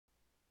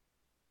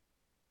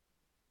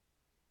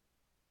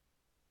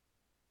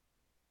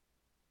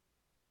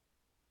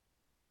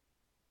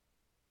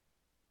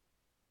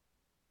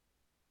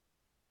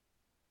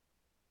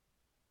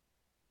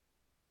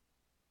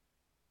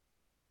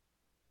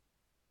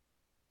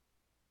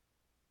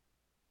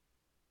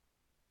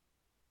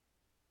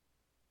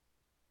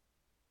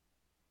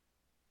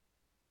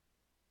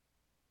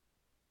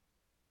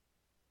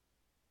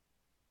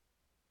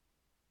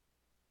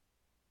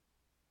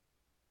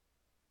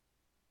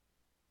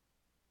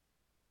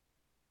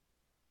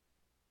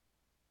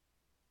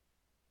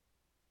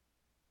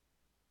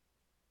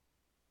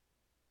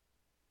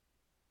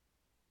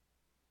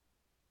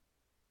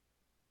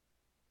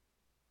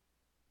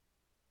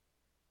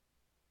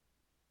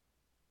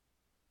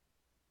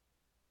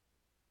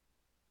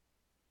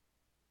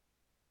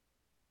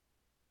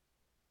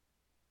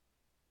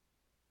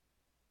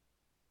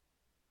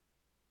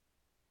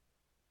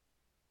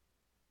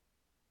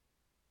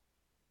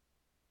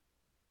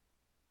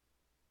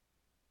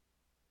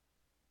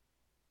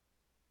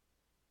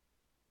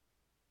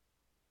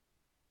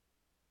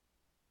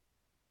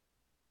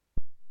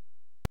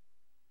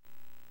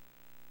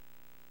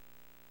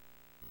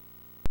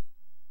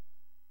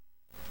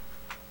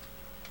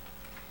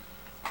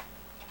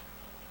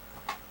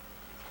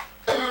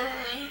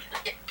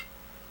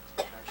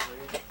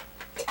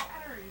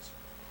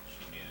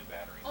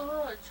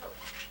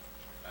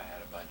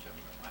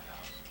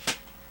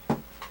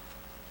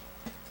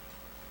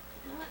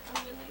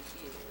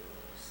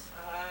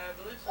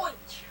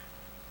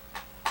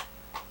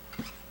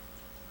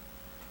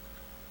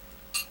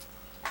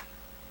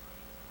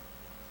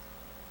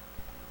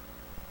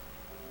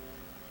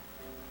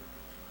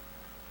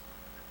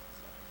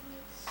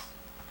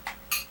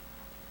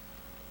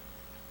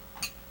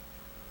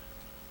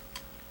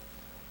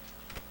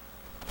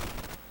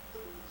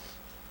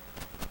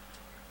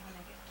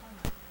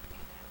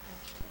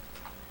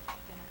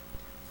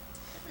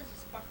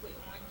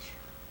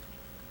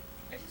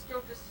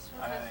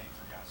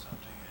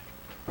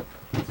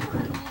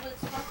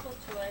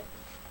way.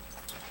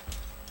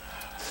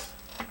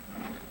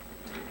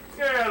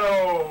 Ghetto!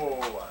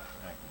 I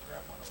can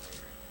grab one over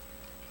here.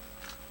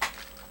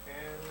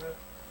 And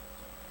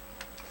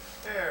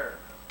there,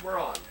 we're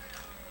on.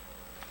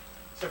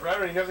 Except for I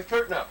don't even have the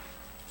curtain up.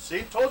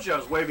 See, told you I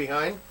was way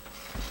behind.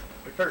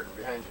 The curtain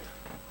behind you.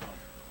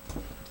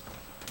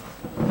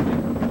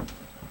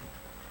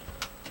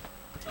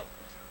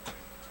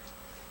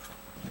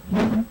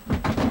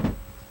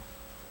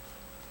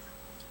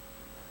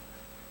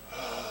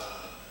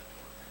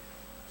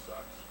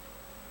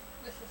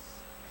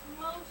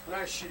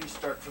 Nice shitty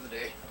start for the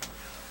day.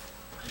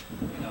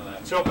 You know that.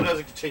 Let's hope it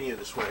doesn't continue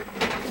this way.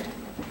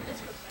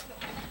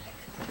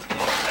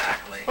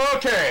 Exactly.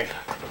 Okay.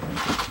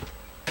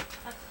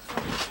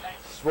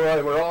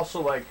 We're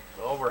also like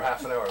over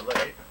half an hour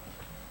late.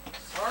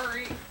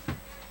 Sorry.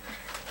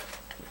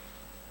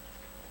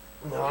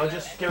 No, I'm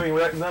just giving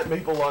letting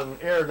people on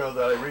air know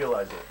that I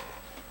realize it.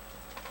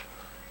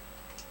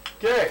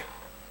 Okay.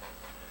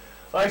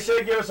 Like I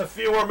said, give us a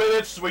few more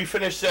minutes. We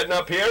finish setting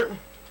up here.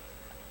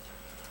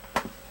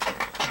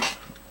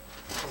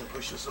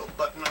 Push this little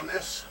button on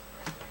this.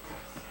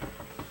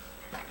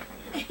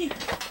 You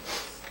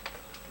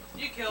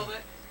killed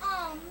it.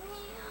 Oh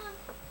man.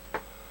 I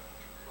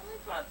only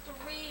brought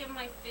 3 of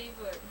my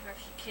favorite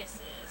Hershey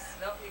Kisses.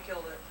 Nope, you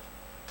killed it.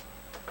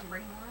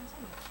 Bring more on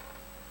some.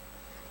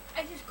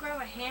 I just grab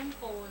a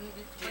handful and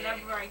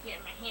whenever I get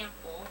my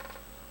handful.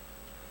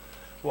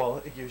 Well,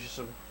 it gives you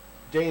some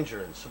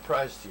danger and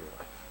surprise to your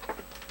life.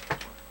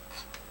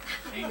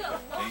 Danger.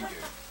 I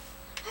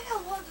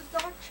got lots of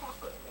dark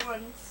chocolate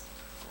ones.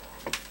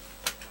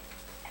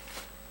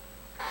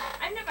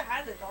 I've never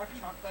had the dark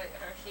chocolate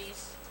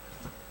Hershey's.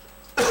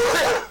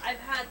 I've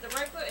had the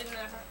regular and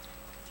the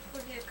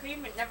cookies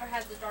cream, but never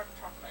had the dark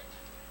chocolate.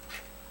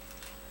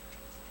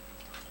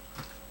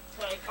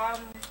 So I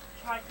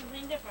tried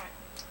something different.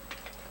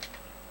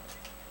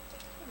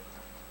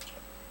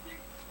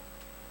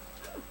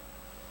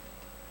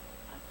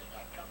 That's the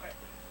dark chocolate.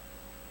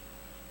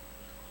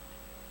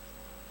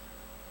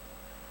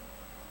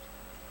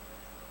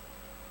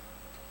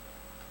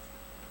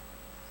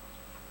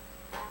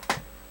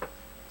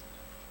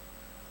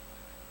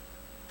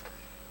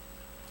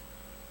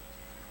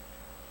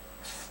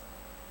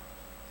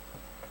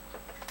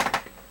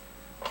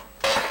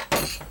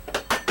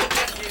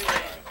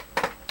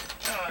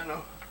 I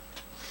know.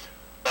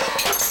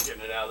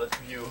 Getting it out of this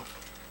view.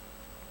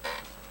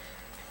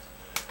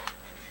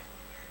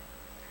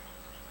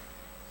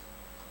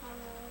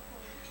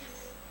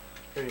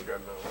 Here you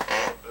grab another one.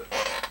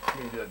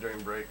 You can do that during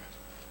break.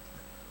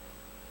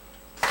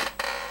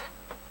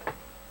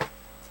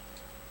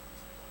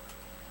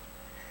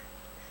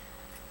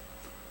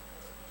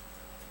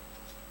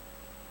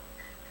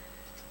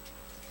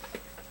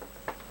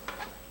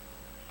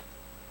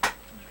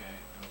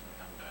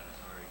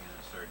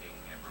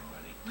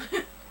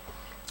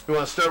 You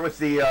want to start with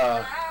the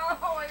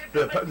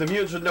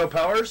mutants with no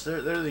powers?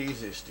 They're the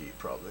easiest to eat,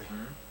 probably.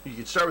 Mm-hmm. You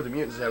could start with the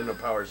mutants that have no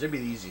powers. They'd be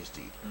the easiest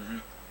to eat. Mm-hmm.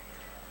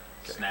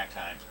 Okay. Snack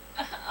time.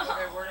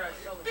 Okay, where do I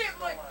fill this? Bit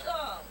my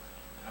tongue.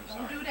 I'm sorry.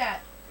 Don't do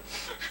that.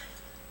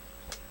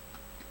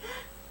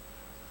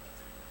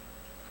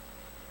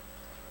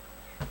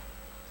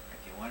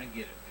 If you want to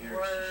get it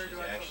pierced, you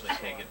should actually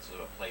take it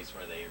to a place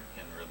where they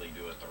can really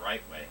do it the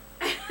right way.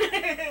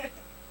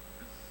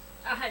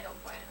 I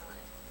don't plan on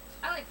it.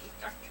 I like these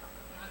dark chocolate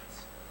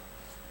ones.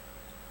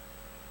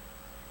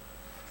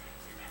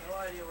 No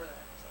idea where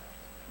that is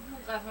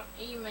at.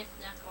 You my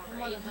snack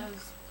I'm already. one of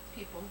those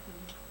people who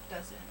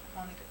doesn't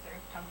want to get their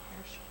tongue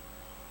pierced.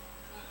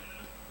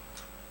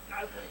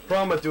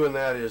 Problem with doing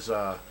that is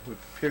with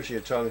piercing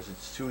your tongue is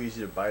it's too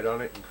easy to bite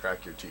on it and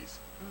crack your teeth.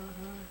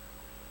 Mm-hmm.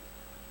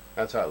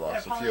 That's how I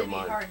lost a few of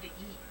mine. Hard to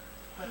eat.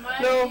 But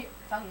No,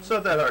 it's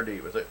not that hard to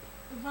eat with it.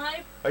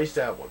 My I used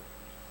to have one.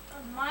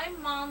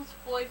 mom's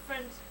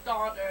boyfriend's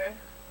daughter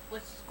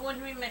was going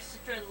to be my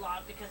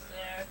sister-in-law because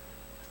they're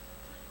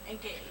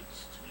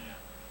engaged. Yeah.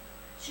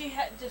 She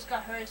had just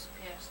got hers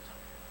pierced.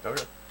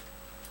 Okay.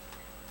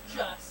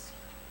 Just.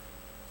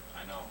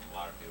 I know a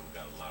lot of people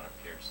got a lot of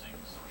piercings.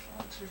 She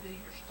wants her to be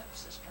your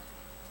stepsister.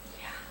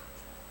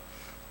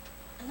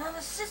 Yeah.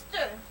 Another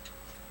sister.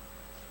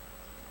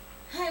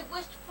 I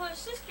wished for a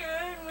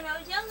sister when I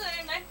was younger,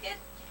 and I get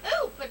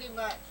 2 pretty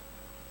much.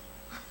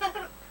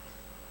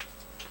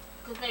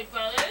 Cause my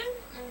brother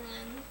and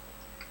then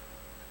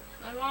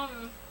my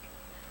mom.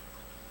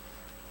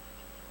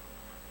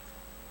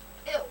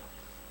 Ew.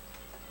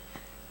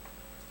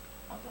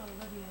 Although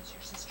Olivia is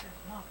your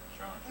sister-in-law.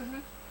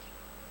 Sean.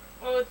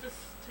 Oh, it just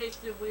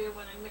tasted weird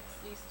when I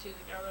mixed these 2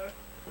 together.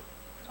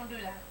 Don't do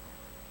that.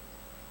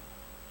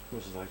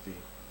 Was it like the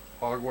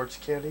Hogwarts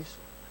candies?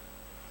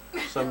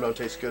 Some don't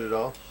taste good at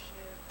all.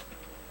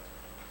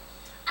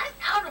 I'm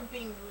out of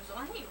Bean Boozled.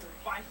 I need to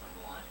buy some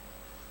more.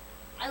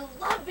 I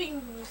love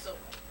Bean Boozled.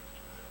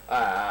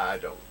 I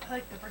don't. I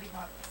like the Birdie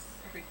Box.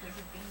 Every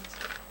flavored beans.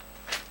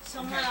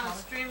 Someone on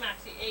stream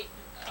actually ate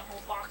a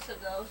whole box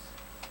of those.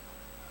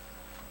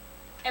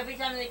 Every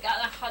time they got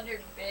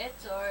 100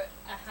 bits or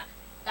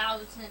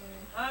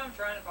I'm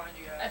trying to find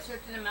you a guys.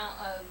 certain amount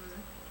of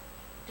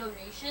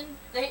donation,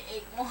 they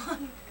ate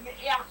one. And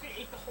they actually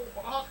ate the whole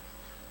box.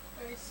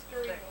 Very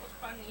scary. It was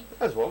funny.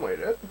 That's one way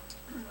to do it.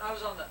 I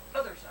was on the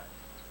other side.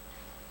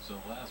 So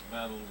last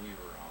battle we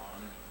were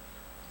on.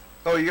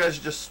 Oh, you guys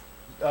just,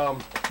 well,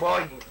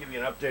 I can give you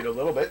an update a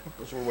little bit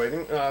as we're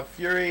waiting.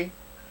 Fury,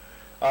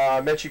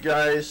 met you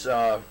guys.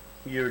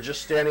 You were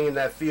just standing in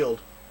that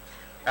field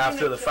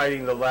after the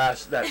fighting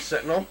that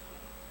sentinel.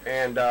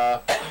 And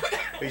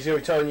he's going to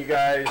be telling you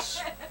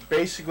guys,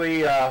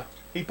 basically,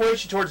 he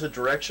points you towards the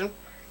direction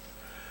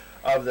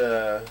of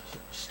the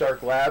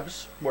Stark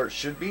Labs, where it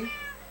should be.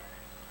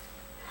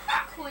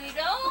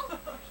 Guido, I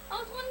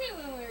was wondering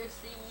when we were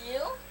seeing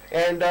you.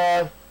 And,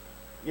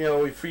 you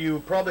know, for you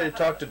probably to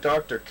talk to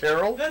Dr.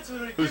 Carroll,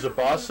 who's the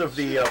boss of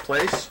the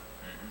place.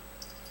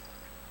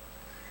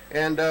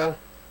 And, you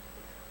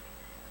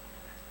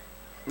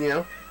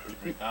know.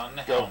 We found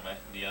the helmet,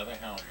 the other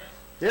helmet.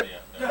 Yep.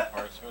 There are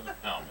parts for the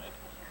helmet.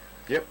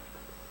 Yep.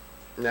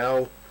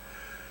 Now,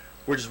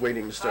 we're just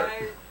waiting to start.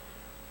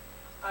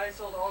 I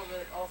sold all three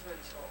of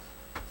the skulls.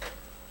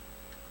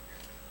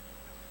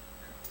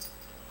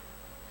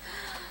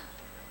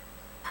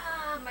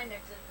 My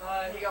neck's in.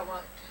 He got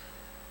one.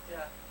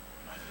 Yeah.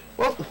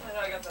 Well, I know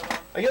I got that one.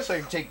 I guess I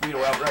can take Vito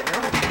out right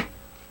now.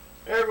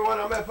 Hey everyone,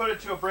 I'm going to put it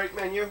to a break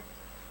menu. We're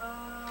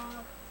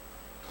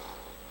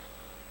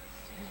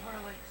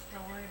like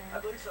still waiting. I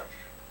believe so.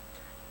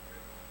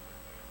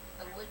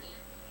 I would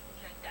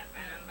drink that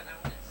man, but I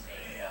wouldn't say.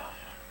 Yeah.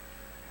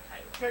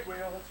 Okay,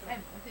 well, that's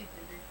fine. I think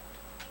they do.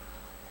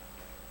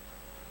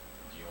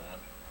 Do you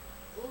want?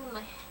 Ooh,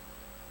 my.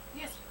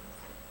 Yes.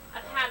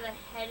 I've had a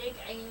headache.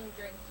 I need to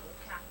drink some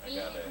I caffeine.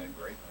 got a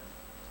grape one.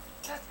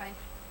 That's fine.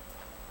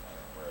 I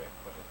don't know where I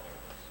put it there.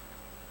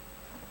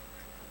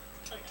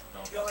 No,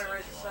 You only that's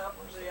raise what this you up,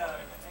 want. Where's the, one I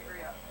got?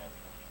 angry out.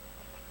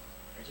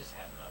 I just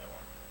had another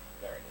one.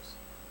 There it is.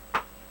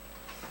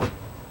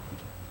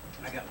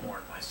 I got more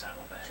in my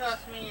saddlebags.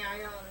 Trust me, I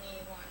don't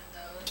need one of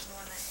those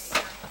when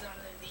I have some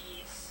of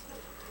these.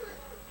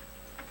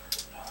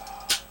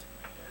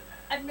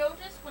 I've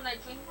noticed when I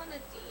drink one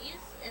of these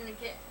and I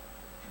get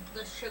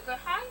the sugar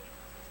high,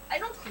 I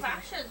don't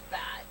crash as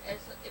bad as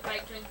if I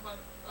drink one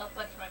a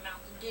bunch of my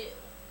Mountain Dew.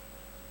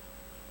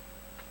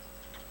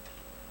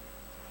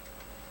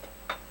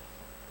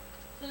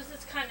 So this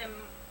is kind of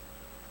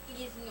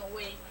easing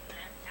away from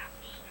that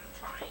caffeine. I'm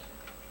trying.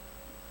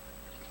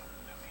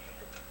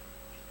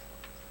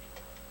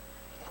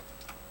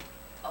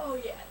 Oh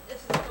yeah,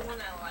 this is the one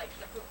I like,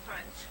 the fruit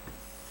punch.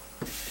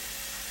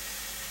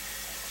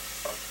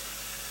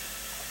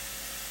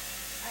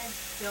 I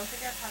don't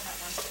think I've had that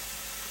one.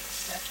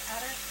 Just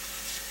had it.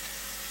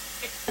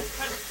 It's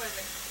kind of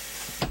flavor.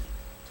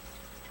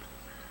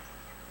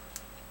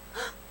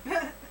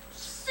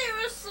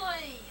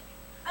 Seriously!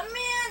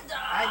 Amanda!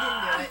 I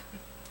didn't do it.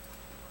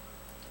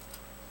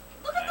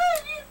 Look at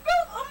that! You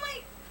broke all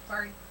my...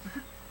 Sorry.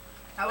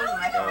 That wasn't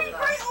my How fault did you though.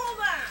 break all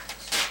that?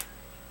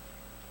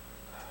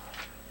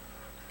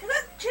 Cause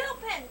that's gel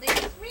pen, they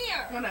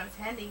smear. When I was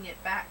handing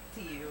it back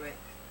to you,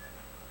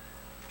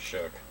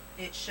 Shook.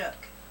 it shook.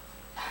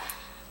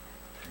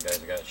 You guys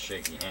got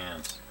shaky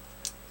hands.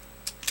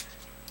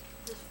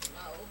 This is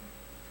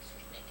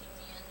making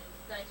me a new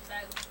dice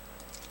bag with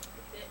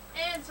it.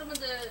 And some of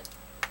the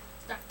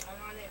stuff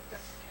going on it,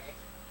 that's okay.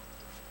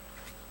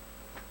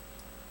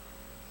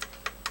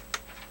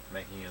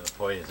 Making you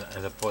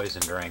the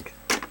poison drink.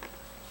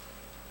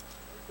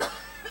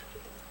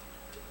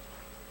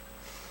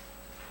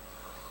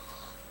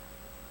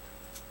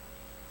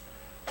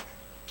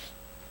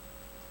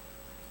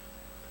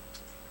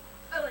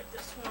 I like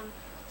this one.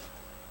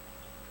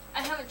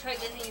 I haven't tried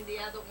any of the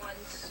other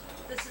ones.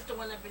 This is the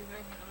one I've been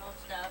drinking the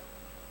most of.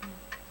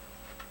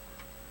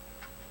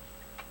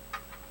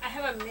 I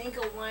have a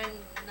mango one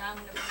that I'm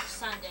gonna make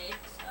Sunday,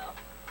 so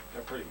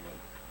They're pretty good.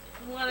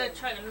 if you wanna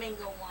try the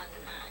mango one,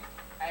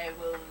 I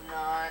will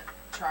not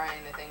try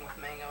anything with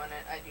mango in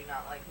it. I do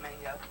not like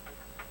mango.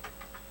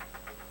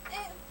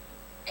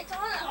 it's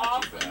on and Not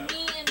off too with bad.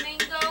 me and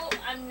mango.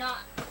 I'm not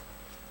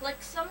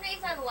like some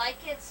days I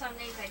like it, some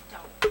days I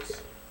don't.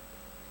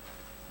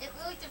 It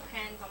really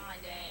depends on my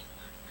day,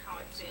 how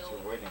I Since feel.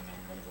 we're waiting,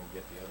 I'm gonna go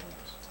get the other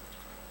ones.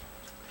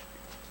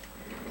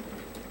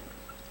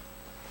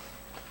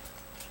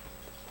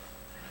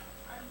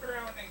 I'm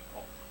drowning.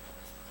 Oh.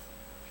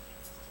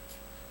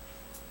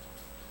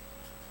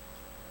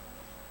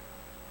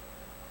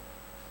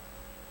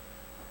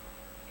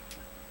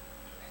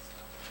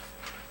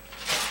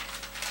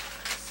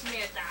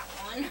 Smeared that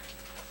one.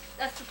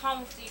 That's the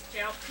problem with these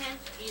gel pens,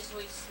 they're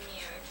easily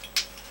smeared.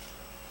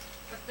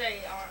 But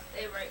they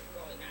write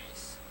really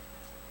nice.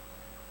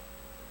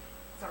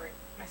 Sorry,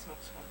 my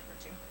smoke's going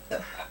towards you.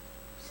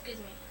 Excuse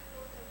me.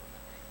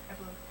 I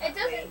blew It that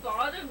way. doesn't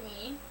bother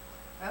me.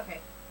 Okay.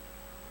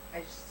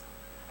 I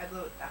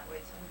blew it that way,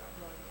 so I'm not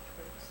blowing it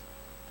towards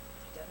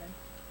Devin.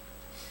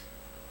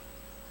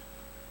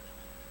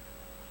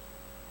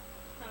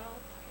 Oh,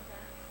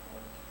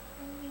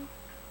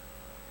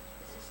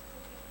 this is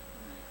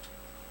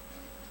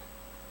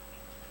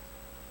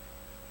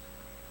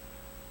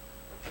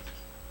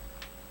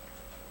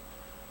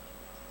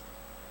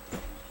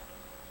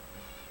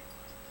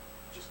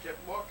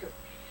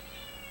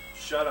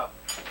shut up.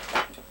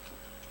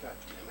 God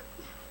damn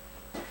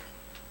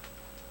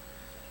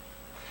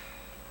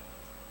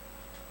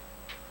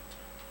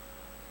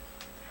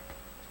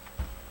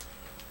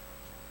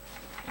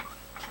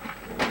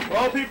it.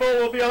 Well, people,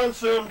 we'll be on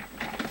soon.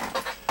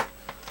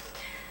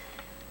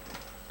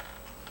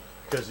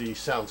 Because the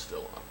sound's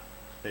still on.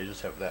 They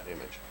just have that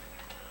image.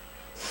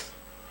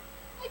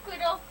 Hi,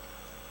 Guido.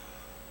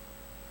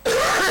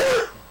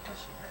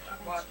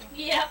 What?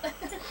 Yep.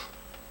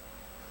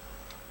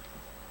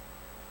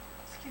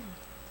 Excuse me.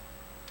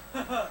 She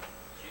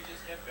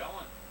just kept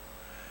going.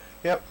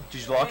 Yep.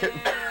 Did you lock it?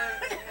 Yeah,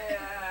 Yeah,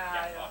 I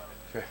know.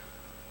 Okay.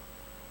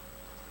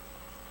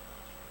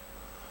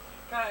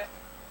 Kind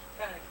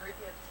of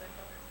creepy at the same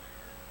time.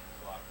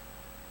 It's locked.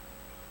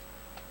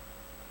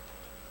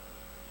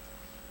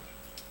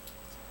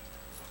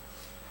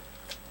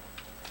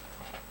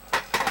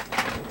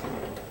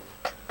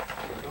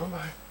 Oh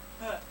my.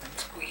 I'm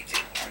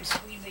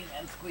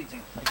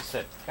squeezing. Like I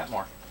said, got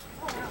more.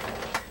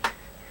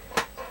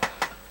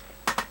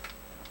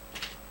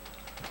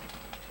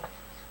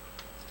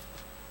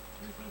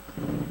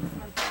 It's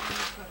my dad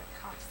needs to go to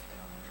Costco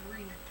and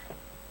read.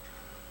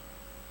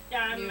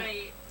 Yeah, I You-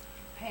 might.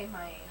 Pay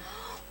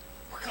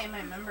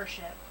my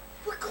membership.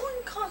 We're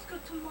going to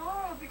Costco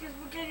tomorrow because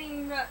we're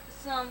getting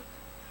some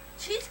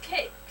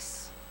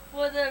cheesecakes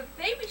for the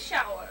baby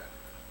shower.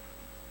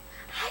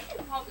 I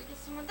can probably get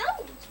some of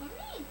those for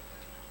me.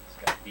 It's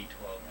got B12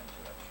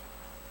 into it.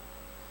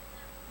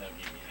 They'll give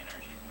you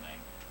energy tonight.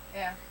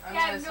 Yeah, I'm Yeah,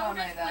 gonna I've tell my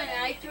noticed dad when I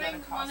I need to go to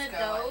drink one of Costco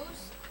and those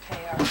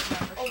pay our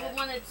membership over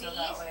one of so these,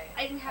 that way I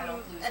didn't have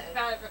don't lose as it.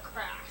 bad of a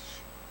crash.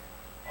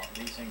 Oh,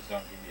 these things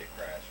don't give you a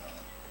crash on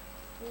them.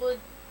 Well,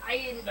 I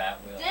didn't.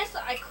 That will. This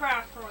I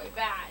crashed really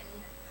bad.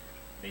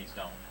 These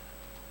don't.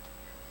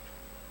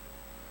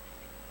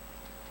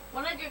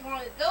 When I drank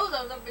one of those,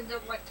 I was up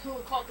until like 2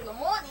 o'clock in the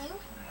morning.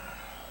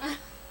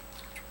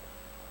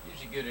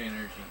 Gives you good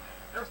energy.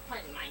 I was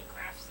playing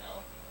Minecraft, so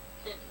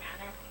didn't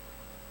matter.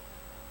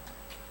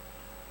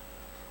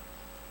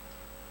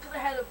 Cause I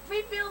had to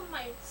rebuild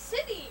my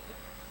city.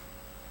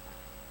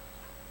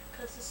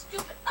 Cause the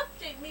stupid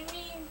update made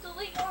me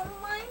delete all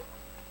my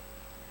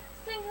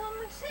things on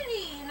my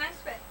city, and I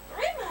spent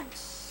 3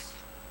 months.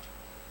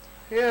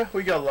 Yeah,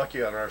 we got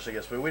lucky on ours, I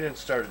guess, but we didn't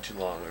start it too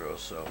long ago,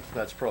 so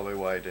that's probably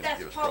why it didn't That's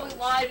give us probably problems.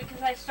 why,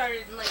 because I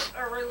started like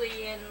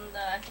early in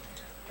the,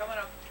 Coming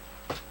up.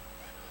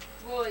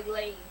 really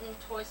late in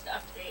towards the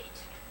update.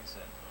 Like I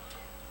said,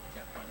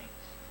 you got money.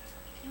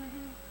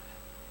 Mm-hmm.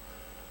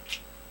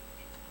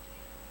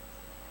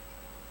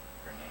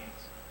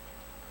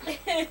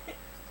 Grenades.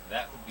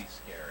 That would be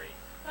scary.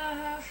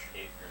 uh-huh.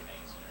 8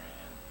 grenades in your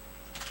hand.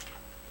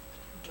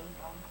 Boom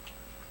bomb.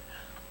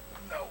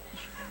 No, you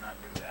cannot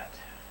do that.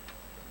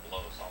 It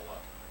blows all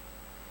up.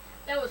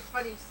 That was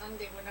funny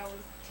Sunday when I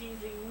was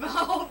teasing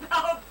Mo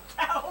about the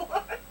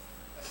towers.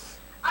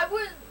 I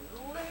was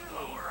literally.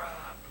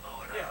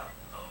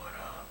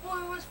 Well,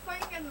 it was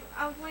funny and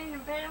I was laying in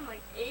bed. I'm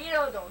like,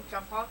 Ada, don't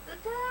jump off the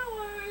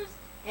towers.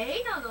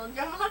 Ada, don't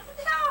jump off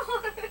the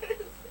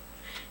towers.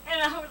 And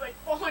I was like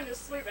falling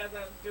asleep as I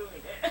was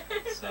doing it.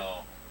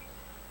 So,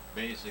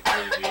 basically,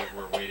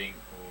 we're waiting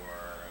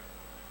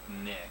for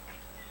Nick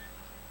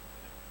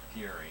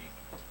Fury,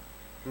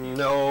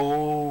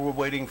 No, we're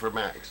waiting for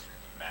Max.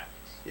 Max.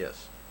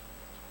 Yes.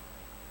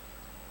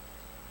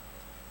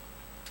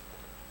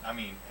 I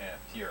mean,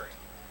 Fury.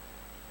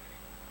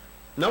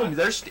 No,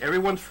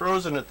 everyone's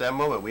frozen at that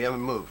moment. We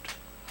haven't moved.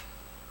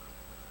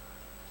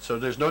 So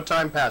there's no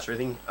time pass or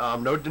anything.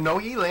 No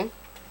healing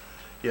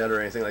yet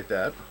or anything like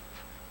that.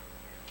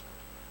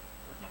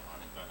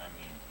 But I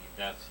mean,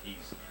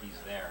 he's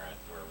there at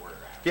where we're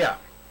at. Yeah,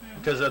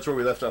 because that's where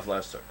we left off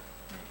last time.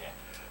 Okay.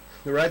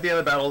 We're right at the end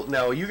of the battle.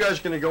 Now, you guys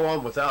are going to go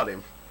on without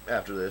him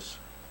after this.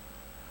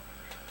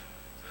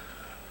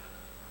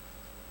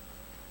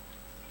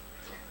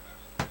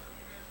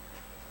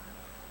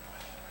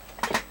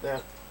 Yeah.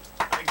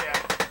 I got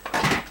it.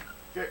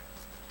 Okay.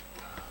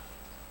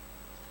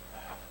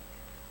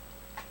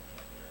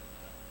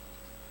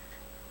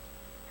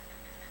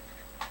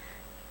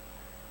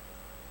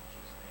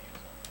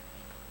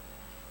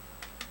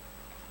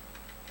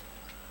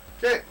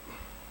 Okay.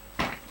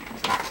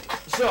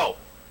 So,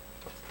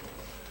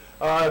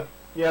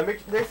 yeah,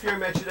 Nick Fury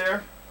met you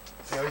there.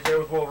 You know, he's there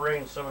with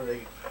Wolverine. Some of the,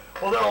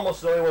 well, they're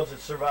almost the only ones that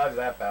survived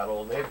that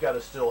battle, and they've got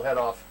to still head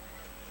off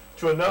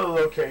to another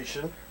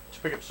location to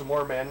pick up some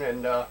more men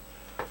and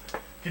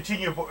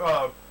continue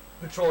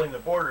patrolling the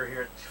border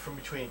here from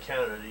between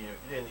Canada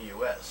and the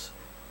U.S.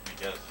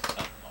 Because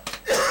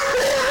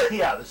Sentinel.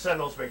 Yeah, the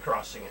Sentinel's been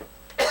crossing it.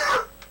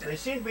 They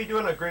seem to be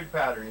doing a grid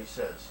pattern, he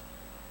says.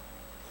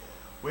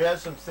 We had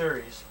some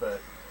theories, but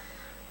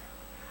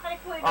How do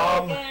we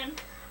go again?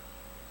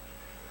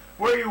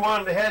 where you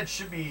wanted to head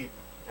should be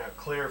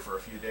clear for a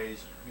few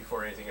days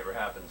before anything ever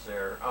happens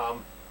there.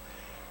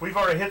 We've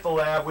already hit the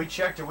lab. We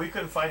checked it. We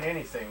couldn't find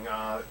anything.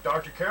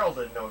 Dr. Carroll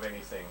didn't know of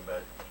anything,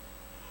 but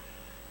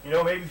you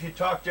know, maybe if you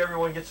talk to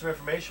everyone, get some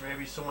information,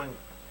 maybe someone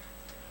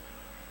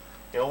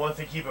You know, one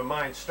thing to keep in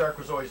mind, Stark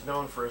was always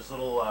known for his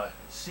little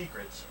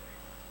secrets.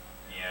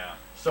 Yeah.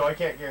 So I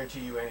can't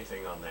guarantee you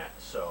anything on that.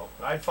 So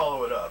I'd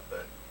follow it up.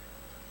 But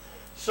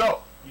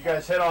so you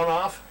guys head on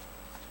off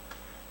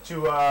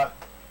to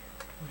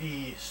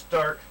the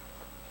Stark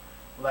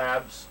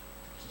Labs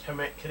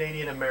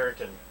Canadian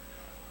American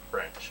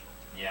branch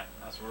Yeah,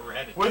 that's where we're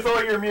headed. with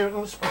all your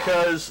mutants,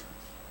 because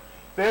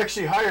they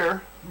actually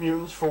hire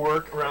mutants for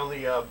work around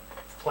the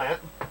plant.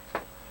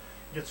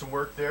 Get some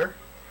work there,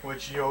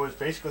 which, you know, is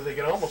basically they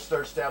can almost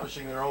start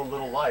establishing their own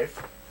little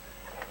life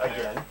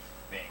again.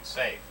 Being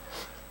safe.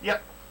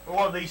 Yep.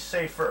 Well, at least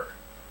safer.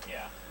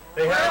 Yeah.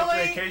 They have, they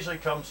Really? occasionally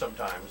come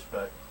sometimes,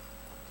 but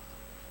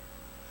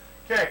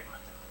okay.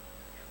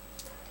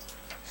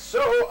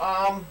 So,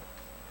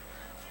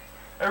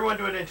 everyone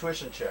do an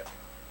intuition check.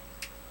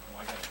 Oh,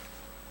 I got it.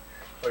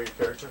 Oh, your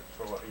character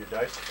or what? Your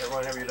dice.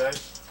 Everyone have your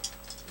dice.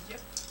 Did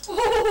you?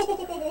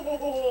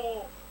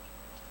 Oh!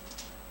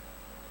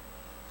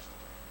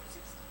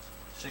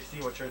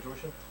 60. What's your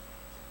intuition?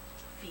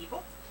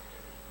 Feeble?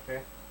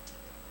 Okay.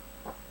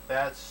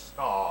 That's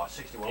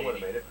 61 would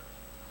have made it.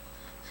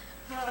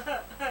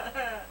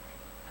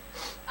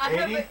 I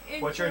have 80?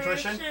 an What's your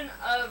intuition?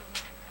 of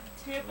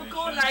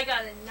typical, and I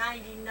got a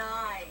 99.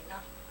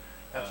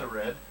 That's a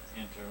red.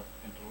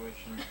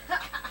 Intuition.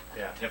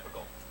 Yeah.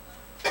 Typical.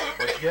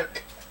 What'd you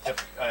get?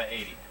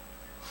 80.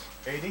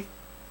 80.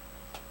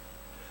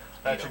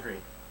 That's a Neato.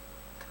 green.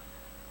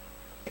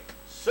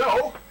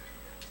 So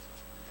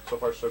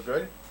far so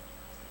good.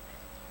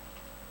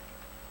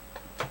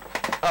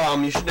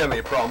 You shouldn't have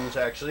any problems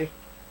actually,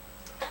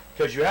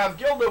 because you have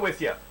Gilda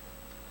with you,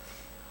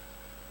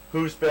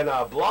 who's been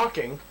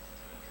blocking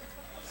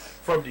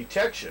from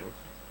detection.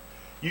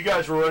 You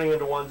guys were running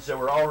into ones that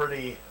were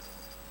already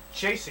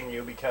chasing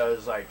you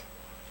because, like,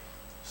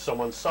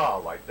 someone saw,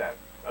 like, that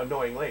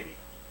annoying lady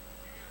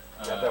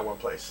at that one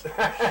place. Should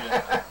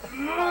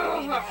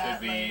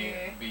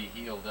be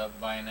healed up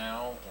by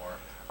now, or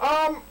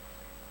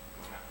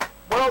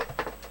Well,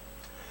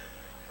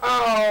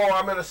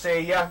 I'm gonna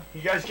say, yeah,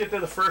 you guys get there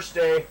the first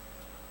day,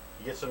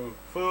 you get some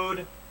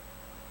food,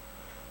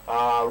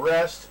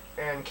 rest,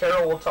 and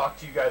Carol will talk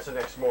to you guys the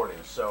next morning.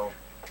 So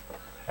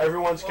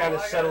everyone's kind of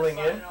I gotta settling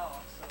sign in.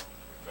 off, so.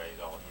 everybody's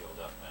all healed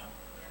up now.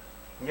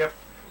 Yep.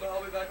 But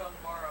I'll be back on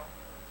tomorrow.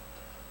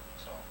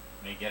 So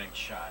me getting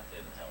shot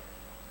didn't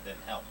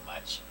help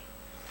much.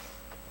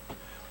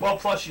 Well,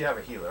 plus you have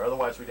a healer.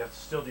 Otherwise, we'd have to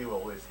still deal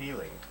with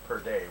healing per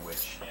day,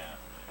 which Yeah.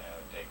 That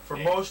would take for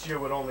days. most of you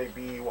would only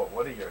be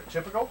what are your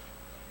typical?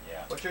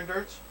 Yeah. What's your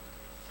endurance?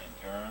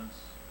 Endurance.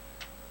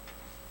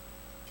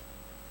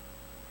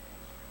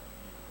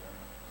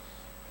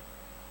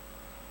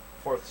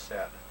 Fourth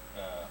stat.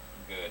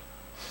 Good.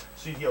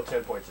 So you heal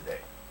 10 points a day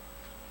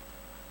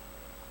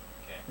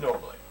Okay.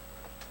 normally.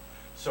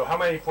 So how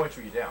many points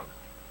were you down?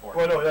 14.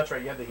 Well, no, that's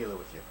right. You had the healer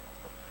with you.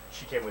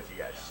 She came with you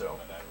guys, Yeah, so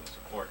but I was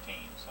 14,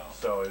 so.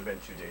 so it'd been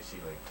 2 days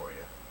healing for you.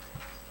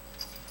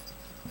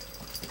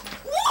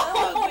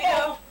 Oh,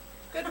 Guido.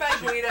 Goodbye,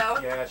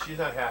 Guido. Yeah, she's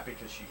not happy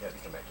because she had to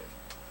come back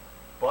in.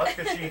 Well, that's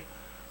because she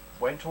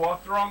went to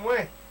walk the wrong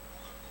way.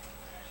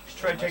 She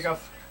tried to take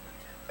off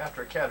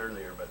after a cat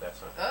earlier, but that's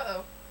not.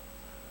 Uh-oh.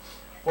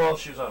 Well,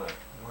 she was on a.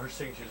 Worst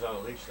thing, she was on a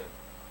leash then,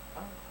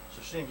 Oh.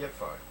 so she didn't get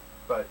far.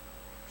 But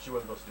she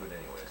wasn't supposed to do it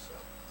anyway, so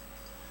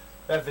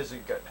that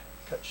visit got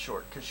cut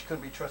short because she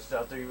couldn't be trusted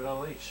out there even on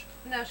a leash.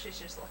 No, she's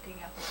just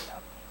looking out the window.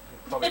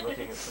 Probably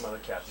looking at some other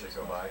cats that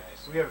go by.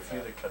 We have a few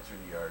that cut through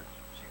the yard.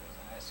 She goes,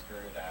 I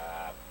screwed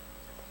up.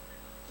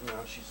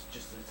 No, she's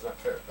just, it's not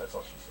fair. That's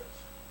all she says.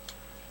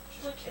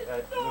 She's Look,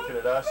 looking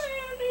at us.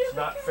 It's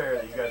not fair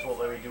that you guys won't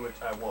let me do what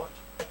I want.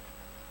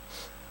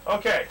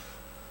 Okay.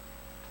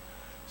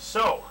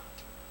 So,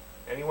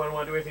 anyone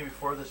want to do anything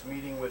before this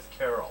meeting with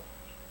Carol?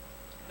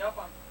 Nope,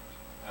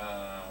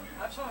 I'm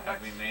just going back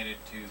Have we made it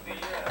to the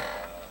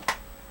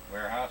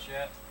warehouse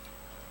yet?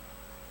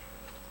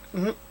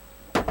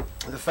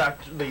 Mm-hmm. The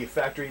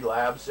factory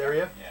labs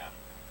area? Yeah.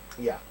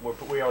 Yeah,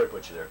 we already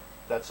put you there.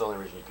 That's the only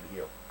reason you could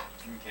heal.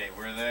 Okay,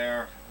 we're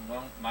there.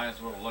 Well, might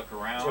as well look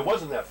around. It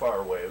wasn't that far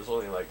away. It was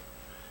only like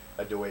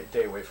a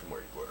day away from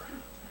where you were.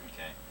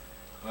 Okay.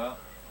 Well,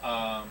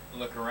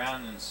 look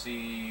around and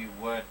see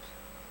what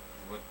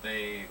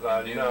they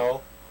can do.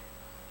 No,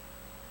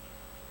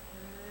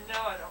 No,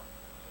 I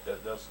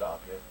don't. they'll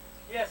stop you.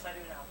 Yes, I do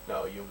now.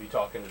 No, you'll be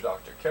talking to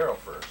Dr. Carol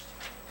first.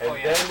 And Oh,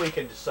 yeah. then we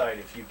can decide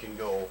if you can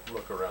go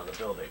look around the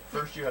building.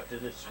 First you have to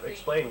just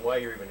explain why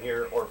you're even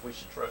here or if we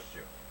should trust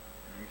you.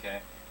 Okay.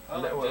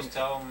 Well, No, just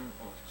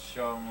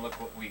show them, look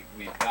what we've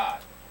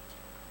got.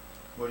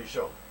 What do you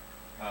show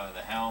 'em?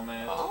 The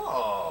helmet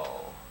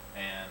Oh.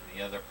 and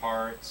the other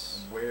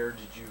parts. Where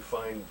did you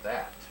find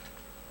that?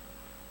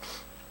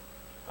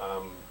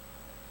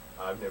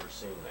 I've never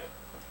seen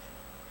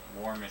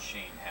that. War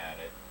Machine had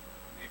it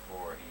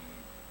before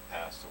he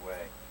passed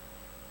away.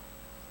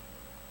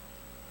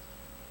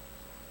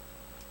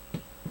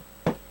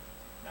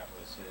 That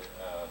was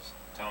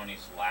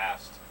Tony's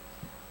last,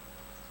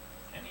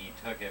 and he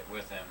took it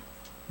with him.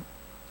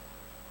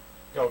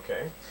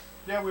 Okay.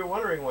 Yeah, we were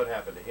wondering what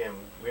happened to him.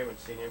 We haven't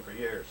seen him for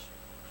years.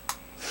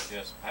 He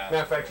just passed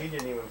Matter of fact, away. he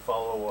didn't even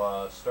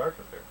follow Stark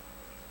up there.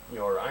 You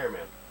know, or Iron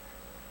Man.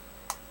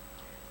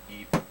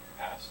 He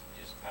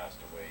just passed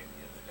away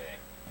the other day.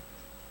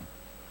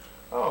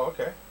 Oh,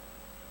 okay.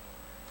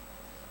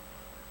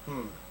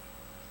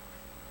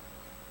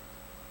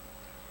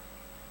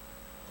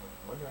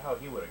 Wonder how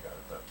he would have got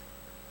it done.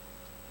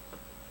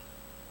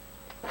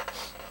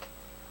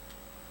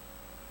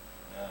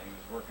 He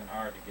was working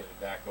hard to get it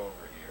back over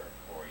here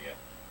for you.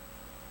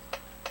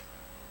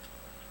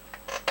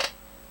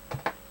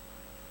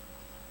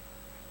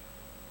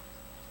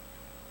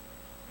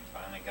 We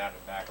finally got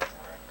it back for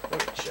it.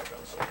 Let me check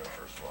on something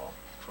first of all.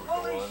 Before we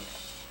Holy go on.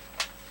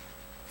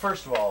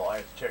 First of all, I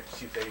have to check to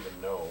see if they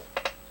even know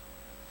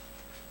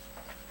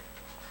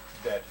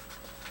that,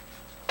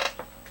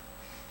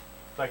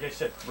 like I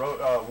said,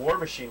 War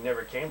Machine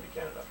never came to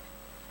Canada.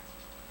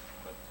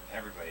 But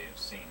everybody has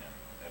seen him,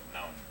 have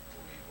known who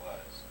he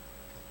was.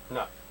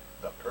 Not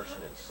the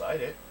person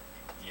inside it.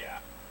 Yeah,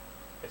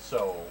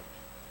 So,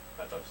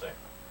 that's what I'm saying.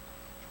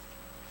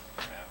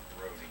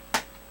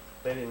 Rhodey.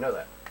 They didn't know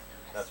that.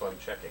 That's why I'm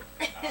checking.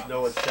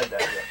 No one said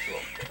that yet to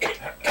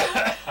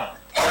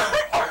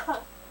them.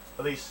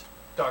 At least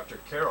Dr.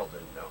 Carroll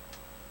didn't know.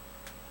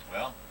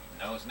 Well,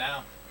 he knows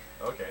now.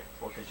 Okay.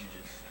 Well, because you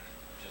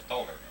Just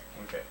told her.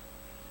 Okay.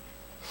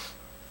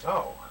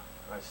 Oh,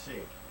 I see.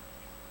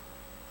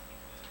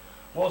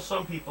 Well,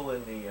 some people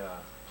in the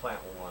plant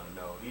will want to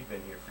know. He'd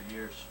been here for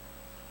years.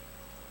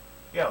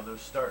 Yeah,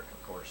 there's Stark,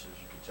 of course, as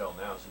you can tell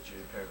now, since you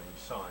apparently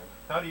saw him.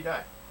 How'd he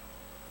die?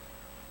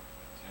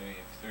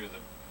 Through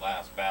the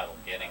last battle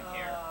getting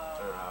here.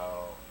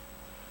 Oh.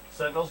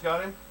 Sentinels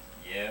got him?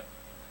 Yep.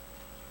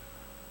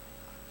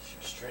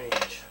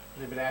 Strange.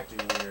 They've been acting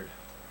weird.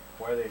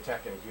 Why are they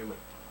attacking a human?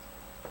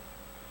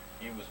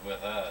 He was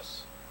with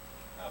us.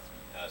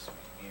 Us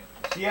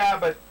mutants. Yeah,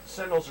 but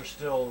Sentinels are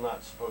still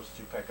not supposed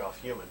to peck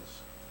off humans.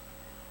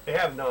 They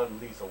have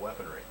non-lethal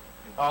weaponry.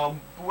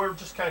 We're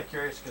just kind of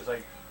curious because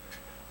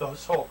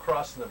this whole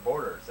crossing the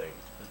border thing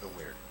has been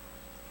weird.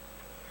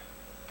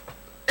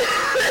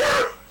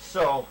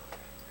 So,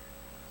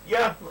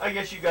 yeah, I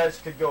guess you guys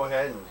could go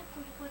ahead and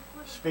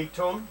speak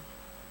to him.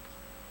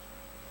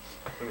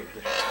 Let me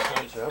get the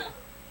phones up.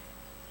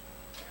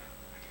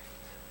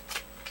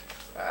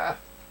 A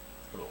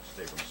little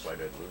staple so I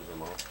didn't lose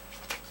them all.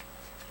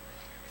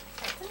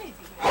 That's an easy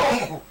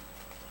way.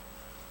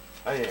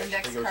 I didn't Index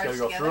actually think it was cards going to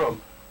go together? through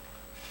them.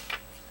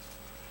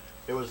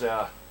 It was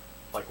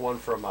like one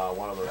from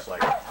one of those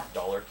like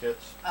dollar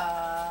kits.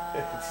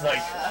 It's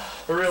like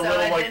a real so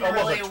little, it like didn't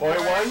almost really a toy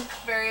work one.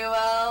 very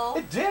well.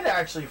 It did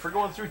actually for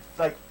going through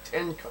like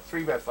 10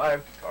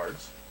 3x5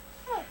 cards.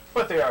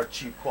 But they are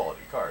cheap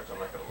quality cards, I'm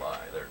not going to lie.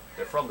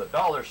 They're from the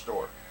dollar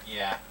store.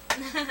 Yeah.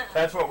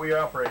 That's what we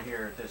operate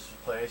here at this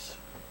place.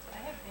 I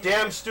have Damn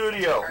index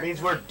studio cards.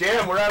 means we're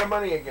out of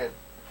money again.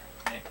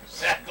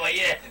 Exactly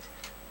it.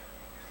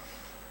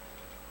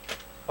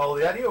 Oh,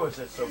 the idea was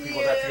that so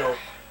people have to go,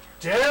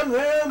 damn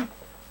them!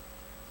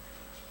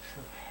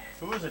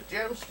 Who is it?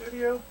 Damn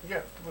studio?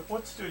 Yeah,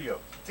 what studio?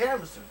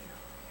 Damn studio.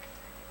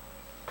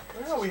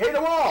 Oh, we hate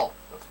them all.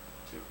 1,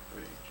 2,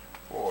 3,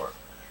 4,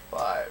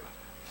 5,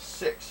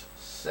 6,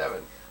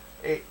 7,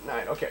 8,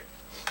 9. Okay.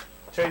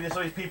 Tell you this,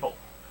 all these people,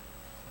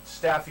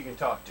 staff you can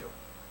talk to.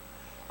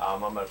 I'm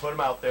going to put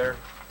them out there.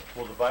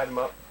 We'll divide them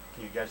up.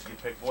 You guys can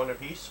pick one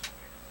apiece.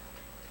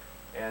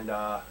 And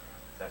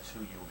that's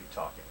who you will be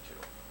talking to.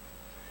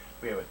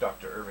 We have a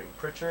Dr. Irving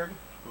Pritchard,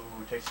 who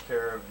takes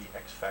care of the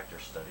X Factor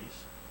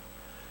studies.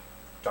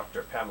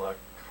 Dr. Pamela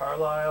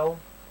Carlisle,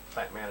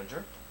 plant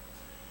manager.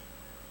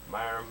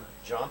 Myram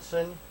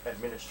Johnson,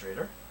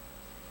 administrator.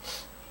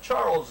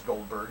 Charles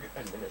Goldberg,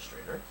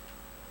 administrator.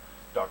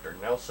 Dr.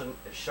 Nelson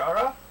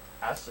Ishara,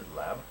 acid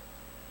lab.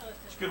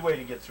 It's a good way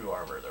to get through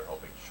armor. They're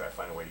hoping to try to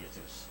find a way to get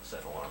through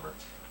Sentinel armor.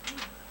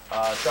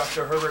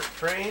 Dr. Herbert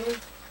Crane,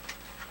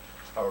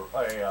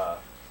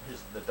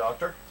 he's the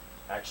doctor,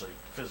 actually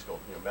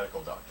physical,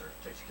 medical doctor,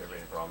 takes care of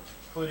any problems,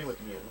 including with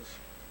the mutants.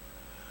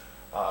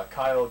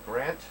 Kyle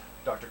Grant,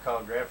 Dr.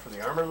 Kyle Grant from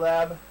the armor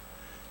lab.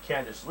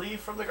 Candace Lee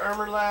from the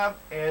armor lab,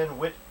 and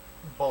Whit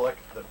Bullock,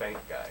 the bank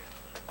guy.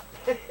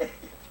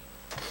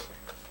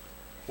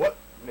 What?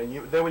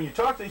 And then when you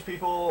talk to these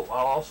people,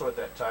 I'll also at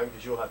that time,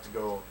 because you'll have to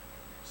go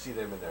see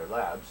them in their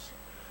labs,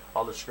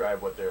 I'll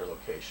describe what their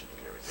location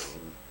and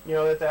everything. And,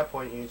 at that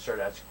point, you can start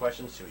asking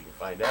questions, see what you can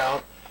find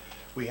out.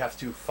 We have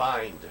to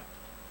find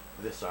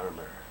this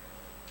armor.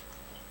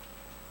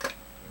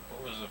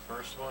 What was the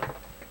first one?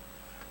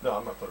 No,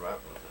 I'm gonna put them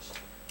out with this.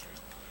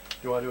 Do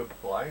you want to do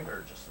it blind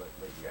or just let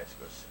you guys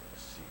go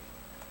see?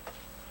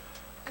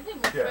 I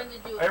think we're trying to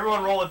do it.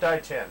 Everyone roll a die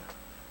 10.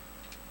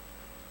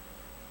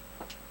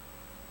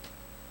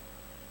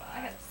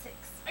 I got 6.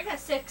 I got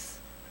 6.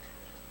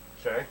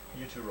 Okay,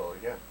 you two roll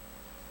again.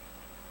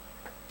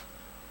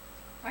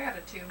 I got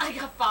a 2. I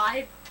got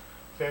 5.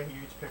 Okay,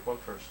 you each pick one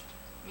first.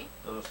 Me?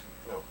 No,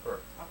 her.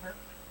 Of her.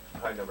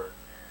 High number.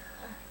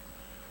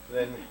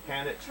 Then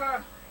hand it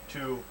Sure.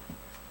 to.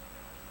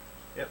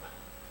 Yep.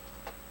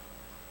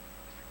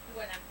 What?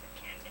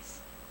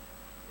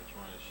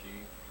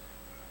 Chief.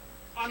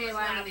 Armor She's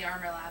one lab. of the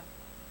armor lab.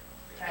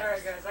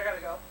 Alright, guys, I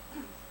gotta go.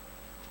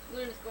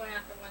 Luna's going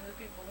after one of the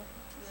people.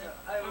 So,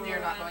 I will, You're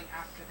not going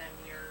after them.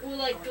 You're Well,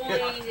 like going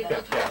going to to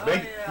talk to go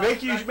them.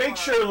 to Yeah, make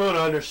sure Luna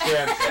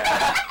understands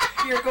that.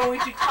 You're going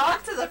to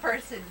talk to the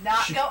person,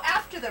 not go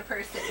after the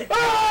person.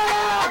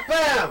 Ah,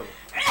 bam!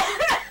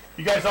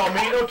 You guys all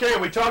meet? Okay,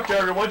 we talked to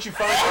her. Once you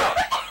find out,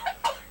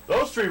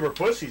 those three were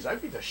pussies. I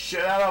beat the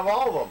shit out of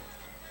all of them.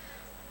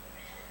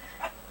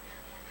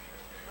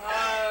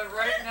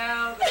 right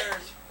now,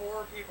 there's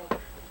 4 people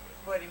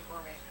waiting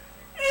for me.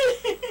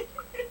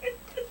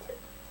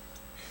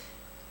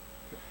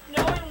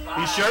 No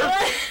one. You sure?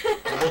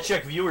 We'll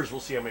check viewers. We'll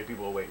see how many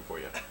people are waiting for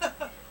you.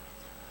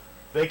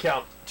 They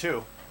count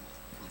 2.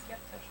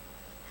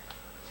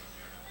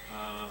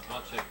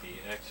 I'll check the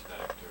X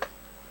Factor.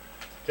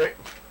 Okay.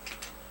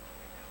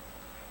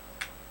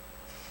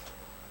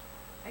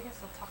 I guess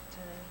I'll talk to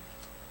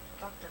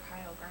Dr.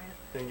 Kyle Grant.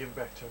 Then give it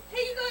back to him.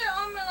 Hey, you got an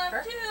armor lab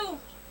Sure. too.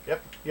 Yep.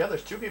 Yeah,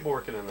 there's 2 people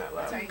working in that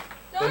lab. That's right.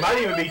 There might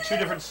even be 2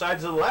 different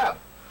sides of the lab.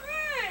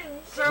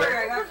 Sorry,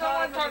 I got Who's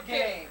caught the one up in the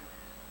game.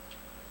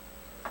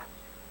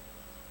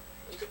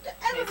 You took the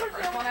He's the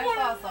first one I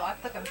saw, so I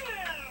took him. Took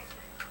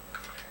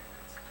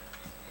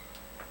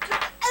the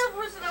other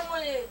person I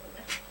wanted.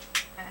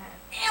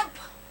 Imp.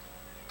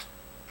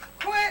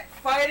 Quit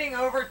fighting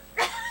over.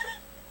 Took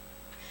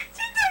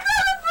the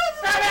other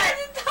person I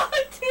wanted to talk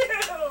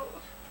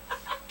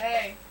to.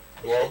 Hey,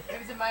 Well, it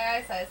was in my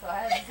eyesight, so I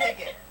had to take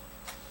it.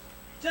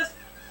 Just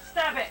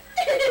stop it.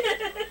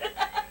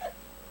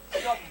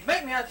 Don't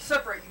make me have to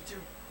separate you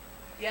 2.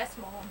 Yes,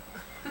 Mom.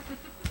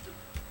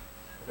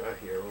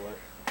 here.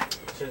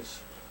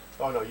 Since.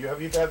 Oh no, you have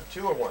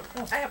 2 or 1?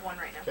 I have one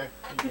right now. Okay.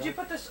 Could you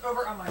put this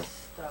over on my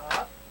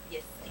stuff?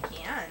 Yes, I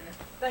can.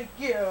 Thank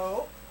you.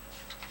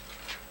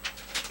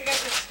 I got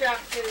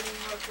distracted and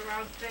looked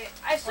around today.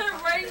 I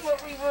started writing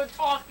what we were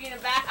talking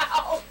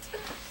about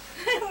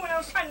when I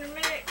was trying to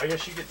minute. I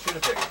guess you get 2 to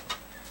pick.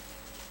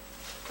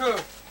 Who?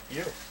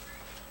 You.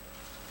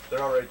 They're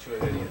already 2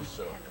 ahead of you,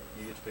 so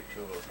you get to pick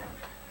 2 of them.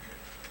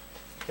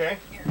 Okay?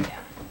 Here, yeah.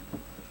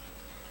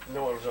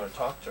 No one was going to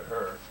talk to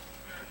her.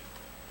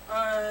 We'll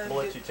let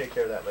What you take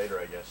care of that later,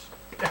 I guess.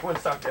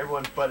 Everyone's talking to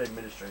everyone but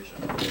administration.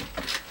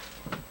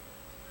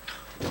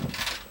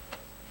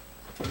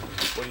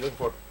 What are you looking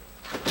for?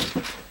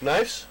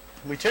 Knives?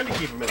 We tend to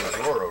keep them in the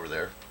drawer over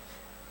there.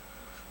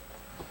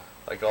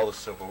 Like all the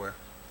silverware.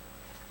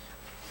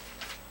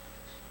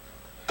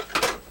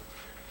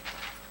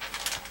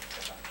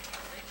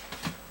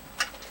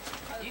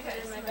 You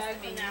guys in my must bag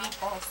have made for now.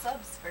 meatball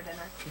subs for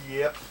dinner.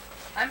 Yep.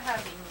 I'm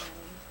having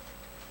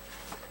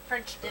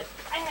French dip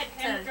I had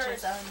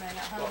hamburgers. sandwiches on mine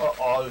at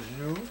home.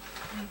 You?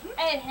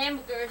 I had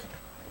hamburgers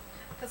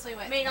Because we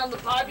went, made on the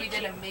we barbecue.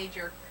 did a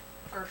major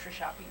grocery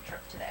shopping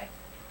trip today.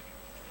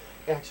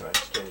 Actually, I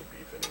just can't eat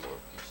beef anymore.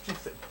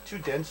 It's too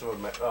dense of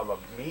a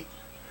meat.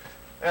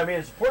 I mean,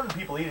 it's important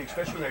people eat it,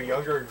 especially when they're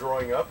younger and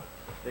growing up.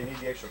 They need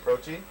the extra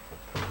protein.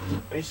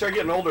 When you start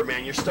getting older,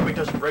 man, your stomach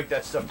doesn't break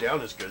that stuff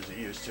down as good as it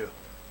used to.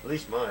 At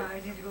least mine. I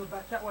need to go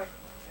back that way.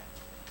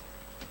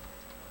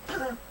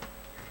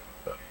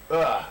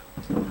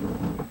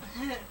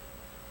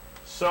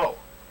 So,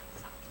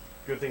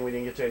 good thing we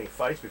didn't get to any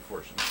fights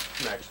before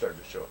Max started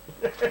to show up.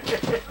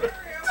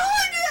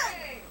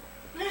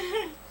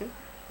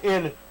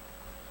 In,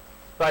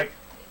 like,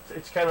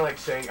 it's kind of like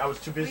saying I was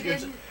too busy.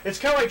 It's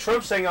kind of like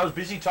Trump saying I was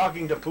busy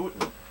talking to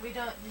Putin. We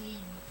don't need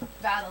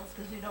battles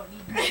because we don't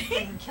need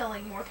nothing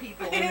killing more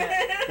people in it.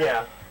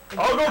 Yeah.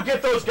 I'll go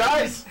get those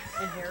guys.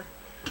 In here.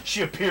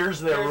 She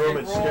appears in their There's room a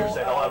and scares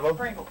the hell out of them.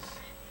 Pringles.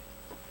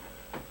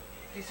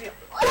 Do you see it?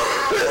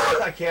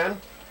 I can.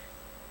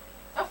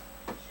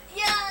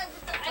 Yeah,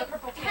 The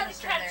purple I had to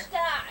canister catch there.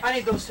 that. I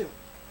need those 2.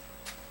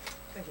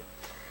 Thank you.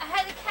 I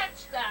had to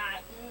catch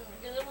that.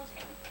 Because it was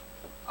him.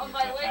 Oh, He's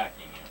by the way,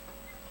 attacking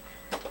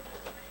you.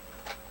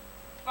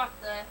 fuck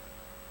the.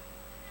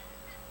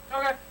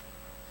 Okay.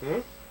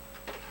 Hmm?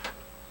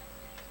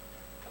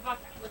 I brought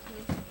that with me.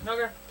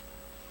 Okay.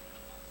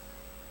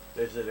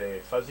 Is it a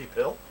fuzzy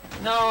pill?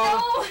 No.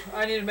 No!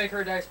 I need to make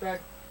her a dice bag.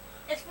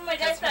 It's for my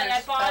dice That's bag. where I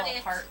it bought fell it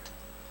apart.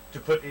 To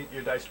put in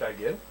your dice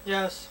bag in?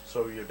 Yes.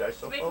 So your dice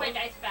to don't make fall my out?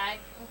 dice bag.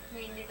 I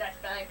mean, your dice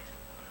bag.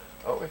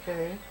 Oh,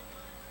 okay.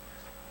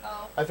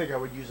 Oh. I think I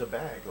would use a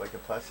bag, like a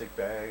plastic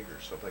bag or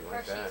something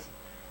like that. Hershey's.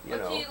 You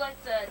What do know. you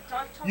like the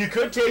dark chocolate? You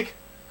could take,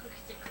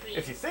 Cookies and cream.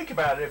 if you think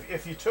about it,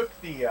 if you took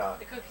the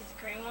The cookies and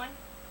cream one?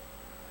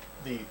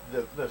 the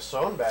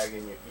sewn bag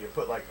and you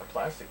put like a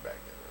plastic bag in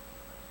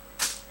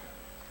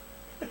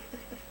it.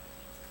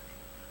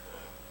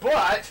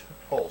 But,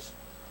 holes.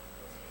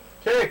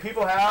 Okay,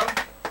 people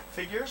have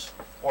figures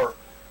or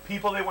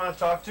people they want to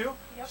talk to.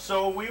 Yep.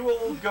 So we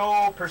will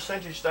go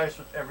percentage dice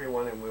with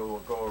everyone and we will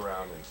go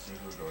around and see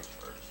who goes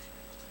first.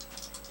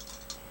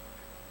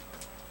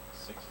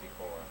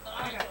 64.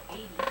 I got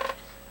 80.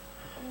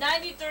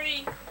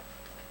 93.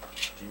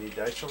 Do you need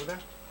dice over there?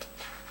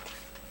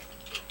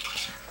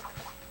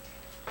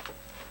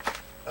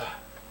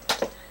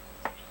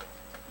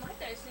 My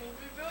dice seem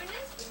to be really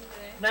nice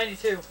today.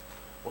 92.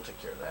 We'll take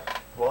care of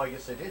that. Well, I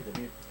guess they did.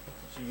 So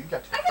you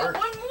got to I go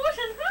got first. one more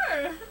than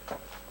her.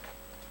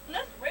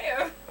 That's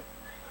rare.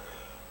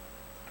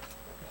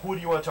 Who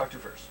do you want to talk to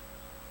first?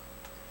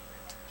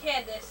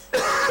 Candace.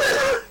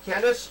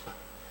 Candace?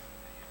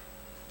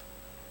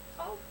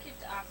 Oh, keep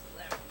the acid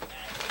lab, you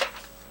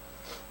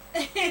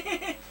guys.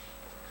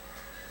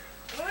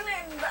 We're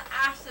in the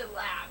acid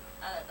lab.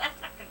 That's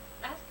gonna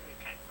be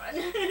kind of fun.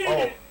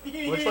 Oh,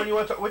 which one you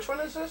want to? Which one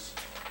is this?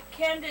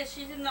 Candace,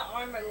 she's in the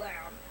armor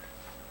lab.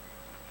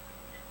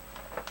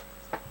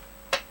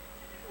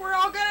 We're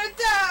all gonna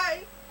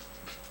die!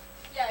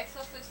 Yeah,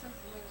 especially since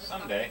we were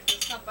Someday. talking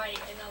to somebody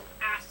in an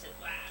acid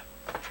lab.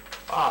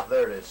 Ah,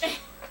 there it is.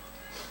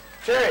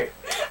 Okay.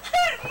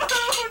 Mom,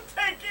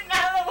 taking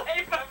that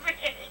away from me.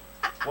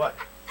 What?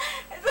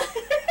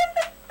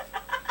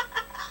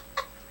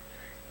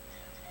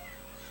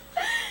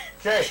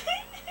 Okay.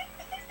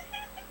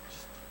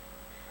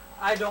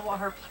 I don't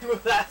want her playing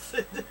with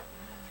acid.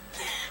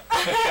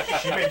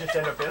 She may just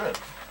end up in it.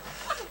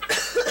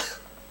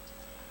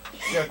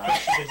 Yeah,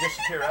 she can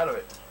disappear out of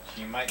it.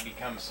 She might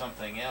become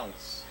something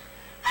else.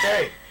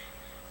 Okay.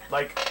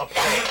 Like a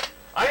puddle.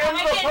 I am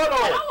I the get puddle.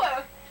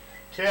 power.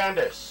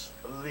 Candace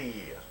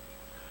Lee.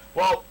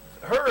 Well,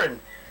 her and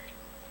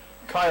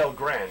Kyle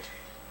Grant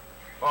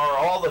are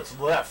all that's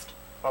left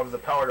of the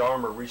Powered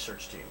Armor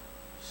research team.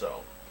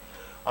 So,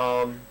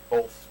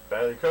 both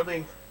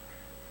incredibly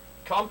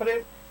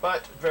competent,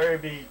 but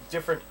very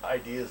different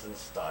ideas and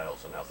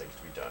styles on how things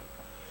to be done.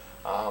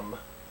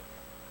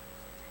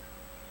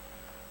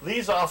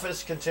 Lee's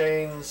office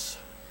contains,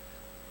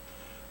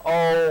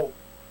 you're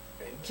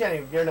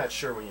not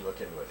sure when you look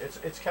into it.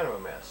 It's kind of a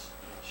mess.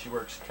 She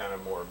works kind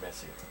of more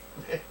messy.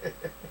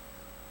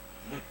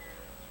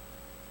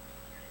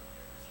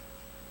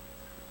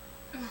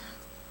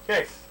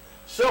 Okay,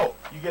 so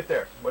you get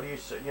there. What do you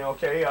say?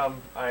 Okay. I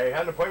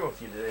had an appointment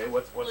with you today.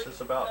 What's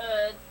this about?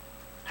 I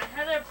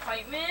had an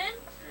appointment.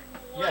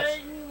 What Yes.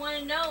 do you want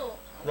to know?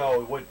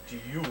 No, what do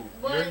you?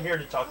 What? You're here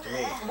to talk to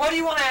me. What do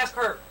you want to ask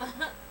her?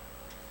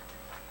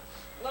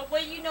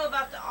 What do you know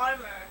about the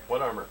armor?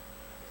 What armor?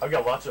 I've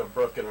got lots of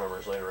broken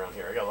armors laying around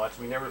here. I got lots.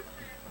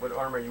 What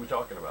armor are you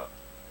talking about?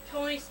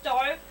 Tony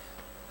Stark,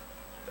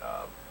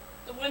 Um,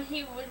 the one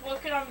he was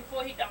working on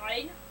before he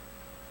died.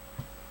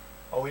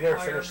 oh, we never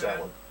Iron finished that Man.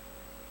 one.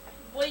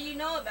 What do you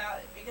know about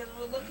it? Because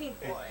we're looking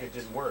for it. It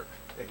didn't work.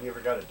 He never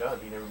got it done.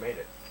 He never made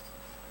it.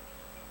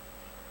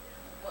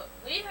 What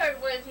we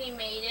heard was he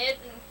made it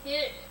and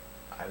hid it.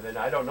 And then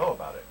I don't know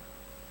about it.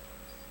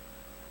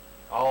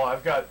 Oh,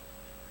 I've got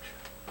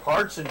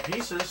parts and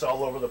pieces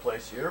all over the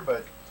place here,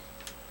 but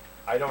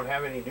I don't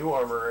have any new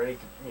armor or any,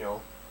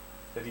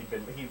 that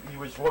he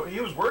was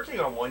working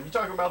on one. You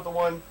talking about the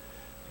one,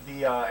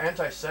 the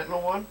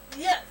anti-sentinel one?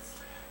 Yes.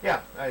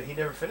 Yeah, he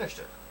never finished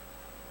it.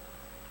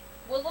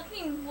 We're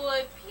looking for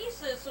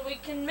pieces so we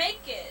can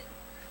make it.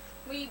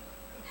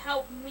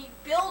 Help me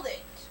build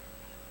it.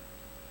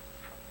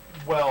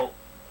 Well,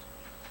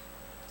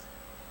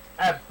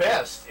 at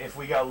best, if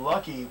we got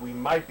lucky, we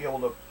might be able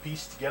to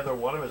piece together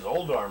one of his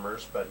old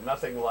armors, but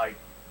nothing like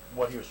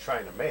what he was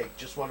trying to make.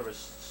 Just one of his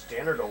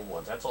standard old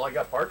ones. That's all I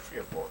got parts for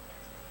you for.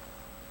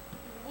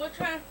 We're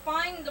trying to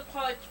find the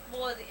parts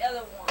for the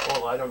other one.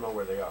 Well, I don't know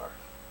where they are.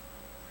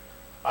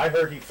 I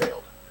heard he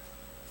failed.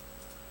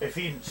 If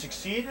he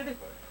succeeded,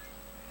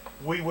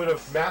 we would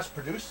have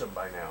mass-produced them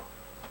by now.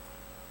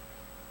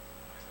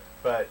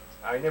 But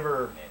I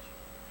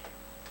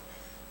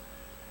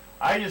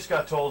just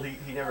got told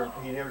he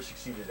never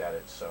succeeded at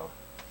it, so.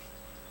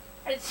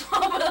 I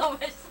saw it on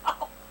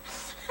myself.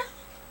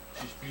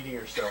 She's beating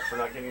herself for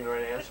not getting the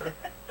right answer.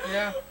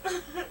 Yeah.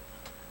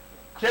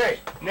 Okay,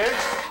 next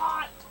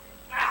Hot.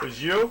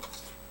 was you.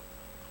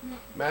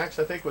 Max,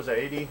 I think, was at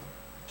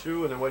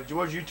 82, and then what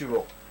did you two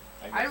roll?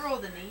 I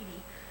rolled an 80.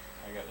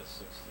 I got a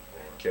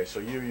 64. Okay, so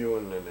you,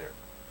 and then there.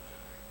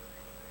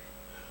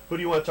 Who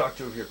do you want to talk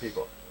to of your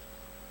people?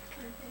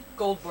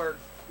 Goldberg.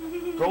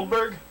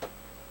 Goldberg?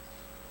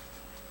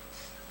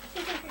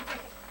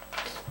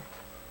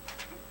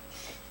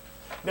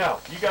 Now,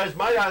 you guys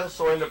might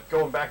also end up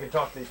going back and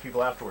talking to these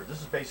people afterward. This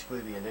is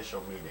basically the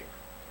initial meeting.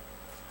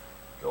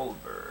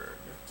 Goldberg.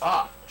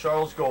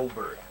 Charles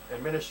Goldberg,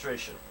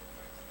 administration.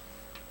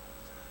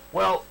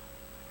 Well,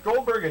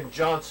 Goldberg and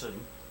Johnson,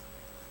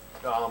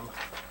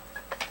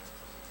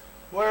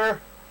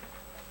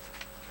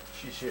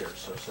 she's here,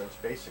 so since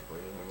basically,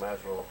 we might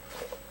as well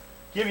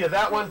give you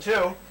that one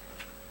too.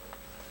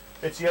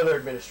 It's the other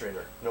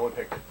administrator. No one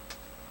picked it.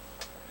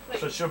 Wait,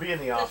 So she'll be in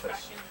the this office.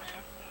 back in there.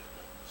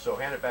 So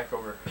hand it back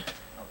over.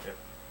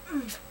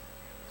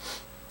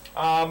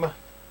 Okay.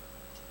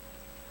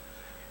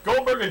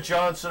 Goldberg and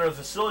Johnson are the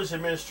facilities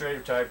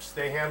administrative types.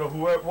 They handle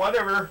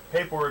whatever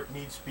paperwork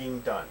needs being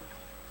done.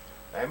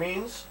 That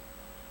means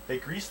they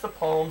grease the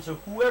palms of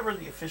whoever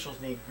the officials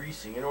need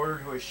greasing in order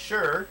to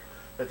assure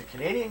that the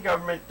Canadian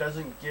government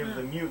doesn't give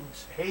the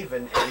mutants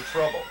Haven any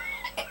trouble.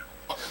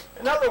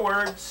 In other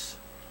words,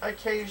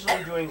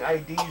 occasionally doing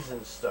IDs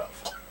and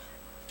stuff.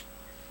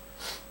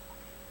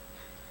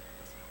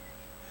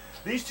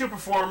 These two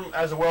perform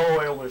as a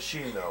well-oiled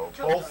machine, though.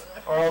 Both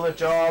are on the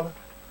job.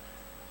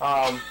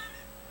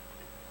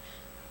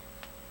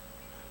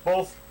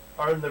 Both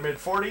are in their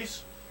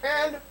mid-40s,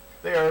 and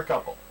they are a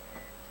couple.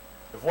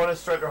 If one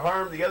is threatened or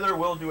harmed, the other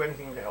will do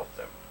anything to help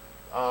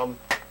them.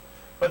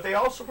 But they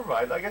also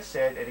provide, like I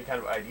said, any kind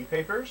of ID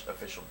papers,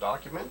 official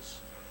documents,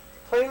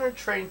 plane or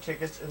train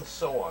tickets, and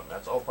so on.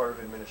 That's all part of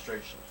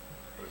administration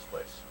for this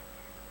place.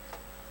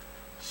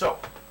 So,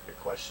 your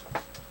questions.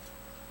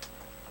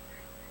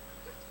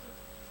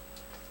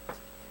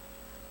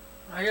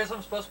 I guess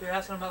I'm supposed to be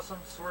asking about some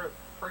sort of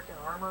freaking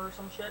armor or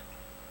some shit.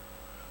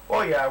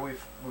 Well, yeah,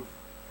 we've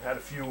had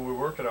a few we're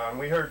working on.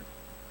 We heard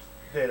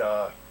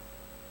that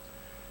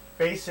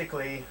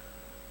basically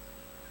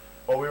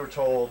what we were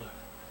told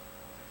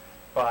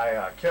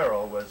by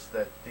Carol was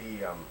that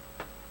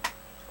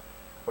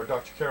or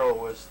Dr. Carol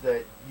was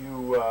that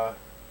you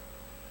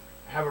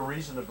have a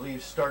reason to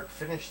believe Stark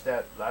finished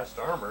that last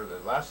armor. The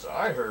last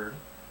I heard,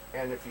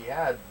 and if he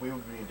had, we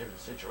would be in a different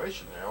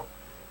situation now.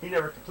 He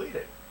never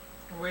completed.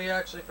 We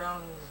actually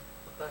found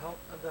the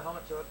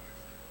helmet to it.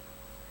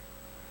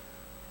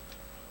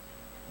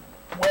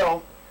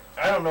 Well,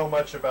 I don't know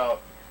much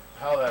about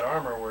how that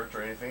armor worked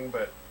or anything,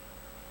 but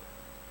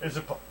is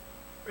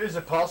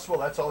it possible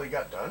that's all he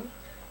got done?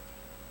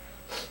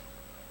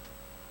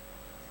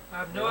 I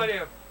have no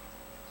idea.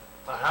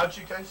 How'd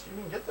you guys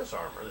even get this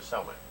armor, this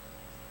helmet?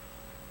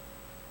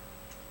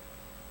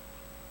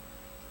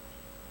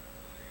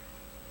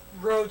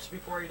 Rhodes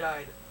before he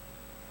died.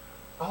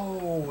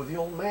 Oh, the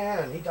old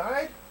man. He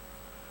died?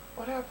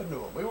 What happened to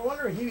him? We were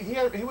wondering.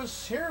 He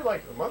was here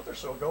like a month or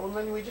so ago, and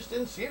then we just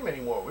didn't see him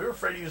anymore. We were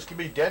afraid he was going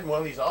to be dead in one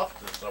of these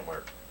offices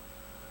somewhere.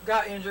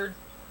 Got injured.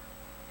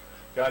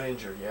 Got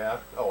injured, yeah.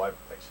 Oh, I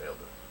exhaled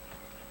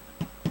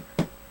it.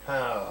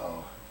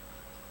 Oh.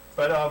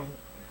 But,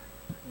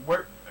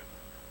 where...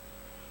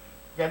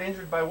 Got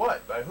injured by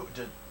what? By who?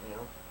 Did, you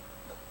know?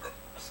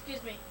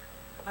 Excuse me.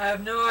 I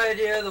have no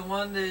idea. The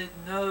one that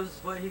knows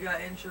what he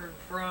got injured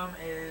from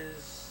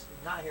is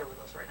not here with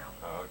us right now.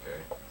 Oh,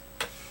 okay.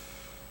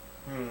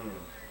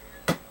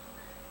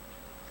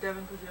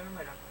 Devin, could you ever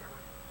my Dr.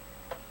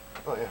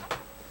 Oh, yeah.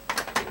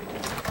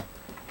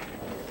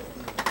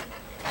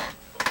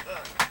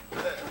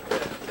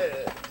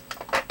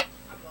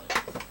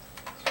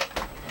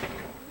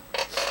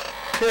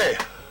 Okay.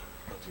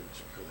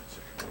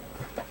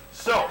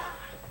 So,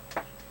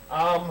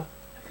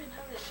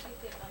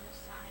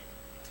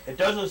 it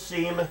doesn't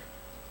seem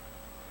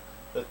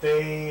that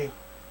they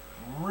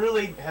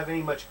really have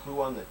any much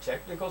clue on the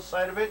technical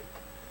side of it.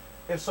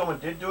 If someone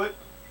did do it,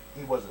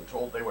 he wasn't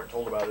told. They weren't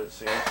told about it, it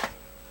seems.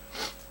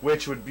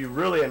 Which would be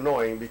really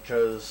annoying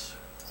because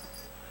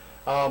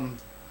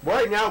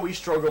right now we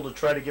struggle to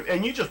try to give...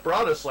 And you just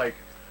brought us like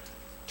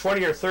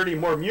 20 or 30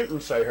 more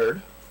mutants, I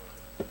heard.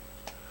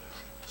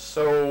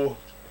 So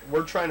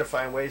we're trying to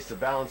find ways to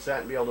balance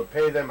that and be able to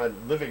pay them a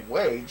living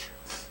wage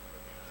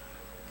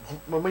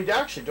when we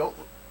actually don't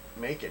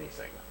make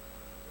anything.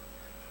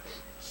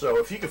 So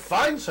if you could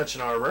find such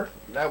an armor,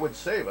 that would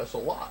save us a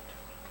lot.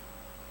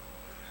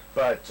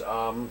 But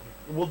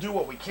we'll do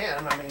what we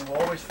can. I mean,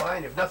 we'll always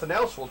find, if nothing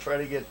else, we'll try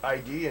to get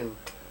ID and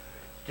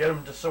get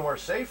them to somewhere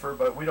safer,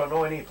 but we don't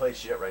know any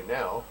place yet right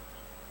now.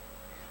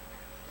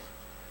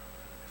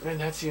 And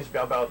that seems to be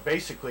about,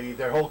 basically,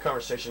 their whole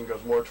conversation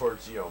goes more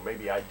towards, you know,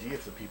 maybe ID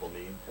if the people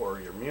need, or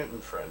your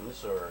mutant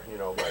friends, or, you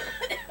know, but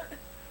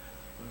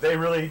they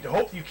really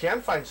hope you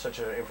can find such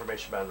an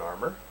information about an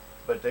armor,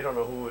 but they don't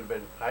know who would have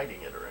been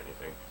hiding it or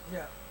anything.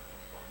 Yeah.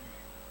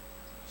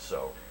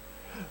 So,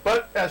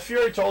 but as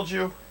Fury told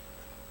you,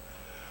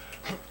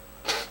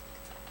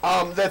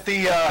 that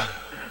the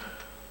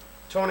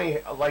Tony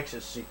likes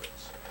his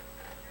secrets.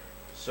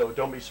 So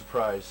don't be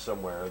surprised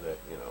somewhere that,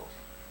 you know,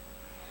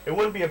 it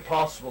wouldn't be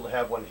impossible to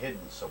have one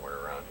hidden somewhere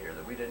around here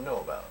that we didn't know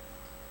about.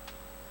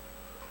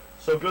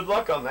 So good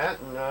luck on that,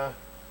 and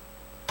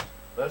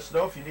let us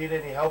know if you need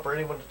any help or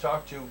anyone to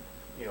talk to,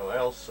 you know,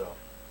 else. So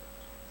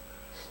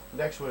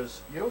next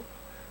was you?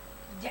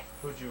 Yes.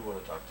 Who'd you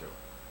want to talk to?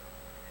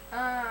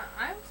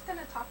 I was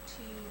gonna talk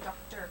to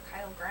Dr.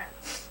 Kyle Grant.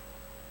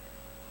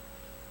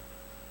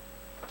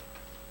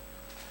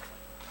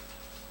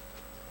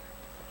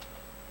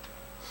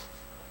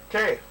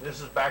 Okay, this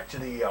is back to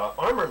the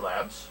armor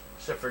labs,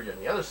 except for on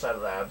the other side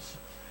of labs.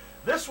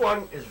 This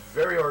one is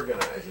very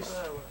organized.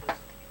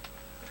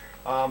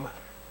 Trying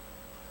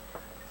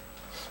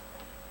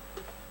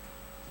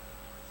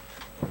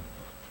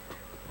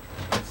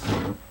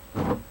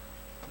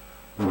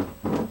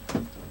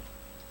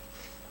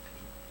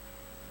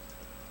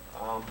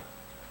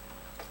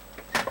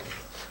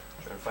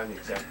to find the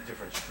exact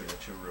difference between the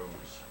two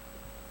rooms.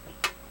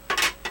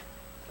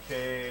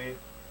 Okay.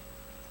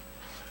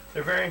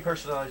 Their varying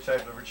personality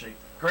type of Richie.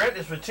 Grant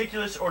is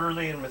meticulous,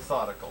 orderly, and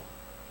methodical.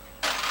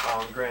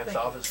 Grant's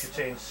office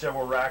contains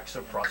several racks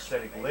of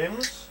prosthetic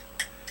limbs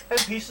and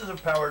pieces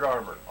of powered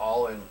armor,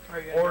 all in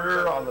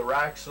order on the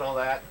racks and all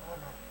that.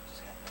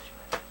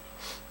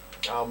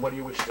 What do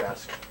you wish to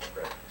ask,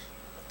 Grant?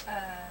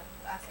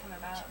 Ask him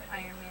about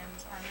Iron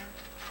Man's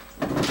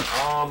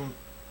armor.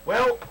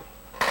 Well,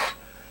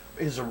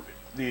 well,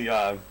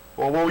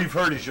 what we've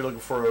heard is you're looking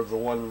for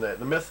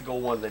the mythical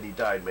one that he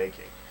died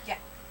making. Yeah.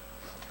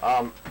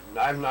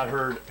 I've not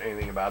heard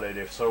anything about it.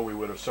 If so, we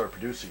would have started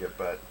producing it.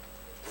 But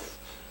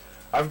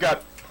I've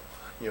got,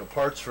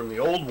 parts from the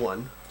old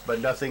one, but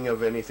nothing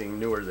of anything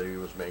newer that he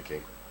was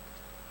making.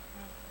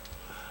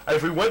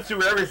 If we went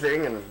through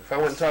everything, and if I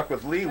went and talked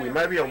with Lee, we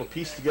might be able to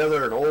piece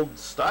together an old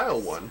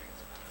style one.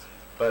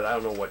 But I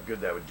don't know what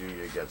good that would do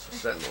you against the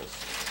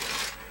Sentinels.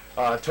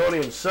 Tony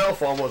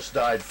himself almost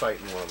died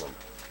fighting one of them.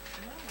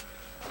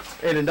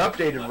 In an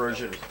updated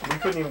version, we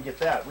couldn't even get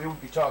that. We would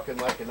be talking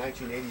like a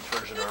 1980s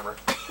version armor.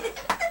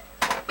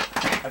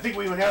 I think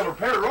we would have a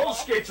pair of roller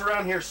skates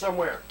around here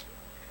somewhere.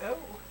 Oh.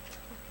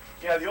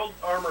 Yeah, the old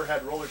armor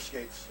had roller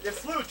skates. It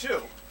flew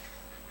too.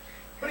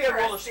 But he had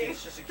roller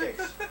skates just in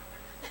case.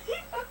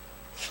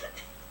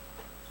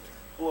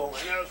 Blow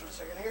my nose for a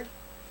second here.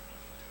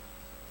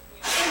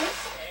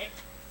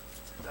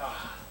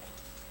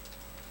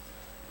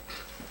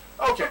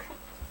 Okay.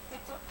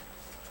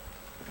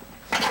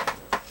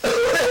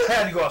 I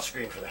had to go off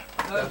screen for that.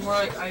 That was more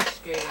like ice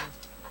skating.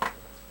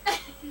 I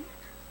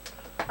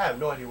have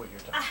no idea what you're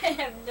talking I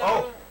have no.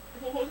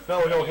 Oh. No,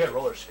 we don't hit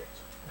roller skates.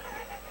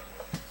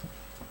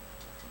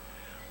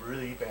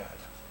 Really bad.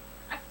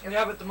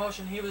 Yeah, but the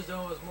motion he was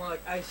doing was more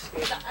like ice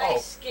skating. The Oh.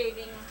 ice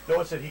skating. No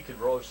one said he could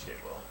roller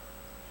skate well.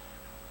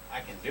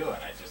 I can do it,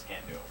 I just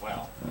can't do it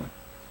well.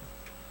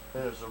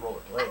 Then there's the roller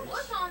I blades.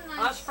 was on I'm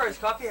nice.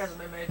 surprised coffee hasn't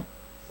been made.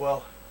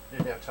 Well,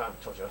 didn't have time.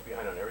 I told you I was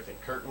behind on everything.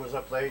 Curtin was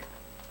up late.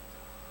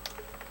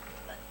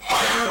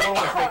 If they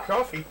want to make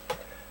coffee,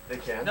 they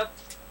can. Nope.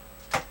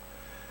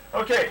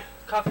 Okay,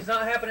 Coffee's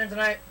not happening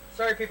tonight.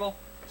 Sorry, people.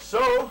 so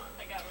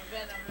I got my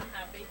venom. I'm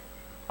happy.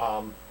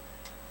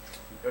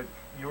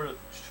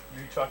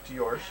 you talked to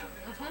yours.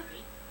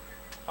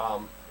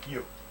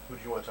 You. Who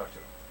do you want to talk to?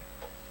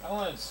 I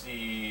want to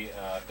see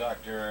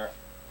Dr.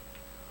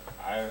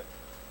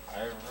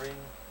 Ivory.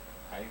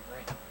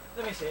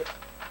 Let me see it.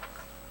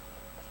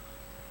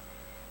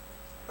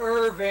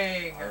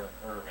 Irving.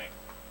 Irving.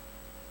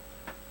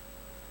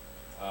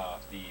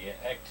 The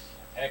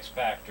X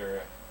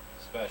Factor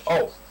specialist.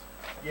 Oh.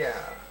 Yeah.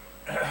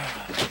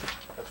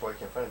 That's why I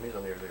can't find him. He's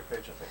on the earlier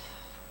page, I think.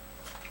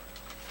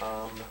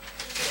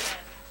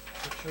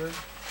 Pritchard.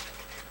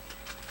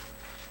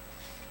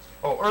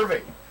 Oh,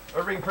 Irving.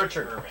 Irving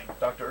Pritchard. Irving.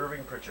 Dr.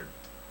 Irving Pritchard.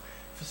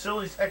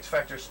 Facilities X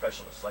Factor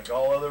specialist. Like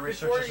all other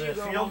researchers in the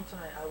Before you go field, home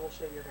tonight, I will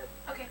shave your head.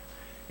 Okay.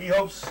 he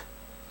hopes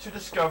to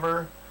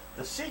discover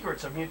the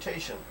secrets of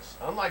mutations.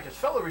 Unlike his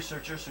fellow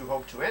researchers who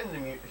hope to end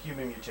the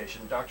human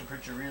mutation, Dr.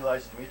 Pritchard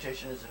realizes the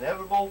mutation is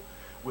inevitable.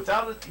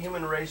 Without it, the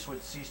human race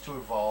would cease to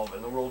evolve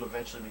and the world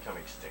eventually become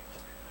extinct.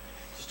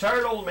 He's a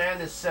tired old man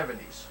in his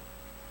 70s.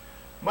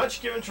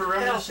 Much given to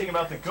reminiscing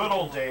about the good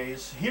old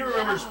days, he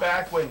remembers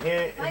back when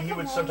he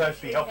would sometimes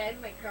be helped.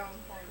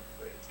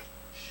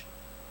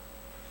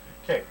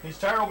 Okay, he's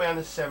a tired old man in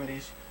his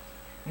 70s.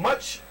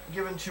 Much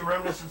given to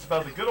reminiscence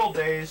about the good old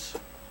days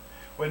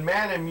when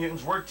man and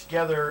mutants worked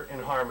together in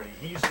harmony.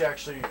 He used to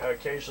actually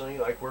occasionally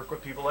work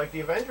with people like the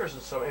Avengers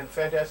and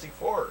Fantastic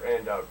Four,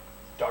 and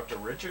Dr.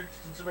 Richards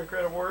did some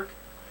incredible work.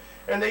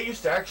 And they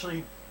used to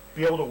actually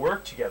be able to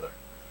work together,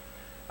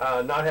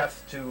 not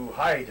have to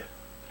hide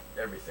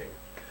everything.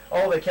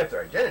 Oh, they kept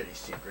their identity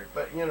secret,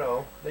 but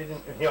they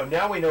didn't.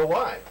 Now we know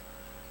why.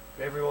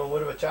 Everyone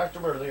would have attacked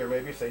them earlier,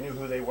 maybe if they knew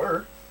who they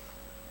were.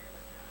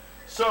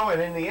 So,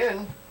 and in the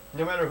end,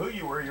 no matter who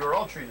you were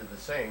all treated the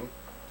same.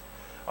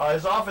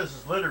 His office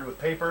is littered with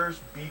papers,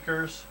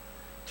 beakers,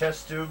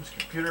 test tubes,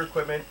 computer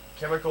equipment,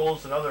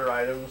 chemicals, and other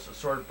items, a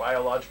sort of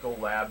biological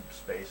lab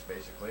space,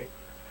 basically.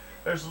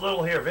 There's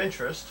little here of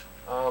interest,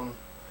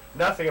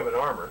 nothing of an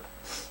armor.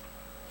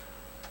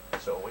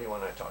 So, what do you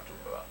want to talk to him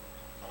about?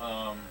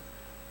 I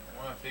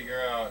want to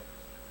figure out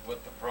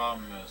what the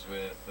problem is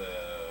with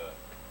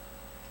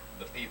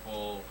the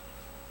people,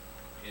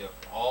 if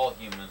all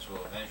humans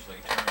will eventually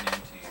turn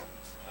into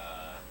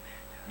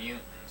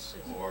mutants,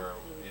 or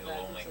it'll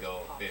only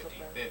go 50-50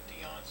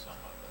 on some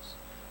of us.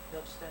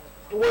 They'll stand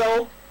up.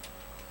 Well,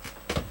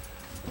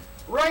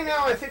 right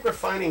now I think we're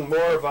finding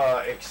more of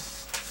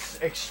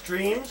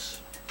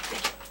extremes,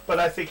 but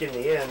I think in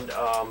the end,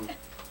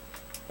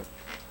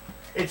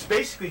 it's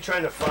basically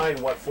trying to find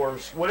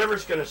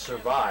whatever's going to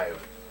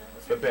survive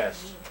the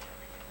best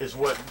is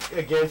what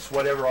against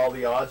whatever all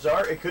the odds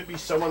are. It could be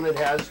someone that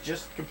has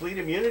just complete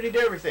immunity to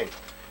everything,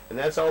 and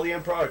that's all the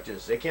end product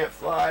is. They can't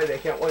fly, they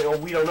can't,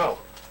 we don't know.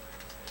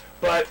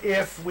 But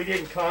if we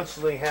didn't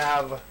constantly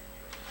have,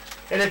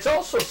 and it's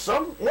also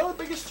one of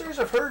the biggest theories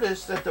I've heard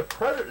is that the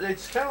predator,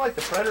 it's kind of like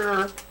the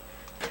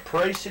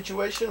predator-prey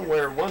situation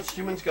where once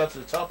humans got to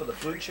the top of the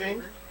food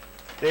chain,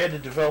 they had to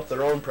develop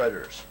their own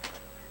predators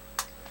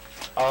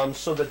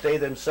so that they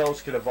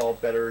themselves could evolve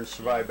better and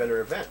survive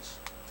better events.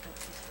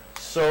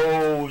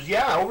 So,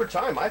 yeah, over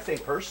time, I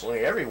think personally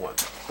everyone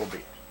will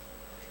be.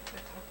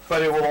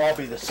 But it will all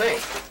be the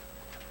same.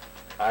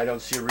 I don't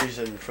see a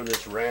reason for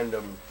this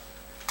random,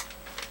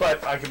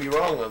 but I could be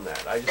wrong on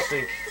that. I just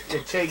think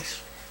it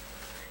takes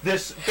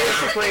this,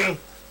 basically,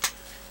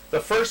 the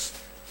first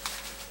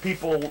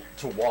people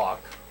to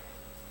walk,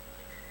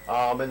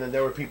 and then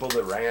there were people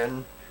that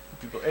ran,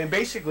 and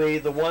basically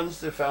the ones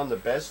that found the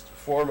best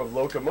form of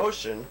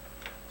locomotion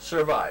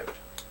survived.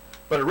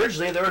 But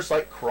originally there was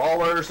like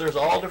crawlers, there's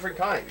all different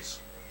kinds.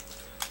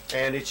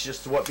 And it's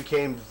just what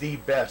became the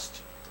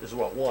best is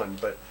what won.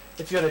 But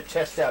it's going to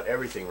test out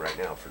everything right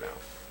now for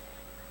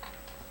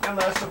now.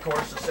 Unless, of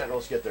course, the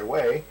Sentinels get their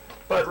way.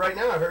 But right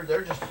now I heard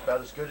they're just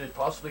about as good as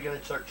possibly going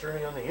to start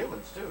turning on the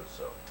humans too.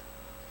 So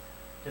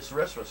I guess the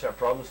rest of us have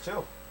problems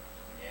too.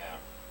 Yeah.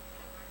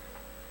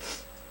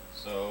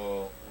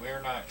 So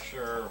we're not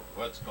sure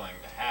what's going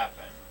to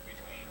happen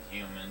between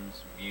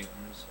humans,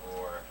 mutants,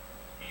 or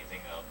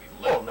anything that'll be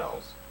left Oh, no. of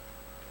us.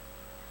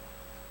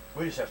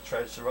 We just have to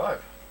try to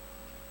survive.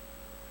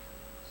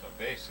 So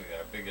basically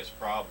our biggest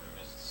problem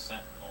is the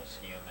Sentinels,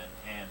 human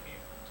and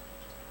mutant.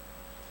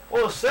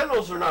 Well, the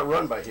Sentinels are not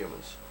run by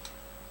humans.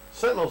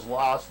 Sentinels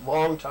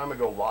long time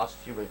ago lost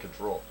human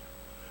control.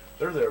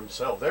 They're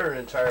themselves. They're an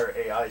entire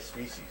AI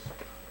species.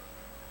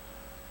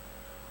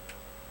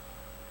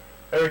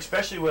 And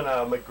especially when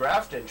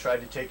McGrafton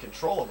tried to take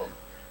control of them.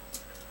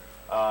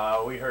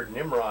 We heard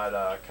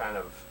Nimrod kind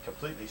of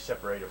completely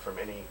separated from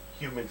any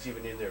humans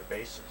even in their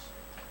bases.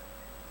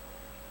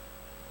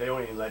 They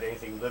don't even let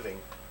anything living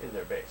in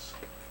their base.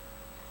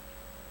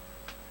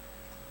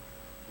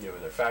 You know,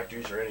 in their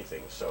factories or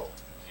anything, so.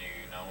 Do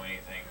you know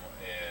anything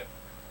if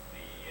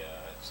the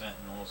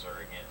Sentinels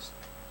are against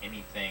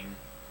anything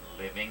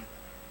living?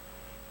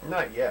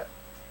 Not yet.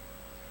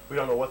 We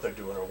don't know what they're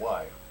doing or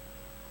why.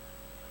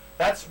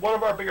 That's one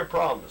of our bigger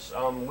problems.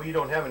 We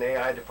don't have an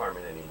AI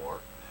department anymore.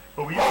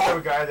 But we used to have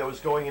a guy that was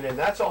going in, and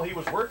that's all he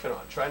was working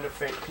on, trying to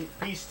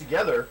piece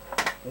together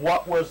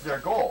what was their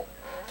goal.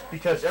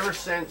 Because ever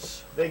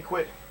since they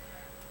quit,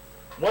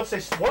 once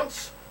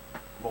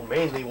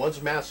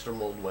Master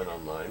Mold went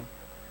online,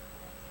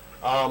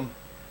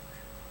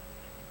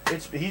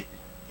 it's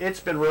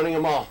been running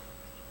them all.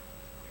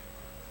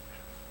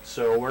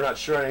 So we're not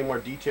sure any more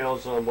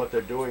details on what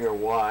they're doing or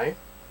why.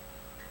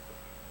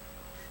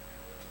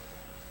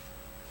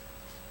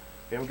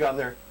 We haven't gotten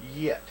there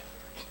yet.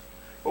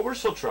 But we're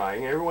still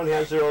trying. Everyone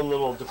has their own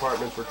little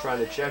departments we're trying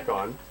to check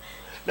on.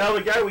 Now,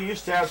 the guy we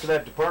used to have for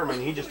that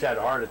department, he just had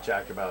a heart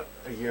attack about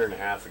a year and a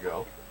half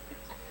ago.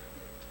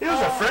 He was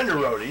a friend of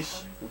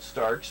Rhodey's and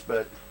Stark's,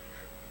 but,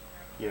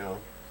 you know,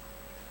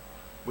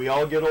 we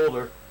all get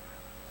older.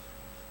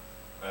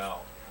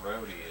 Well,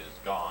 Rhodey is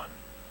gone.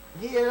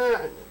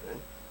 Yeah.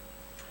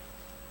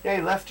 Yeah,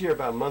 he left here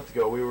about a month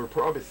ago. We were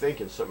probably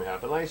thinking something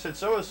happened. Like I said,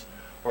 some of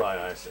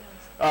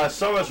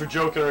us were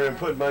joking around and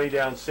putting money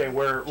down saying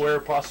where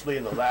possibly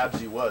in the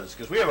labs he was.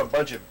 Because we have a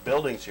bunch of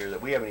buildings here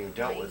that we haven't even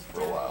dealt with for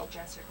a while.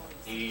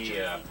 He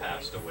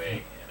passed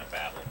away in a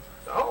battle.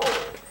 Oh.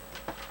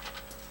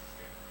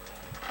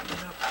 In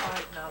a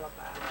fight, not a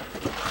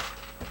battle.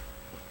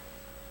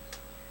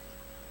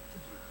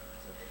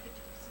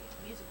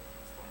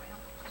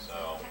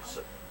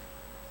 So,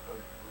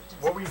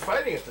 What were you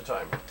fighting at the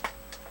time?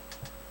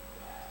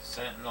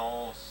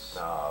 Sentinels.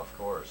 Of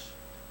course.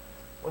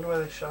 Wonder why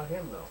they shot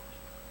him, though.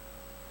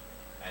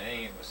 I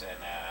think it was an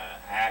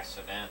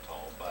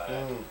accidental, but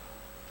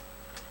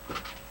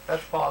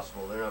That's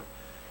possible.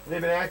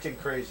 They've been acting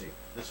crazy.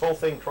 This whole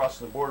thing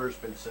crossing the border has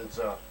been since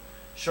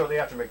shortly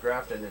after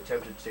McGrafton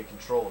attempted to take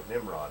control of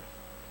Nimrod.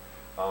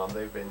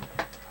 They've been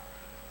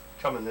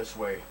coming this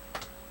way.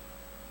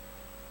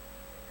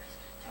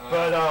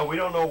 But we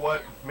don't know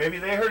what. Maybe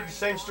they heard the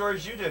same story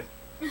as you did.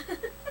 yeah.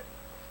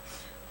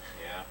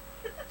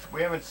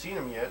 We haven't seen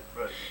them yet,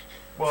 but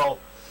well,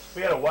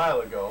 we had a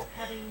while ago.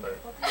 But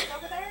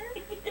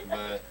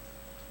But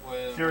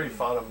when Fury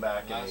fought him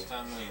back. last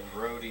time when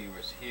Rhodey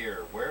was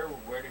here, where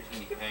did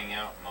he hang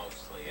out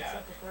mostly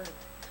at?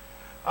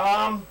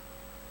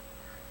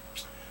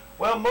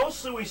 Well,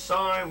 mostly we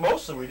saw him.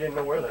 Mostly we didn't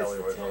know where the hell he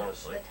was,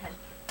 honestly.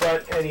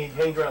 And he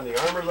hanged around the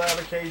armor lab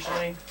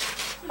occasionally.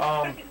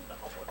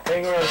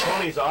 Hanging around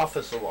Tony's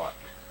office a lot.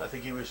 I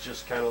think he was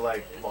just kind of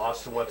like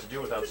lost in what to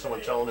do without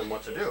someone telling him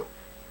what to do.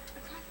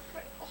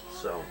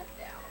 So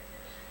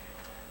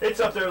it's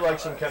up there like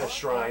some kind of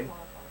shrine.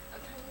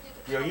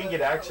 You know, you can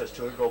get access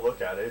to it. Go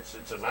look at it.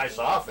 It's a nice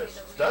office.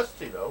 It's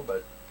dusty though,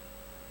 but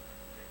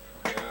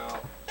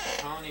Well,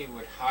 Tony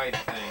would hide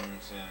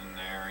things in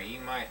there. He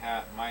might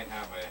have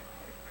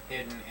a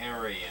hidden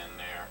area in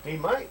there. he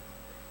might.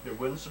 It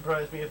wouldn't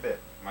surprise me a bit.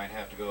 Might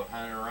have to go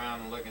hunt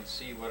around and look and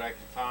see what I can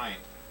find.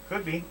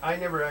 Could be. I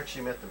never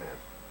actually met the man.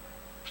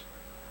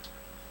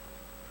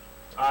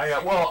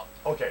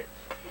 Okay.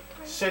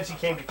 Since he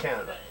came to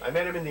Canada, I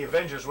met him in the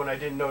Avengers when I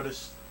didn't know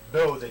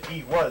that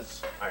he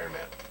was Iron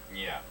Man.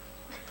 Yeah.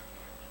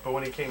 But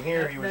when he came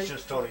here, he was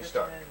just Tony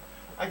Stark.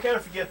 I kind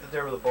of forget that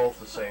they were both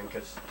the same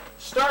because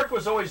Stark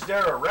was always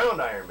there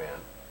around Iron Man.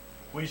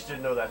 We just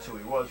didn't know that's who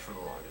he was for the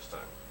longest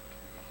time.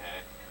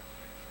 Okay.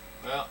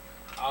 Well,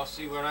 I'll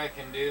see what I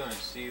can do and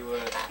see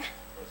what's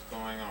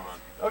going on.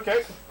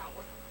 Okay.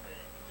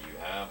 You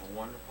have a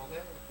wonderful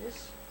day.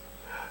 Yes.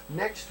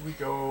 Next, we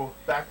go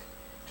back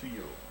to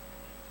you.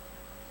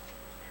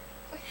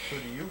 Who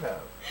do you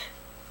have?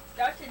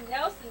 Dr.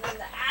 Nelson in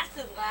the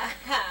acid lab.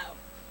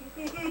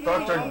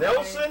 Dr.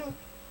 Nelson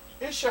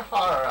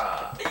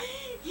Ishihara.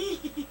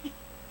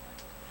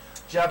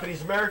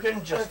 Japanese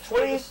American, just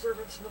 20,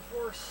 Disturbance in the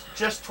force.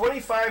 just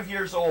 25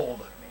 years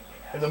old,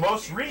 and the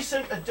most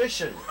recent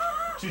addition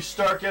to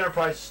Stark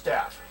Enterprise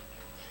staff.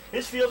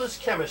 His field is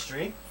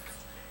chemistry.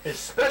 His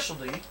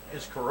specialty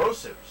is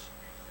corrosives.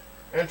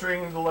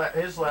 Entering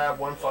his lab,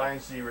 one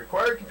finds the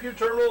required computer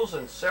terminals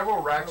and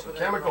several racks of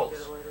chemicals.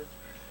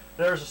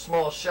 There's a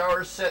small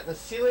shower set in the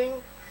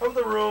ceiling of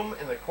the room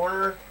in the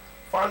corner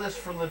farthest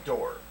from the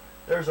door.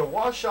 There's a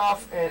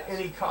wash-off and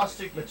any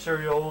caustic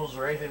materials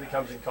or anything that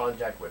comes in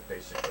contact with,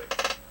 basically.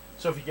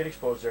 So if you get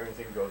exposed to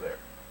anything, go there.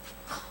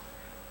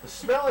 The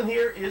smell in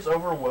here is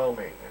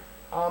overwhelming.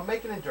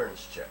 Make an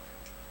endurance check.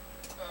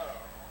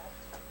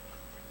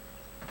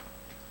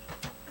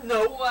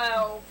 No.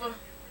 12.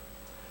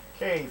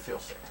 Okay, feel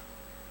sick.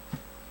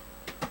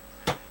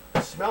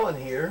 The smell in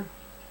here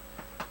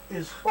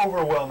is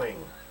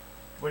overwhelming.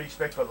 What do you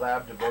expect of a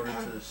lab devoted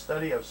to the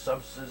study of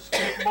substances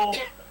capable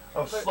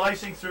of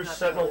slicing through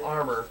Sentinel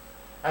armor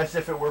as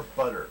if it were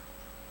butter?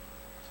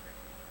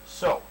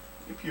 So,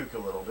 you puke a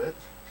little bit,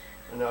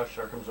 and now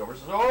Shark comes over and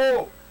says,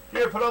 "Oh,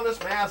 here, put on this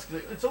mask.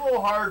 It's a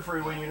little hard for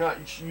you when you're not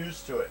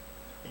used to it."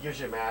 He gives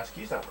you a mask.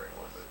 He's not wearing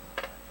one,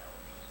 but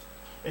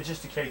it's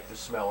just to take the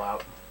smell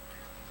out.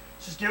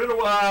 Just give it a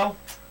while.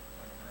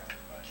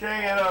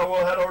 Okay, and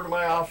we'll head over to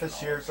my office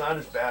here. It's not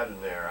as bad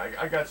in there.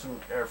 I got some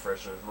air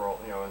fresheners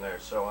rolling, in there.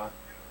 So,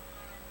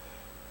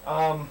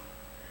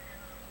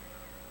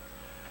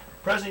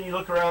 present, you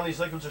look around. These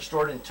liquids are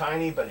stored in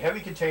tiny but heavy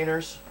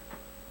containers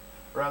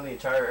around the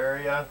entire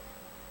area.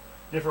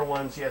 Different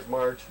ones he has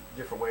marked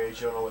different ways.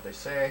 You don't know what they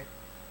say.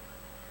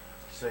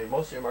 Say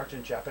mostly are marked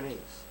in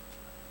Japanese.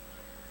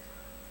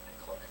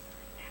 Of course.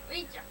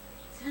 Read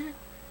Japanese.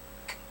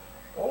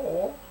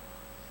 Oh,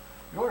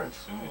 you're in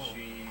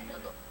Sushi,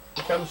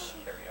 becomes.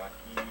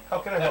 teriyaki. How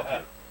can I help you?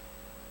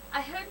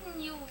 I heard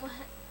you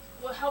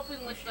were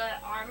helping with the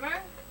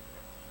armor.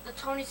 The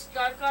Tony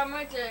Stark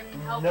armor didn't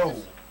help. No.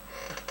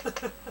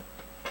 This.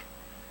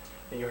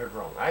 And you heard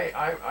wrong.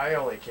 I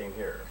only came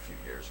here a few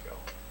years ago.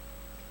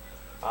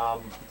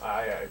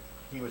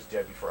 He was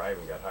dead before I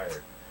even got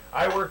hired.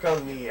 I work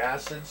on the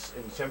acids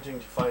and attempting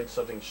to find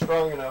something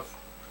strong enough,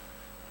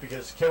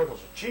 because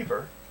chemicals are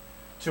cheaper,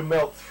 to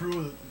melt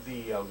through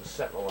the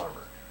Sentinel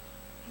armor.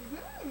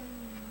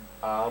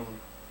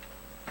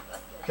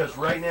 Because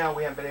right now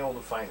we haven't been able to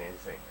find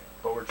anything,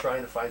 but we're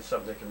trying to find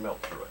something that can melt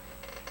through it.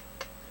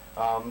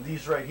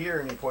 These right here,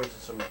 and he points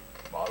at some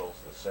bottles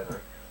in the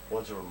center,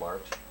 ones that were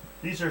marked.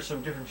 These are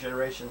some different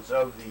generations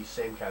of the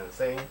same kind of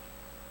thing.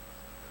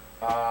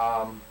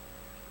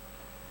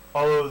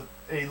 Although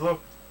they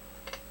look,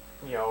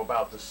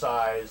 about the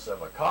size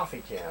of a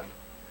coffee can,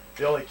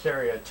 they only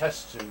carry a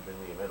test tube in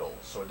the middle,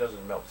 so it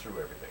doesn't melt through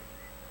everything.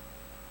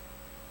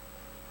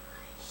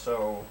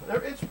 So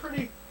it's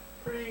pretty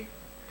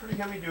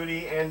heavy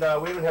duty, and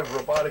we even have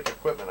robotic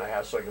equipment I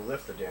have so I can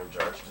lift the damn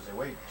jars because they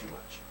weigh too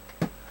much.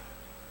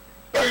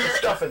 But the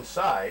stuff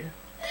inside,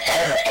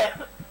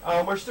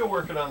 we're still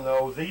working on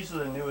those. These are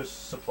the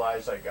newest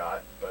supplies I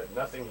got, but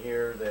nothing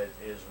here that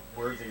is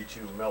worthy to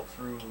melt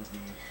through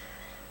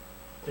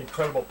the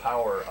incredible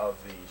power of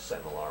the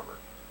Sentinel armor.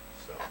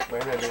 So, we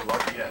haven't had any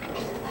luck yet.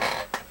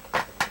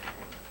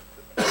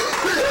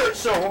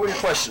 So, what were your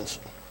questions?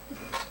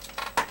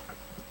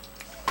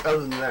 Other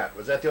than that,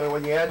 was that the only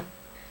one you had?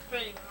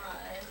 Pretty much.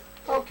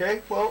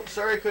 Okay, well,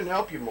 sorry I couldn't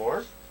help you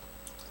more.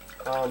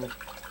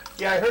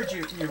 Yeah, I heard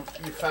you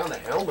found a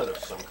helmet of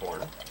some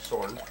sort.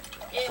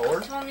 It Sword?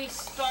 was Tony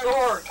Stark's.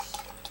 Sword.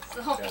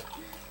 So, Yeah.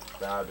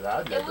 Blah,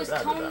 blah, blah, it was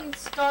blah, blah, blah. Tony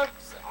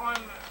Stark's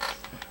armor.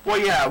 Well,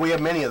 yeah, we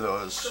have many of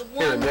those The here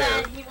one and there.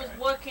 that he was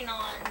working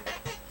on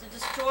to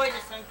destroy the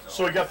Central.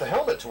 So we got the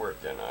helmet to work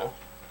then, huh?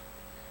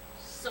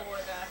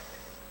 Sorta.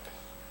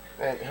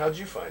 And how'd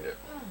you find it?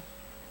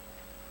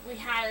 We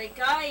had a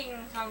guy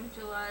come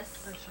to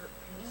us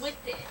with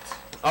it.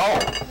 Oh,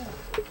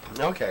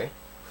 okay.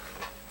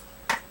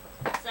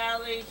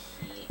 Sadly,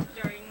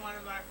 during one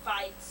of our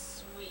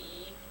fights,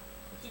 he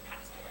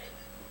passed away.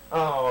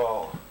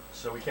 Oh,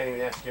 so we can't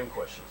even ask him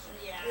questions.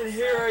 Yeah. And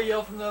here I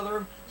yell from the other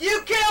room,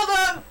 "You killed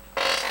him!"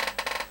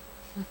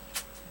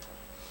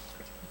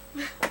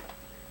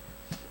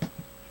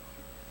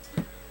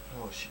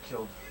 Oh, she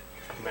killed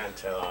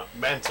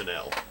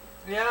Mantanel.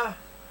 Yeah,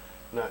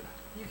 Not.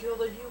 you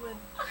killed a human.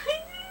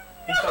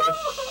 She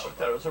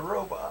thought it was a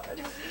robot.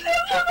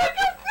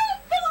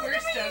 We're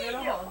still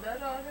gonna hold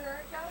that on her,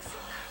 I guess.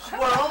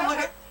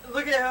 Well,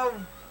 look at how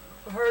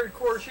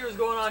hardcore she was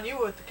going on you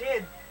with the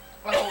kid.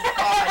 Oh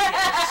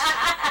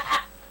God.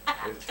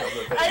 It's called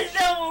the I finish.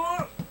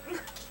 know.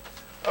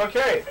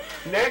 Okay,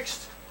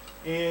 next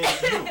is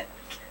you.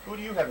 Who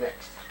do you have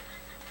next?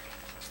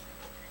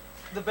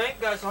 The bank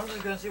guy, so I'm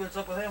just gonna see what's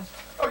up with him.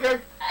 Okay,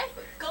 I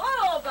forgot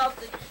all about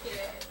the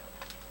kid.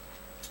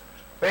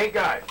 bank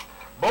guy.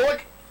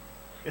 Bullock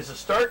is a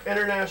Stark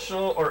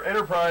International or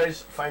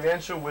Enterprise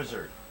financial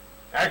wizard.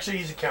 Actually,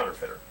 he's a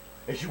counterfeiter.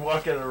 As you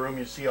walk into the room,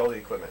 you see all the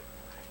equipment.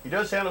 He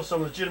does handle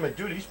some legitimate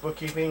duties,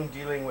 bookkeeping,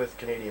 dealing with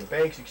Canadian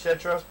banks,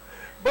 etc.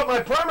 But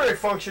my primary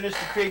function is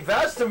to create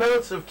vast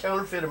amounts of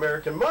counterfeit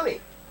American money.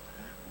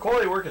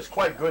 Quality work is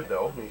quite good,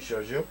 though, he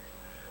shows you.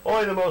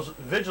 Only the most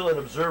vigilant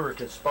observer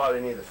can spot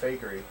any of the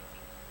fakery.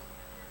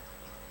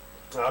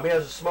 He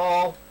has a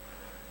small,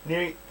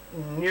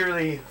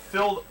 nearly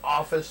filled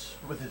office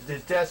with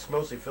his desk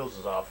mostly fills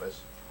his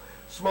office.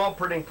 Small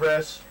printing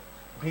press.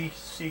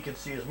 BC can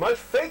see as much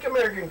fake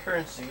American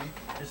currency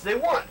as they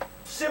want,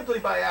 simply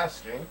by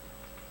asking.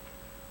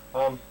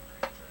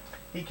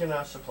 He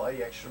can supply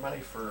you extra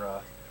money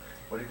for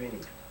whatever you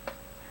need.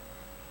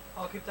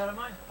 I'll keep that in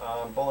mind.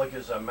 Bullock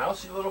is a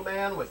mousy little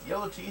man with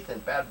yellow teeth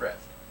and bad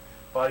breath.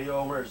 Body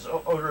odor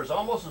is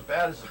almost as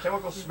bad as the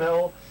chemical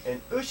smell in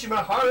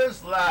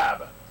Ushimahara's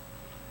lab.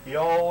 He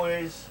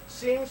always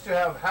seems to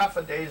have half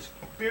a day's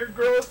beard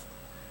growth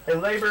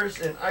and labors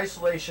in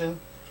isolation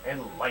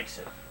and likes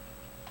it.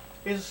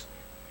 His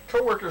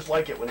co-workers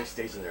like it when he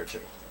stays in there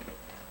too.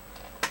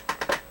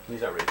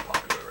 He's not really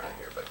popular around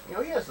here, but you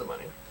know, he has the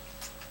money.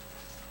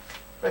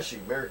 Especially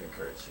American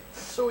currency.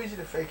 It's so easy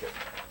to fake it.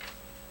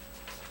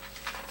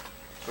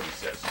 That's what he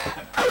says.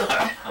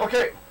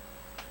 Okay.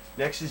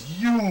 Next is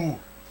you.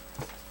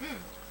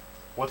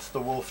 What's the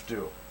wolf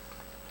do?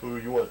 Who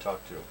you want to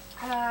talk to?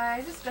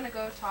 I'm just gonna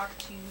go talk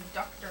to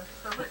Dr.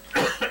 Herbert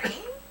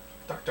Crane.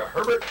 Dr.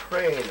 Herbert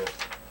Crane.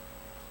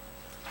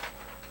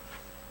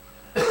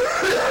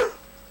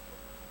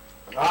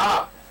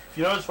 If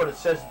you notice what it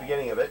says at the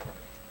beginning of it,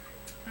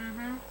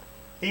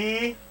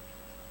 he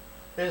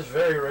is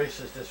very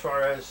racist as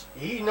far as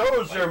he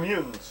knows they're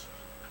mutants.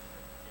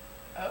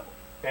 Oh.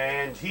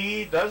 And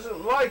he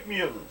doesn't like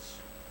mutants.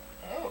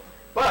 Oh.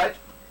 But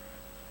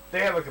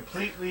they have a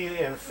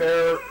completely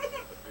unfair.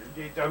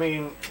 I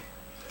mean,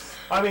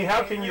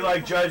 how can you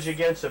judge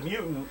against a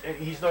mutant?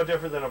 He's no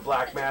different than a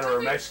black man or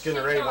a Mexican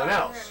or anyone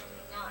else.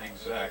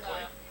 Exactly.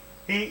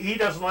 He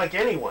doesn't like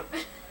anyone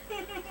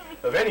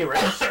of any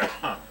race.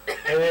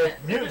 And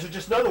mutants are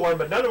just another one,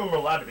 but none of them are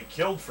allowed to be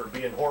killed for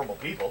being horrible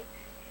people.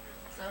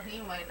 So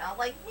he might not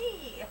like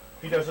me.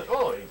 He doesn't.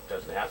 Oh, he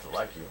doesn't have to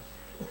like you.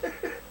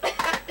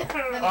 He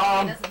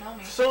doesn't know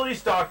me.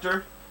 Facilities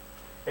doctor.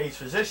 He's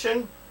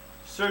physician,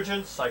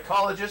 surgeon,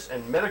 psychologist,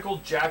 and medical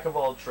jack of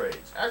all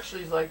trades.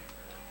 Actually, he's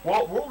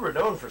world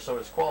renowned for some of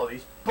his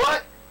qualities,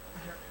 but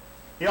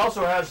he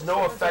also has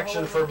no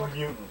affection for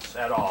mutants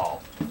at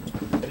all.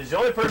 And he's the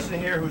only person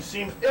here who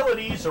seems ill at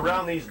ease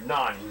around these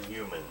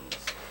non-humans.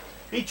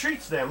 He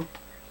treats them,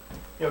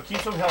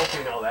 keeps them healthy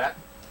and all that,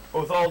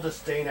 but with all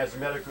disdain as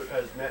much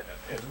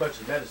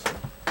as medicine.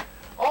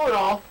 All in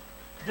all,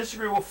 a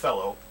disagreeable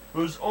fellow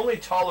who's only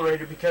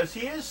tolerated because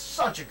he is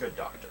such a good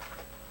doctor.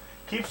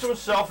 Keeps to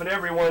himself and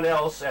everyone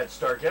else at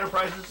Stark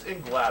Enterprises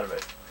and glad of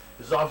it.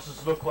 His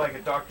offices look like a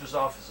doctor's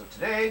office of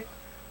today.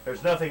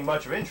 There's nothing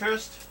much of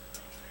interest,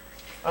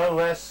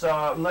 unless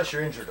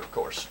you're injured, of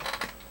course.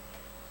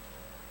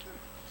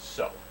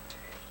 So,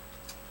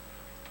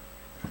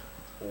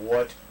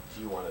 what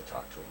do you want to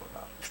talk to him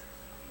about?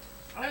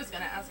 I was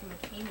gonna ask him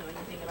if he knew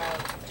anything about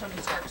Tony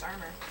Stark's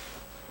armor.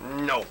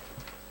 No.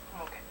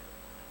 Okay.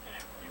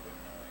 You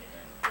wouldn't know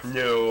anything.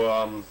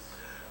 No,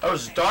 I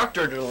was his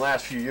doctor during the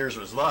last few years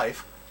of his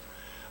life.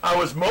 I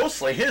was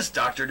mostly his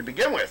doctor to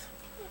begin with.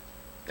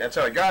 That's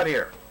how I got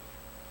here.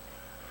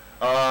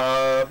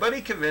 But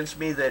he convinced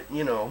me that,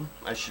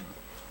 I should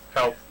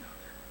help,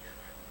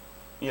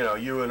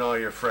 you and all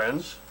your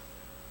friends.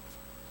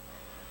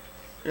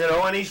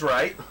 And he's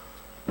right.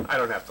 I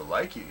don't have to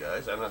like you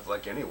guys. I don't have to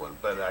like anyone.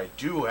 But I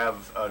do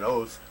have an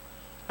oath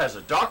as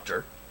a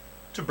doctor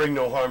to bring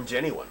no harm to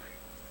anyone.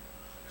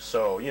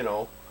 So,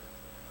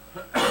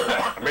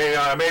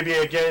 I may be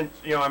against,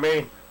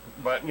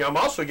 but, I'm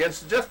also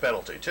against the death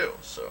penalty, too,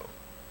 so.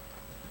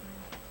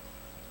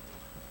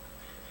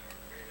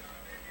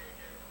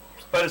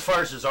 But as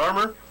far as his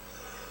armor,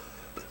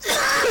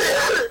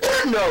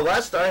 no,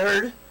 last I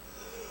heard,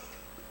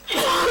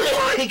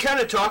 he kind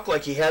of talked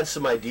like he had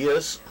some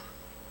ideas.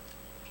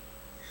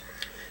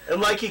 And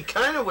like he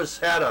kind of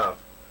had a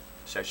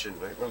session,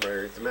 I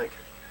remember the mic.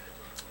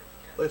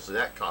 Listen to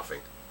that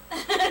coughing.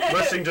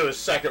 Listening to his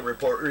second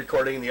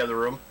recording in the other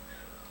room.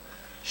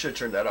 Should have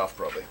turned that off,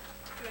 probably.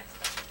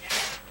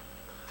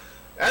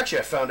 Actually,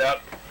 I found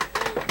out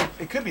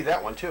it could be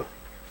that one, too.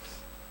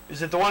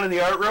 Is it the one in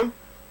the art room?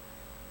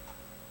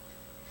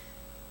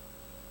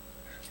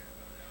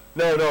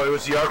 No, it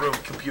was the art room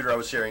computer I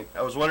was hearing.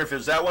 I was wondering if it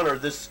was that one or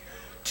this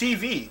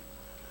TV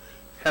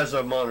has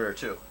a monitor,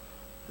 too.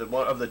 The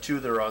one of the two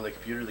that are on the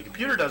computer. The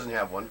computer doesn't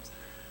have one,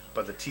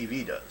 but the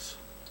TV does.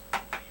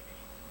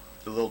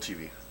 The little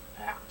TV.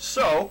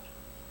 So,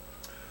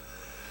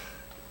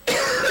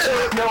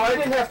 no, I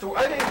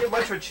didn't get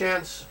much of a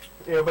chance,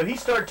 but he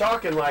started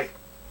talking like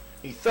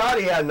he thought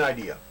he had an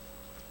idea.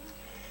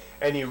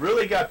 And he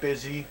really got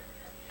busy.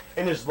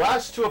 In his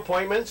last two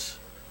appointments,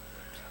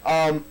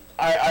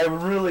 I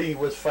really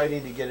was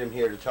fighting to get him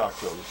here to talk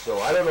to him. So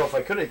I don't know if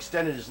I could have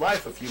extended his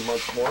life a few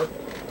months more.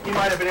 He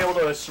might have been able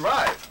to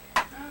survive.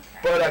 Okay.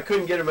 But I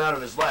couldn't get him out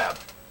of his lab.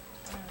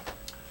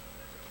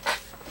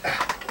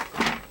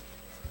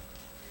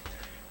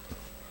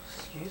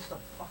 Excuse the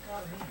fuck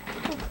out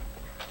of me.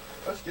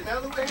 I was getting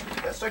out of the way.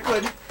 Best I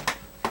could.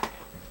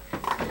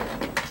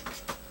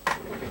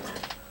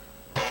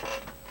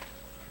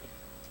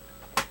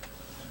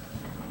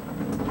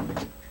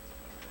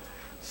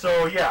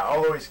 So yeah,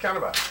 although he's kind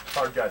of a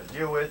hard guy to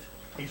deal with,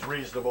 he's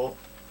reasonable.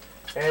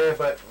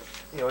 But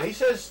you know, he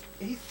says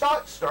he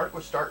thought Stark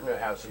was starting to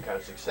have some kind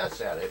of success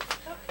at it,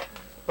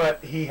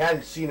 but he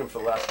hadn't seen him for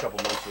the last couple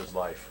months of his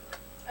life.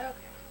 Okay.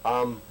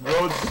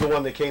 Rhodes is the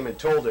one that came and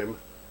told him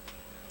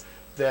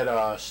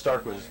that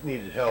Stark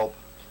needed help,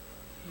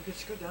 You could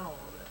scoot down a little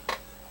bit.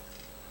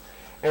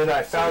 and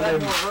I So found you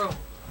him. have more room.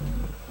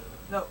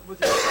 No,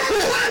 with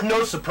your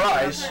No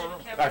surprise,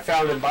 I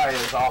found him by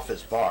his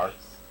office bar.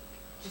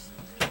 I'm just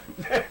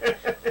trying to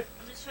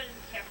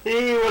be careful.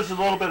 He was a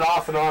little bit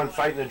off and on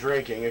fighting and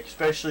drinking,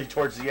 especially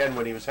towards the end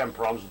when he was having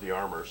problems with the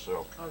armor.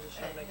 So I was just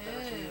trying to make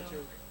that for you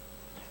too.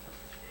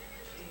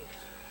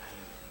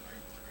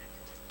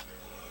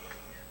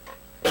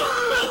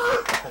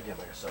 God damn, I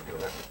gotta stop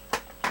doing that.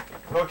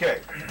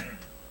 Okay.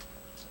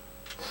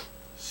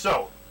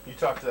 So you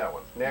talk to that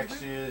one.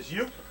 Next is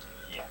you,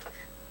 Yeah.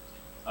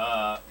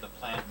 The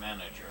plant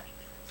manager.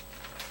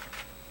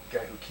 guy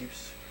who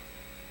keeps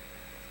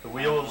the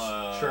wheels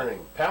Pamela.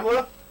 churning.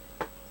 Pamela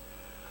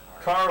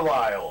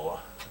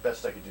Carlisle.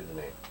 Best I could do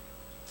the name.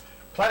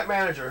 Plant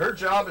manager. Her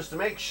job is to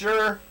make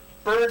sure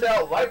burned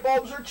out light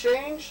bulbs are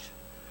changed.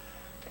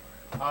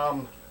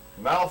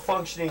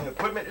 Malfunctioning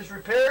equipment is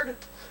repaired.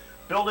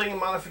 Building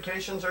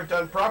modifications are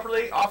done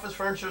properly. Office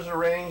furniture is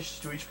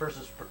arranged to each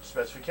person's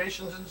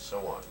specifications, and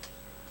so on.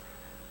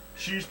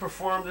 She's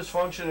performed this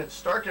function at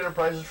Stark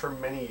Enterprises for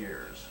many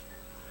years,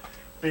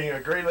 being a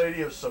gray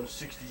lady of some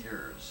 60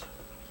 years.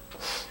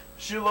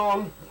 She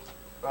alone,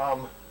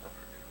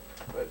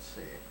 let's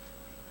see.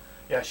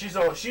 Yeah, she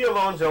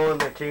alone's the one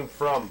that came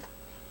from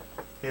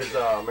his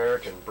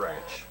American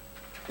branch.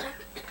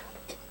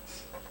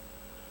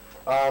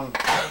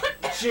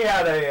 She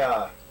had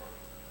a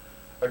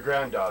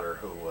granddaughter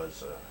who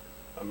was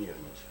a mutant.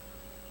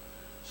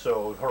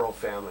 So her whole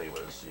family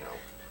was, you know,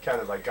 kind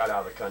of like got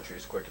out of the country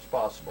as quick as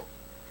possible.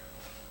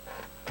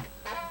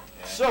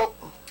 So,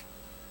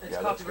 It's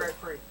yeah, that's copyright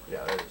free.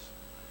 yeah, that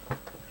is.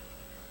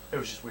 It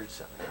was just weird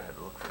sounding. I had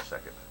to look for a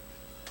second.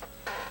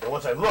 And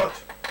once I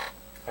looked,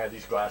 I had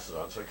these glasses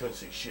on, so I couldn't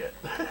see shit.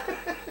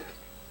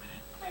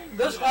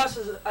 Those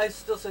glasses, I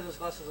still say those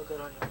glasses look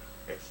good on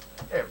you.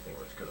 Everything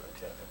looks good on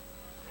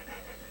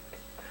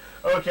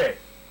Tevin. Okay.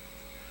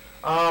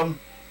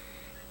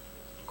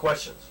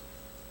 Questions.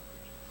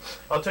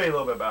 I'll tell you a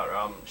little bit about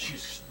her.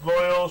 She's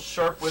loyal,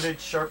 sharp-witted,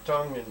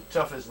 sharp-tongued, and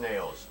tough as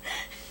nails.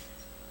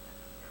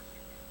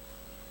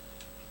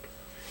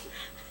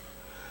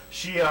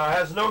 She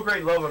has no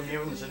great love of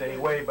mutants in any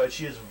way, but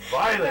she is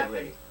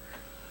violently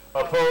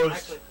opposed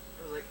Actually, it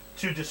was like,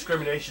 to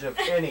discrimination of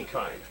any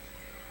kind.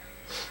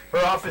 Her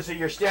office that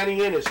you're standing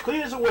in is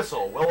clean as a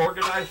whistle,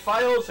 well-organized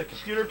files, a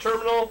computer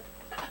terminal,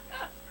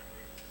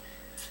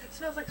 It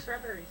smells like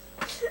strawberries.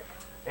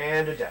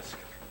 and a desk.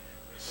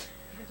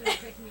 It didn't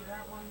take me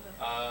that long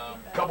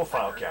to A couple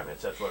file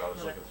cabinets, that's what I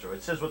was looking through.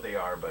 It says what they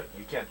are, but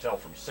you can't tell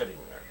from sitting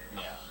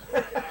there.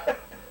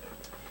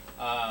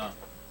 Yeah.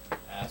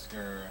 Ask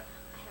her,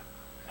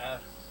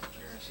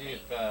 see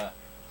if the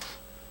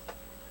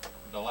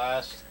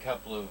last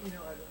couple of you know,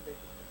 I've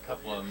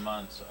been baking.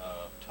 months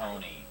of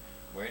Tony,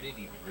 where did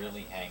he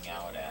really hang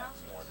out at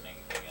more than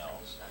anything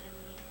else?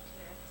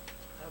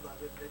 I've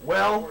been baking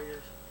Well- for 4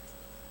 years.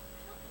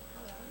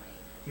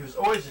 He was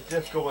always a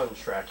difficult on the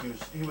track. He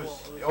was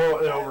an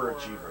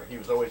overachiever. He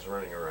was always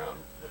running around.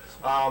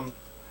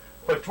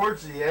 But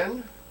towards the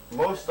end,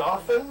 most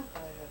often, I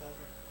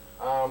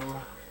had other.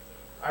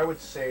 I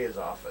would say his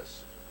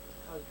office.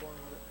 I was born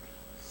with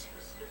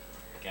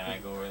it. Can I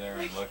go over there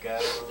and look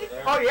at it over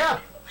there? Oh yeah.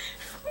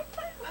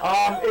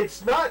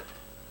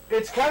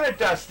 It's kind of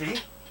dusty.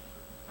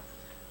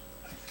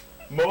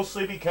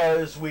 Mostly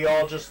because we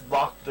all just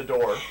locked the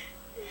door.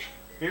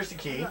 Here's the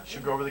key.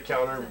 She'll go over the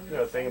counter,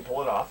 thing and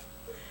pull it off.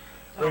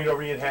 Bring it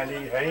over to you and hand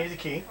you the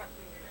key.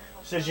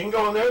 Says you can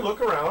go in there,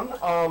 look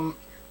around.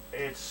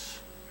 It's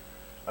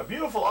a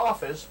beautiful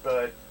office,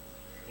 but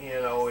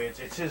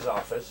it's his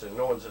office and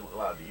no one's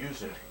allowed to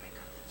use it.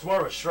 It's more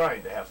of a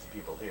shrine to half the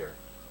people here.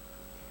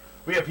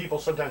 We have people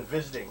sometimes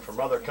visiting from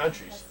other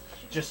countries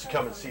just to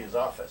come and see his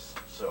office.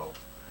 So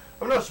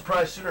I'm not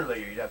surprised sooner or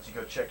later you'd have to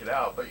go check it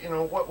out. But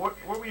what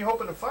were you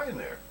hoping to find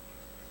there?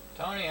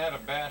 Tony had a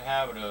bad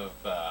habit of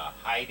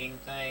hiding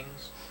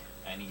things,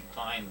 and he'd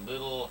find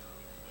little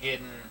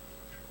hidden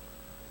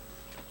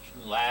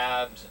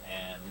labs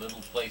and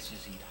little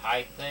places he'd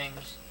hide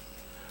things.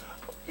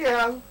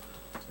 Yeah,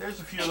 there's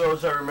a few of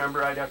those I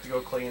remember. I'd have to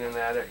go cleaning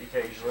that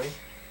occasionally.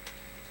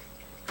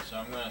 So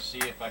I'm going to see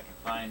if I can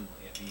find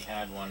if he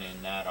had one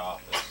in that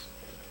office.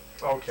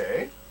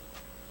 Okay.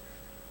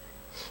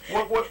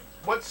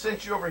 What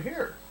sent you over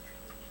here?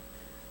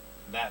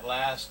 That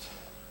last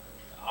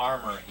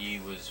armor he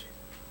was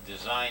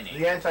designing.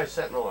 The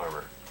anti-sentinel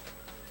armor.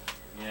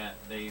 Yeah,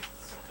 they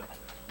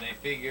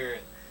figure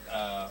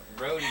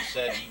Rhodey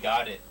said he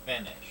got it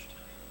finished.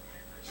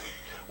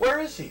 Where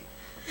is he?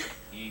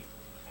 He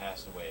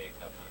passed away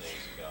a couple of days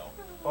ago.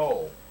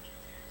 Oh,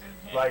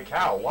 like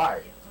how?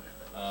 Why?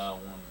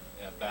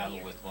 When a battle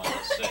with one of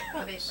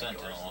the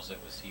sentinels,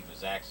 he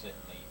was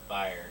accidentally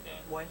fired,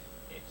 and When?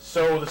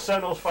 So the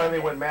Sentinels finally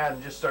went mad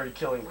and just started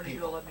killing When did you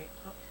people. let me?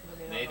 Oh,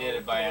 let me they did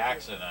it by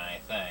accident, I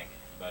think.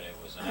 But it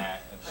was an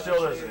act.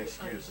 Still doesn't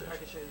excuse it. I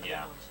can show you the Yeah.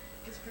 other ones.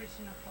 It's pretty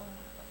soon I'll follow.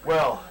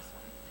 Well,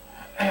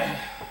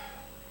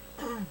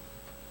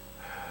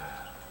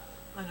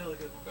 I know the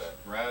good ones.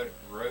 But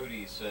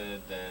Rhodey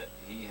said that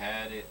he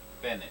had it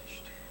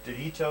finished. did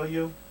he tell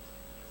you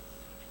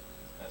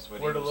That's what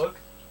where he to was, look?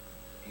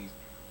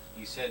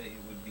 He said it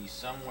would be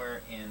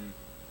somewhere in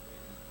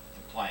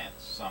the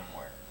plants,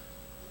 somewhere.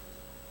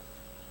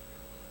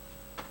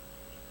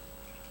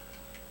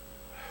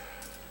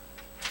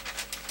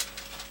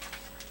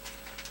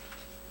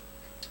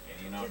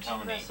 And you know, Did you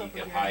Tony, mess he up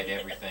could again? hide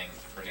everything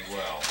pretty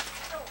well.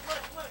 Oh,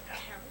 look, I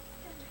have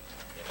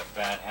it. He had a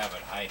bad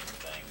habit hiding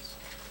things.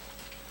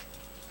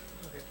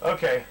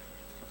 Okay.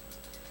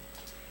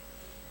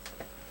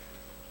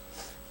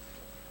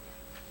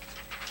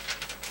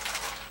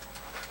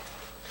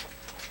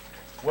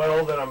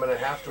 Well, then I'm going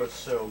to have to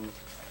assume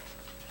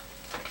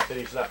that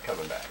he's not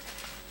coming back.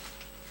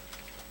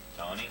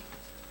 Tony?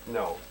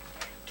 No.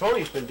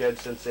 Tony's been dead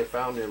since they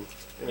found him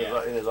in,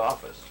 Yeah. in his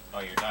office. Oh,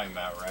 you're talking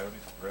about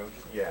Rhodey?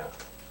 Yeah.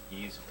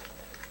 He's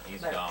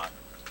No. gone.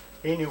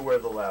 He knew where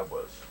the lab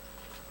was.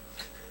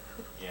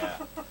 Yeah.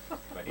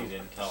 But he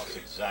didn't tell us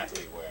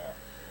exactly where.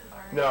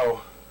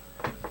 No.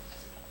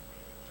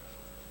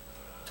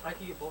 I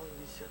can get both of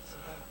these shits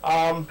sometime.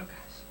 Oh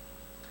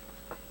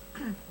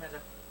gosh.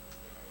 Amanda.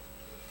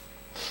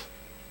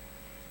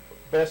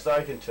 Best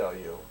I can tell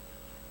you,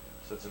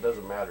 since it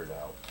doesn't matter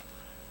now,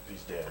 if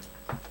he's dead.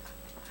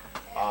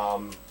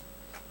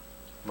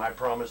 My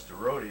promise to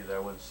Rhodey that I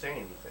wouldn't say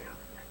anything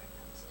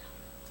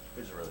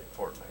is really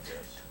important, I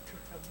guess.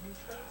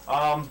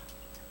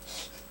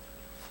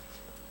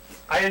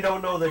 I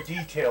don't know the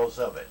details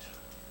of it,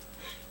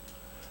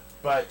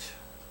 but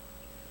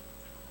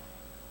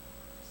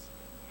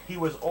he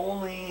was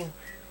only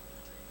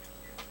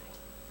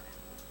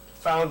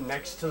found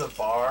next to the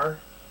bar,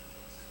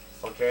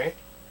 okay?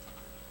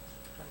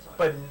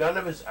 But none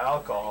of his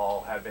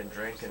alcohol had been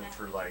drinking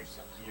for like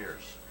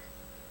years.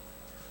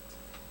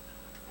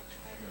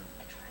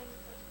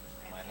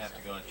 Might have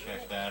to go and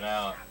check that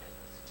out.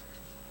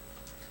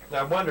 And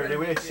I wondered,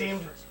 it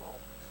seemed,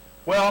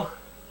 well,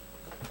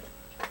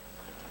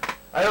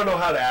 I don't know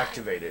how to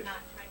activate it,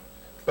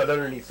 but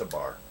underneath the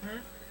bar,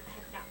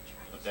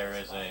 But there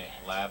is a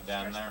lab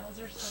down there.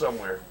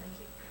 somewhere.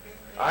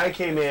 I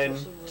came in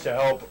to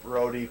help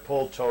Rhodey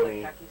pull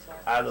Tony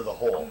out of the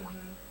hole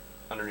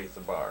underneath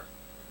the bar.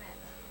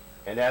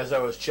 And as I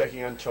was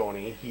checking on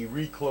Tony, he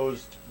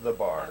reclosed the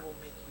bar.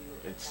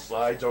 It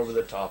slides over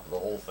the top of the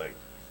whole thing.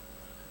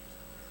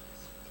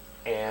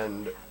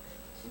 And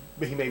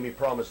he made me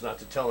promise not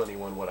to tell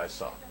anyone what I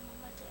saw.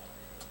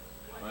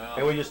 And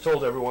we Well, just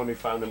told everyone we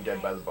found him dead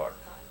by the bar.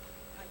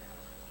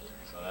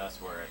 so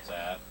that's where it's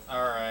at.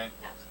 Alright.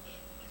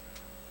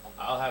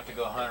 I'll have to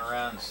go hunt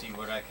around and see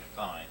what I can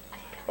find.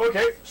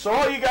 Okay, so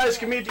all you guys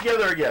can meet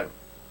together again.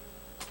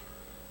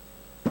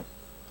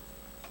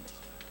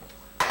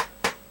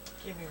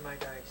 Give me my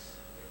dice.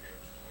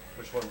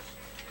 Which ones?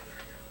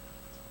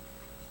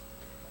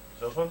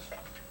 Those ones?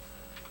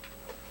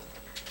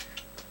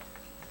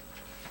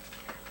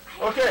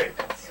 Okay,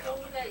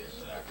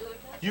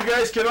 you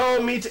guys can all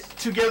meet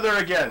together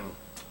again.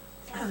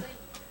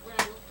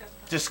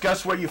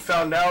 Discuss what you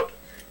found out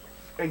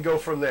and go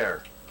from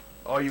there.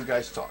 All you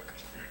guys talk.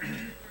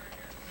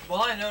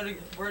 Well, I know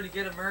where to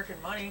get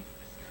American money.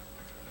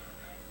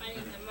 I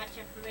didn't have much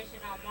information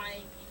on my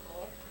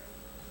people.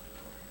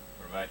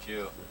 What about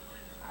you?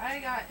 I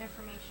got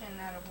information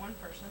out of one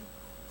person.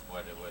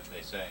 What did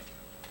they say?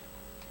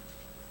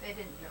 They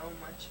didn't know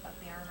much about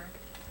the armor.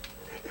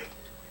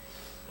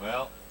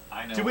 Well,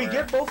 I know Did we where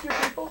get both your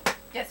people?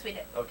 Yes, we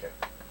did. Okay.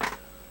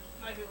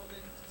 My people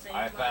didn't say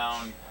I much.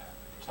 found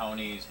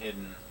Tony's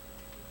hidden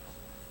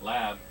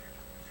lab.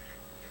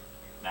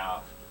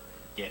 Now,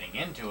 getting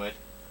into it,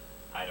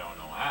 I don't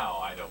know how.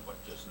 I don't but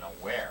just know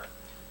where.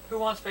 Who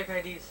wants fake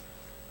IDs?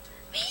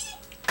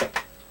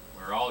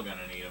 We're all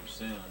gonna need them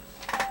soon.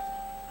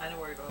 I know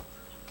where to go.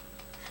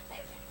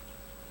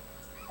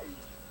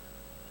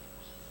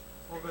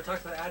 We'll go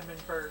talk to the admin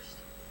first.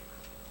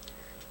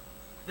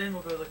 Then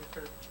we'll go looking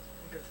for.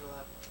 Go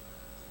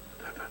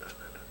to the lab.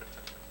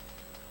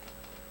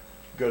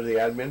 Go to the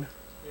admin.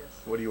 Yes.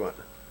 What do you want?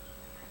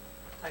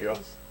 IDs. Yeah.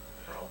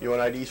 For all. You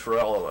want IDs for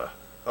all of us?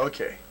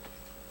 Okay.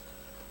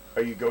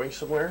 Are you going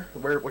somewhere?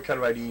 Where? What kind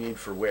of ID you need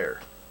for where?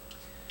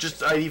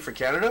 Just ID for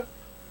Canada?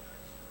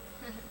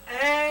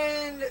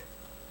 And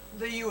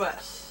the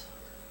U.S.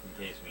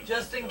 In case we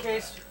Just have in to go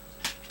case.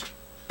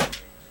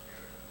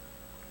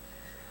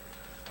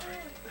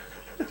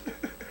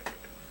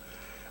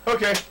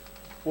 Okay,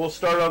 we'll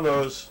start on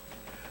those.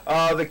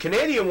 The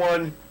Canadian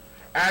one,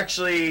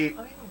 actually,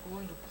 I'm even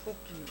going to poke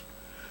you.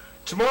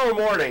 tomorrow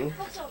morning,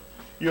 Also,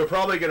 You're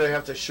probably going to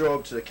have to show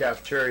up to the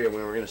cafeteria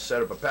when we're going to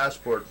set up a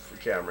passport for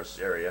cameras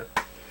area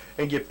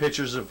and get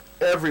pictures of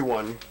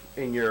everyone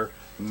in your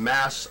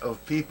mass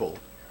of people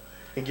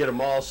and get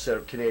them all set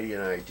up Canadian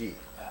ID.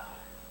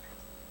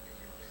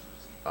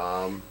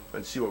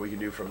 And see what we can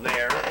do from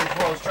there, as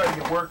well as try to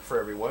get work for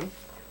everyone.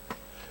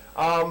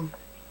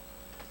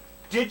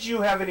 Did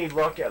you have any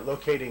luck at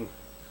locating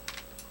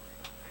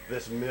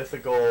this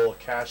mythical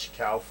cash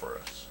cow for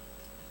us?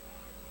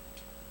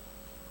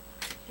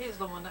 He's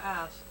the one to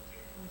ask.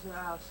 To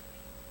ask.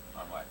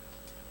 On what?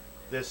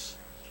 This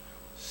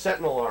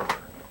sentinel armor.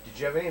 Did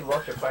you have any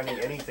luck at finding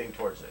anything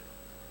towards it?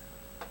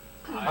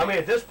 I mean,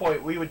 at this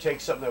point, we would take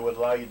something that would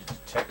allow you to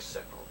detect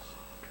sentinels.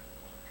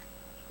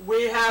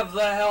 We have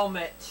the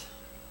helmet.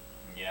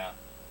 Yeah.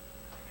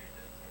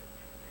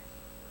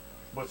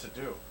 What's it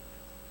do?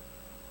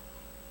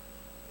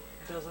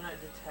 Doesn't it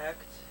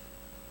detect?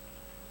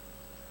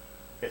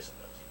 Yes, it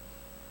does.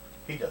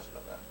 He doesn't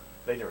know that.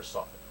 They never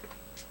saw it.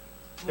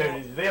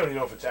 Well, They don't even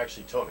know if it's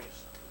actually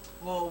Tony's.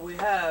 well, we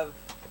have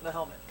the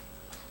helmet.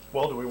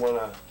 Well, do we want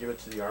to give it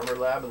to the armor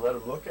lab and let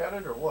them look at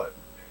it, or what?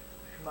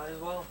 Might as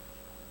well.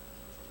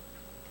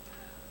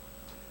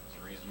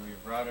 That's the reason we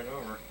brought it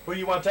over. Who do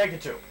you want to take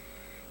it to?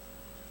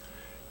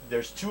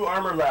 There's 2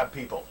 armor lab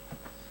people.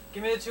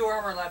 Give me the 2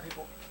 armor lab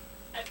people.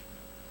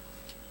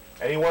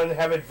 Anyone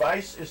have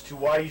advice as to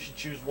why you should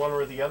choose one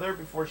or the other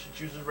before she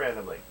chooses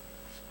randomly?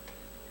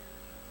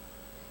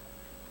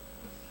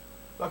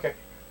 Okay.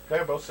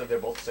 They both said they're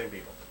both the same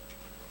people.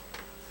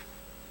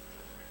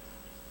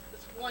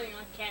 This one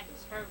on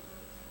campus, her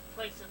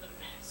place is a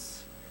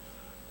mess.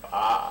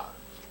 Ah.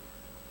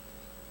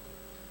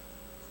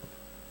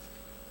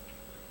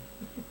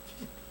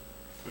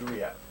 Who do we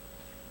have?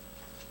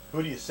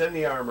 Who do you send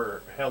the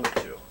armor helmet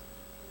to?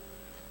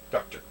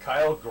 Dr.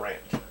 Kyle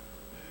Grant.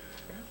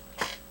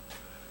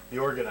 The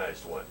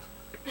organized one.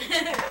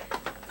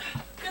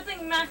 Good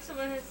thing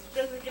Maximum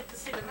doesn't get to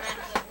see the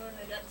map that Luna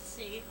got to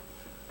see.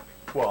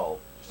 Well,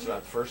 it's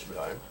not the first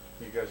time.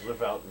 You guys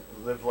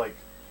live like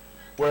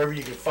wherever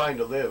you can find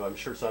to live. I'm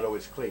sure it's not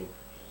always clean.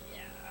 Yeah.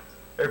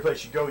 Every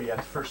place you go, you have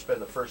to first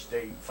spend the first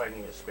day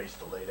finding a space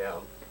to lay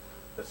down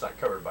that's not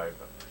covered by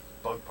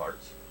bug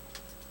parts.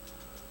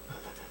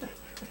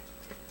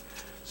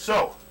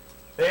 So,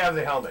 they have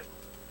the helmet.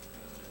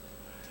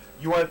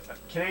 You want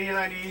Canadian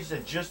IDs,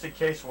 and just in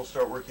case, we'll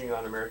start working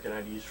on American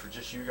IDs for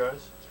just you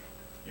guys.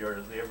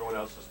 Everyone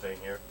else is staying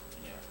here.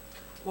 Yeah.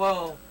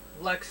 Well,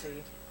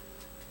 Lexi.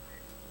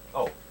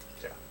 Oh,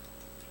 yeah.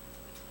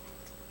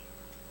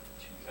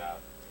 She's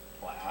out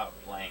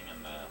playing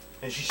in the.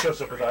 And she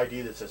shows up with an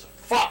ID that says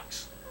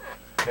Fox.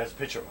 It has a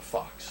picture of a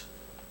fox.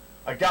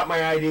 I got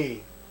my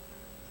ID.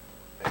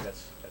 And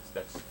that's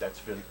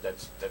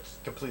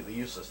completely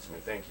useless to me.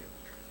 Thank you.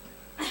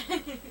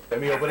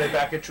 Let me open it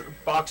back a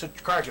box of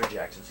Cracker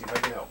Jacks and see if I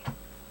can help.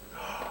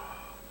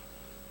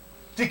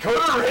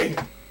 Decoder ring!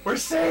 We're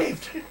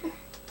saved!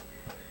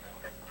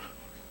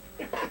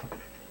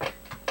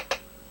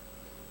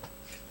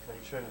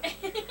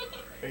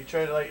 Are you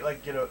trying to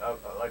like get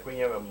like when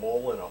you have a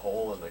mole in a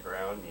hole in the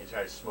ground and you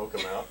try to smoke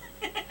them out?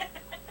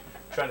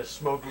 Trying to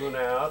smoke Luna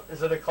out?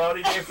 Is it a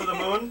cloudy day for the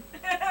moon?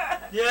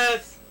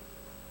 Yes.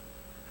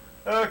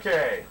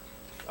 Okay.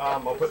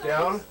 I'll put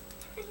down.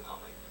 Oh my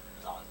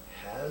god.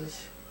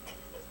 Has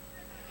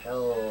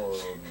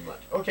helmet.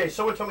 Okay,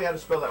 someone tell me how to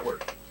spell that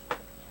word.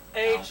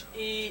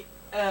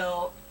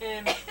 Helmet.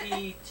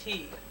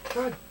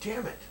 God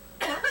damn it.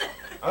 I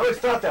always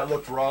thought that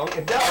looked wrong,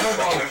 and that was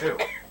wrong too.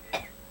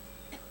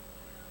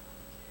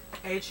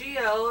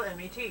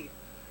 Helmet.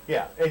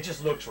 Yeah, it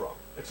just looks wrong.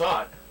 It's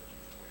not.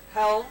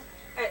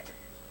 Helmet.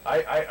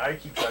 I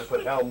keep trying to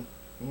put helm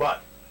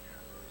mutt.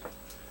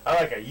 I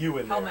like a U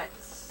in there. Helmet.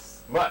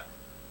 Mutt.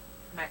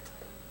 Met.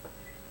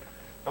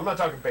 I'm not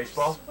talking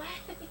baseball.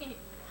 Sweating.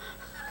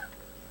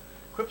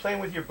 Quit playing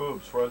with your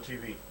boobs. We're on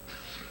TV.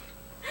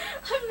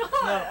 I'm not.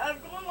 No. I'm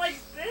going like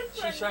this.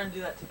 She's trying to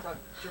do that TikTok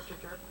drip drip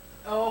drip.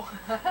 Oh.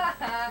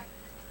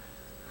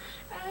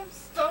 I'm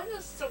starting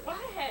to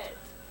sweat.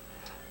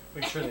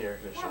 We can turn the air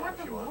conditioner on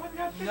if you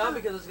want. No,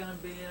 because it's gonna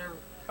be in her.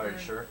 Are you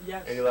sure?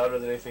 Yes. Any louder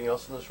than anything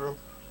else in this room?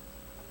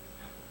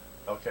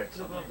 Okay.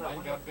 So go up that Mine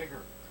one. got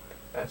bigger.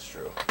 That's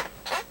true.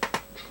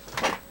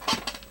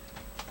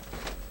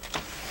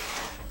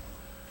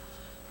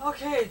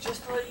 Okay,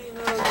 just to let you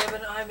know,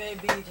 Devin, I may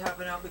be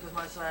tapping out because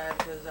my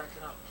sciatica is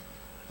acting up.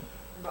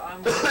 But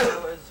I'm gonna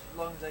go as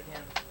long as I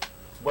can.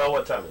 Well,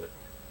 what time is it?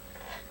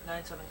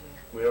 9:17.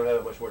 We don't have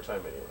that much more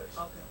time anyways.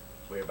 Okay.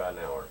 We have about an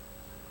hour.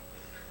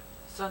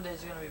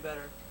 Sunday's gonna be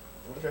better.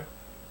 Okay.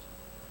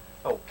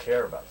 I don't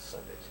care about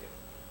Sunday's game.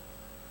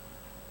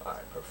 I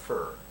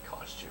prefer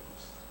costumes.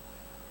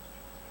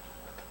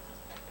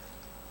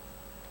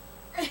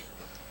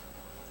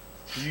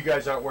 You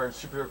guys aren't wearing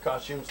superhero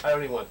costumes? I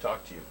don't even want to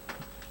talk to you.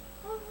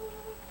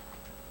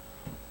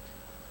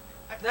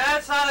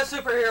 That's not a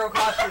superhero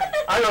costume.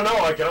 I don't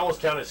know. I can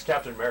almost count it as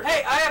Captain America.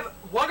 Hey, I have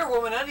Wonder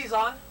Woman undies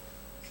on.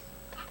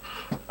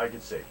 I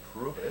could say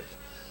prove it,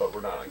 but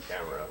we're not on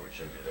camera. We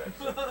shouldn't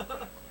do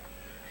that.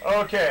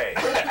 Okay.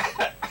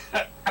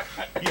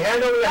 You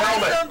hand over the Hi,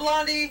 helmet. son,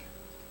 Blondie.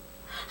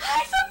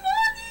 Hi,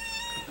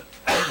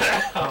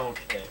 somebody!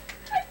 Okay.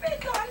 I've been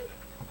done.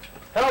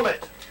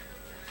 Helmet.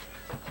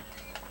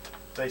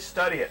 They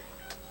study it.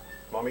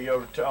 Want me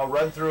to I'll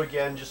run through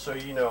again just so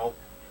you know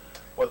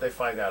what they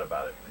find out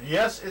about it.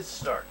 Yes, it's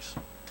Stark's.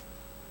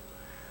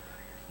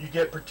 You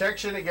get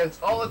protection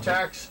against all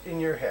attacks in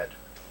your head.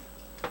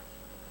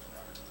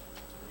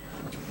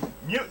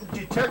 Mutant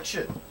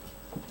detection.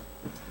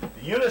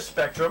 The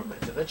unispectrum,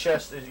 it's in the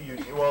chest.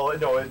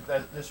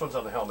 This one's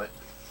on the helmet.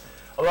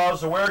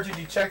 Allows the wearer to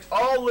detect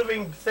all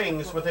living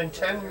things within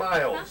 10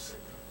 miles.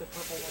 The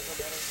purple ones are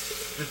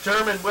better.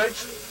 Determine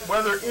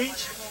whether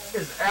each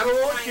is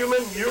animal,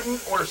 human,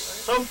 mutant, or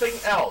something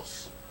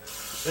else.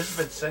 This has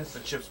been since the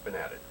chip's been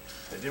added.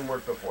 It didn't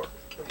work before.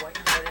 The white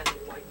and red and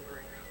the white and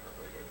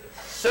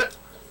green.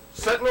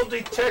 Sentinel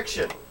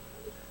detection.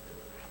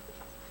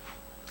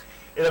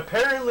 It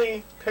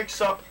apparently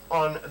picks up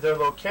on their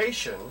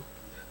location,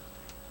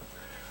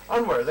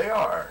 on where they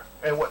are,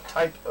 and what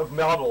type of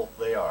model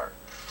they are.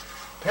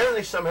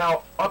 Apparently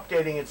somehow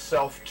updating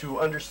itself to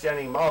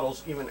understanding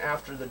models even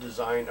after the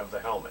design of the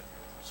helmet.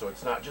 So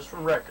it's not just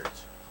from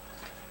records.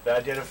 It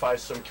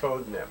identifies some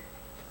code in them.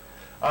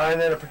 And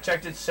then a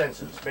protected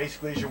senses.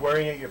 Basically, as you're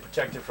wearing it, you're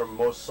protected from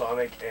most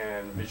sonic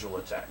and visual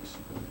attacks.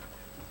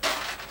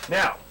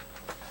 Now,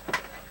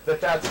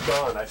 that's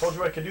gone. I told you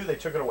what I could do, they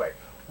took it away.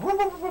 They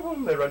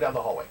run down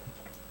the hallway.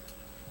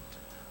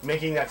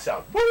 Making that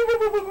sound.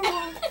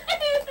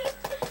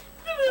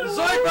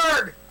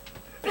 Zoidberg!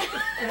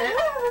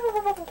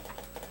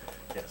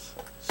 Yes.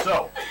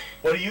 So,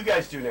 what do you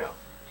guys do now?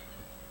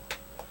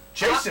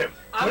 Chase him.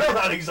 I'm- We don't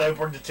know how exactly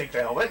for him to take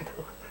the helmet.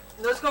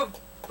 Let's go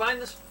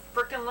find this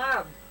frickin'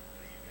 lab.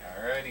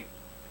 Alrighty.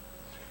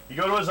 You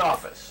go to his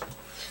office.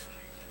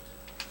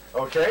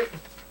 Okay?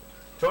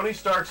 Tony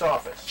Stark's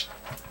office.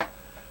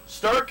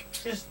 Stark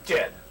is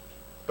dead,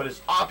 but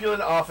his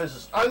opulent office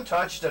is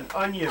untouched and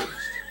unused.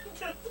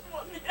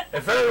 A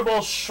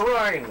veritable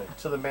shrine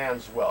to the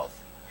man's wealth.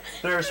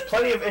 There's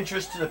plenty of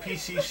interest to the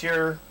PCs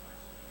here.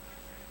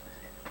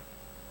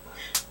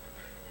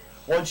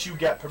 Once you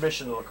get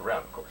permission to look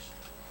around, of course.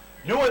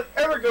 No one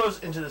ever goes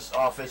into this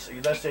office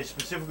unless they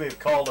specifically have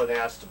called and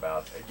asked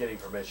about getting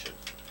permission.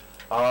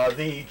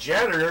 The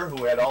janitor,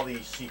 who had all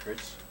these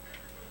secrets,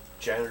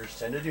 janitors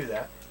tend to do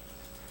that,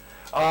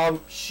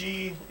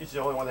 she is the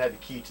only one that had the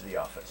key to the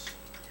office.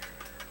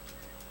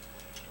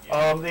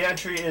 The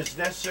entry is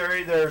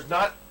necessary. There's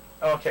not...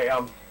 Okay, I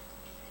didn't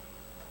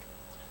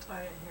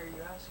hear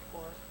you ask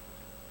for it.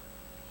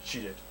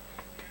 she did.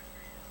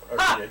 Or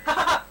she did.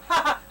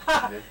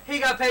 She did. He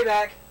got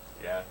payback.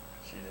 Yeah,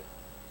 she did.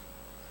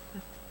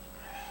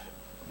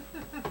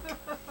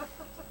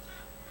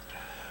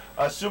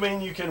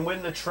 Assuming you can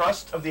win the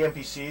trust of the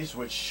NPCs,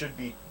 which should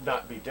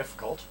not be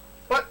difficult,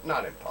 but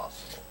not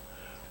impossible.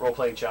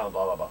 Role-playing challenge,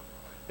 blah, blah, blah.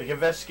 They can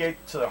investigate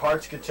to their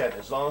heart's content,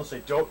 as long as they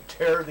don't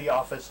tear the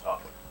office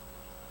up.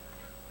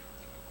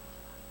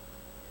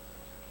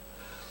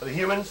 For the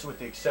humans, with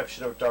the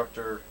exception of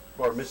Dr.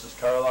 or Mrs.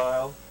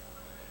 Carlyle,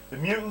 the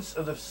mutants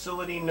of the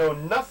facility know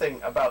nothing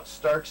about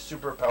Stark's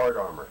superpowered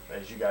armor,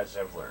 as you guys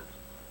have learned.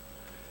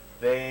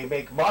 They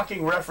make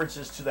mocking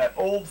references to that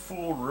old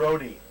fool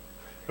Rhodey,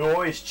 who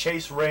always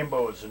chased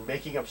rainbows and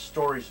making up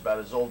stories about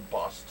his old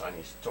boss,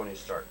 Tony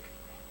Stark.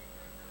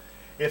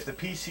 If the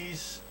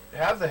PCs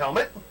have the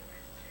helmet,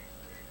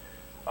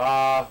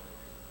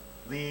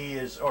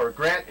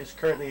 Grant is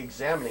currently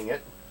examining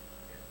it,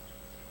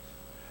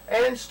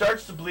 and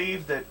starts to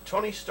believe that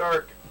Tony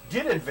Stark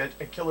did invent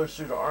a killer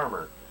suit of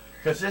armor,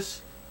 because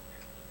this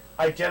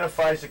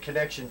identifies a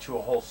connection to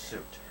a whole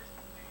suit.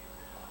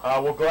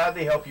 We'll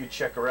gladly help you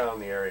check around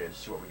the area and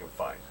see what we can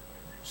find.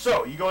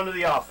 So, you go into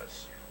the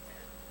office.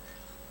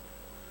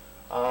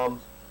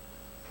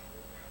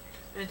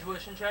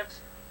 Intuition checks?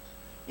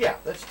 Yeah,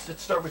 let's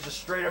start with just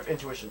straight up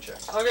intuition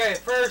checks. Okay,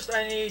 first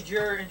I need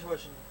your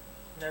intuition.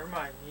 Never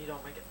mind, you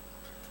don't make it.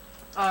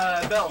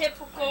 Bell.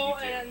 Typical,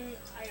 92. and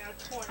I got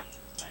 20.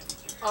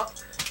 92. Up.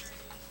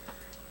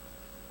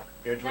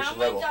 Your Now intuition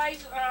my level.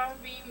 dice are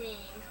being mean.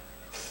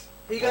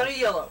 He got a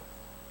yellow.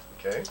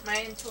 Okay,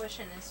 My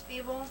intuition is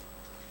feeble,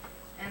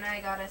 and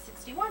I got a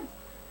 61.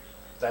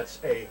 that's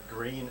a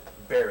green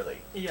barely.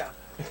 Yeah.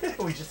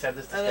 We just had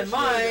this And discussion. then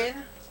earlier.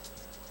 mine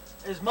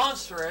is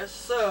monstrous,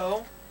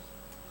 so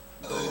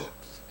Oh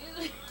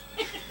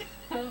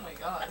my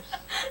gosh.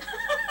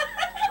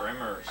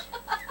 Tremors.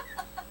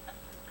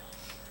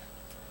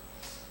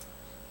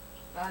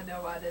 I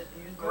know I didn't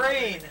use my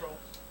Green. control.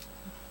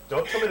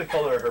 Don't tell me the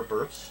color of her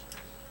burps.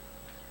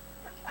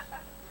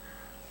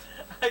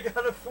 I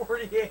got a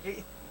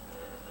 48.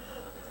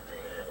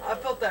 I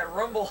felt that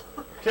rumble.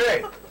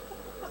 Okay,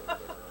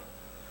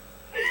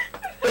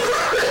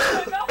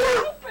 My mouth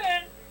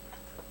open.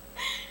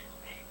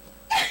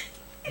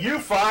 you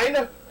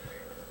find...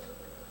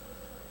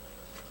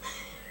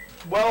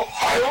 Well,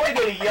 I only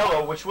did a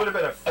yellow, which would have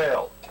been a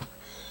fail.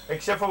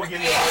 Except for we'll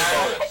give you a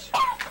high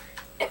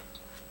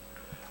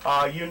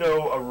bonus. You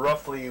know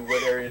roughly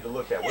what area to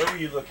look at. Where were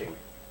you looking?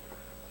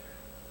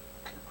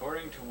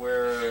 According to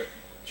where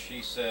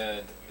she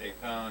said they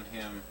found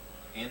him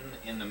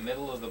in the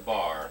middle of the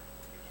bar.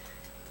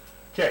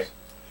 Okay.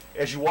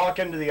 As you walk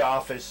into the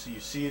office, you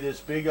see this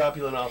big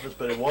opulent office,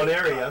 but in one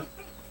area,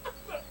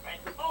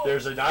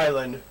 there's an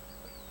island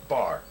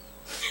bar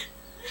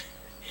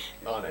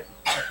on it.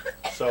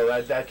 So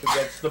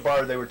that's the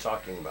bar they were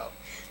talking about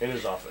in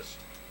his office.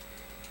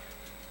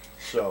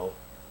 So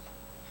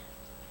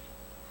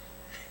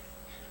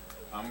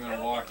I'm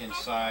gonna walk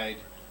inside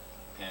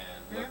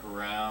and look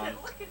around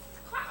Look, it's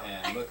a cloud.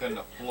 and look on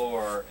the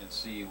floor and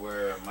see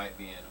where might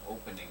be an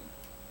opening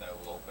that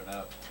will open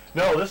up.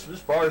 no, this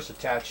bar is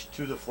attached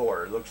to the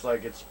floor. It looks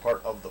like it's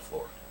part of the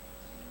floor.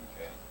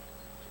 Okay.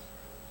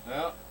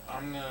 Well,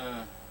 I'm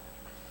gonna.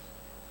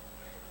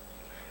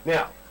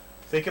 Now,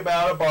 think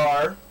about a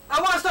bar. I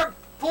want to start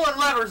pulling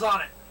levers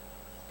on it,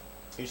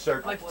 You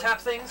start. like tap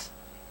things.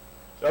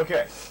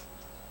 Okay.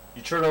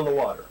 You turn on the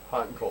water,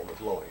 hot and cold, and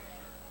blowing.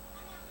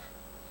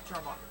 Turn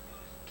 'em on.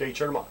 Okay, you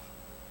turn them off.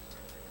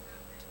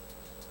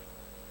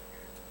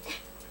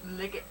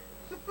 Lick it.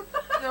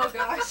 Oh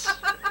gosh.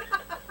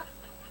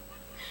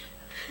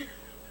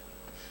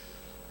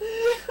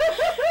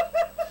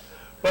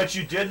 But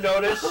you did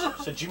notice,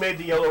 since you made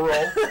the yellow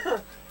roll,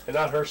 and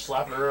not her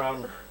slapping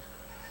around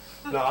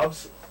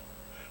knobs,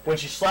 when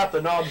she slapped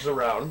the knobs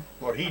around,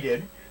 or he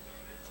did,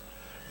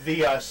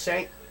 the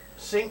sink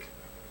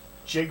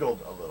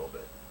jiggled a little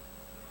bit.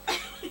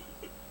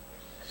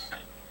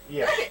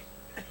 Yeah.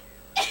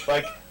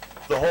 Like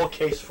the whole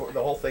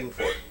thing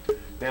for it.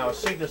 Now a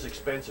sink this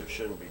expensive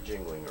shouldn't be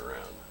jingling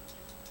around.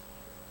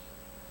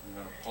 I'm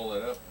gonna pull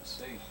it up and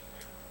see.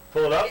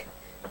 Pull it up.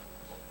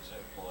 Say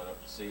pull it up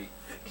and see.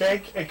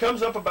 Okay, it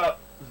comes up about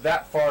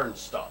that far and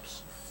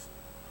stops.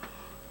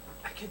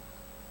 I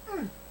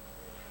could.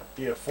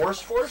 Do you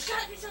force? There's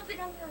gotta be something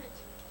under it.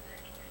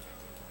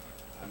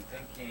 I'm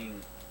thinking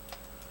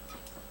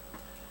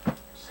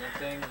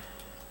something,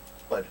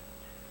 But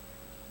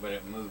but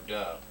it moved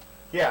up.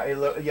 yeah,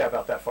 yeah,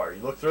 about that far.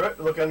 You look through it.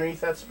 Look underneath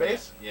that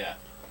space. Yeah.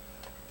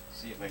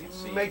 See if I can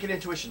see. Make an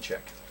intuition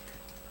check.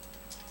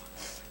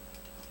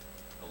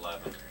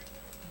 11.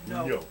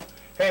 No.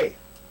 Hey.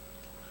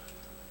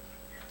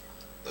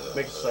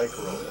 Make a psych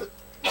roll.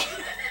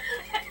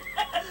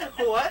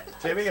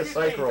 What? Say make a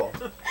psych roll.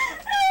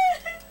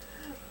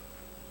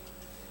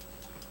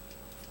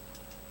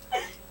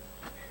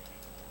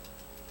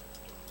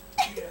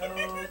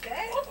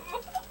 Okay.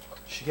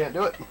 She can't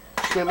do it.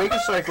 She can't make a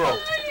psych roll.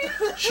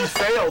 She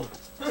failed.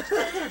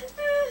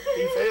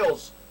 He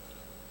fails.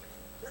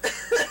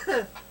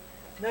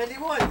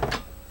 91.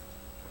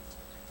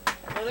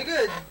 Only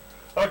good.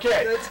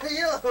 Okay. That's a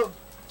yellow.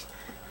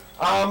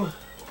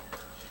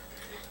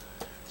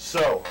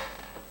 So,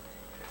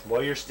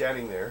 while you're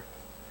standing there,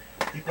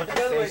 you put the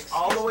By the way, face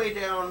all the way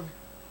down,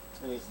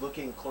 and he's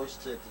looking close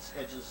to this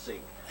edge of the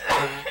sink.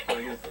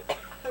 Underneath it.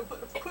 I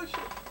want to push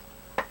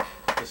it.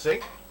 The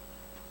sink?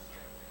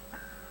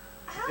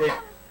 It,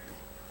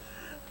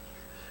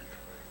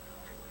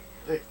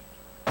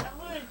 I'm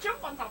gonna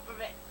jump on top of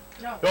it.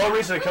 No. the only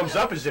reason it comes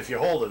up is if you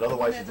hold it,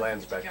 otherwise it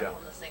lands back down.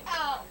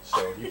 Oh.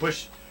 So you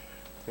push.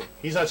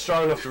 He's not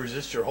strong enough to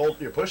resist your hold.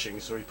 You're pushing,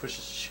 so he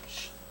pushes.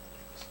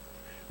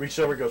 Reaches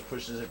over, goes,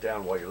 pushes it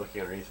down while you're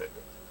looking underneath it.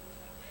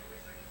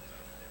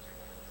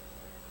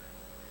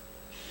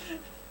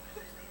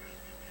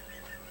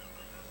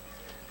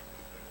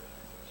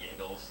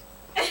 Giggles.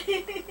 Okay,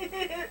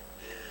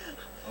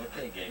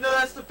 giggles. No,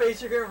 that's the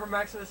face you're getting from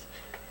Maximus.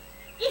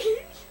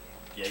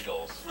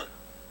 Giggles.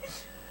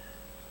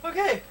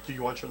 Okay. Do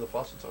you want to turn the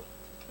faucets on?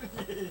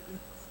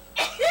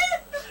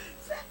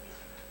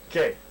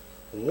 Okay.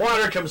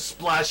 Water comes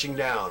splashing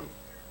down.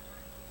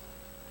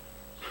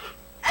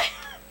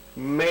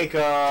 Make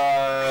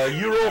a...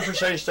 You roll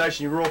percentage dice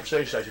and you roll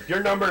percentage dice. If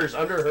your number is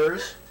under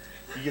hers,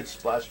 you get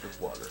splashed with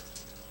water.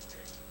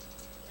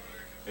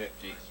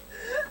 50.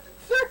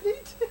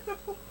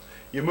 32.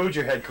 You moved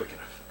your head quick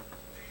enough.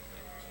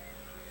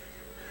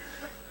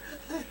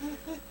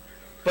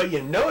 But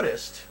you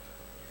noticed,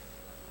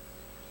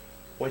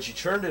 when she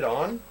turned it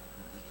on,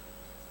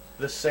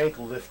 the sink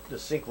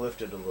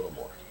lifted a little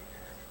more.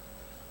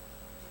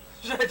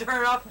 Should I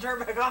turn it off and turn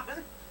it back on?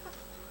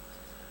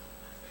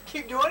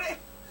 Keep doing it?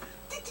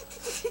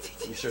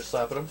 You start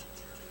slapping them.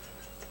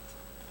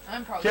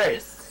 I'm probably 'Kay.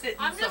 just sitting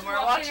I'm just somewhere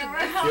walking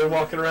watching around. You're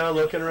walking around,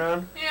 looking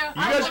around. Yeah. You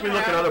guys can be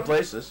looking other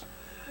places.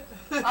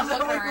 I'm Is that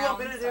looking what you around. want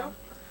me to do? So.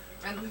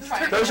 And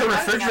trying to There's a figure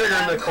out refrigerator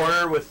in the that.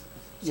 corner with,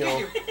 you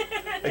know,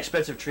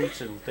 expensive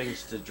treats and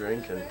things to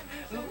drink, and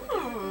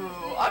Ooh,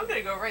 I'm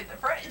gonna go right in the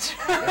fridge.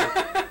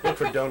 look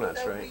for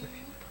donuts, right?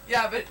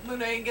 Yeah, but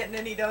Luna ain't getting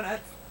any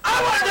donuts.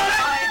 I want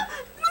donuts!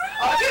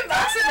 I'll get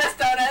Maximus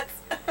donuts.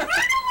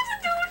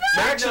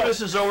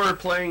 Maximus is over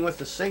playing with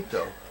the sink,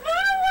 though.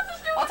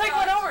 I'll take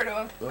one over to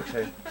him.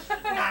 Okay. If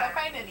I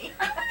find any.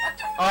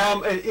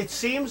 It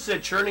seems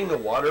that turning the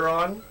water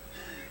on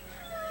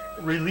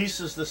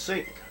releases the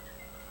sink.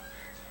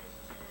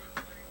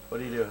 What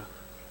do you do?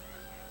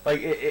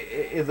 Like,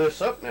 it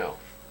lifts up now.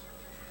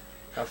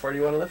 How far do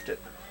you want to lift it?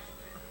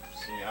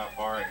 See how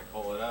far I can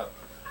pull it up.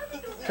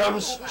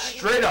 Comes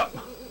straight up.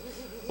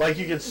 Like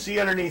you can see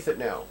underneath it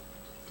now.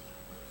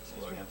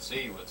 So I can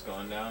see what's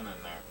going down in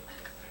there.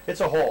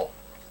 It's a hole.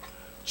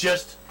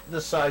 Just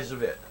the size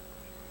of it.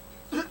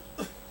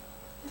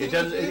 It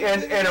does,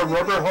 and a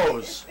rubber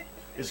hose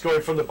is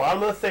going from the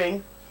bottom of the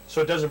thing,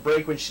 so it doesn't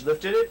break when she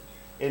lifted it,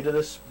 into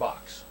this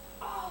box.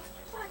 Oh,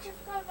 fuck, I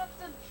forgot about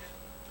the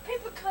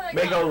paper cut I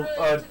Make got a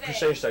earlier today.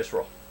 percentage dice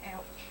roll.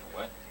 Ouch.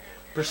 What?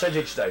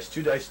 Percentage dice,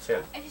 2 dice,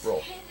 10. I just Roll.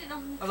 hit it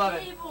on the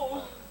 11.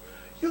 table.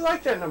 You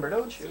like that number,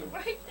 don't you? It's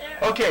right there.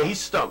 Okay, he's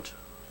stumped.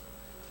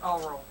 I'll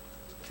roll.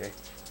 Okay.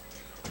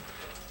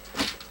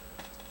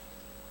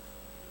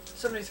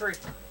 73.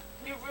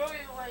 You really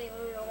letting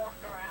me walk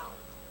around.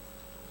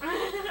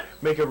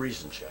 Make a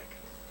reason check.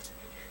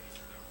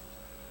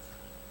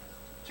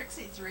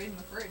 Trixie's reading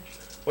the fridge.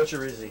 What's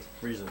your reason?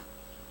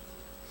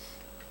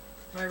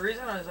 My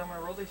reason is I'm gonna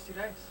roll these 2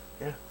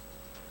 dice.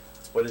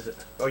 What is it?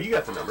 Oh, you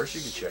got the numbers.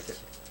 You can check it.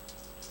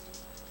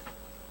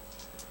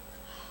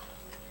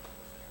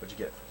 What'd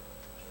you get?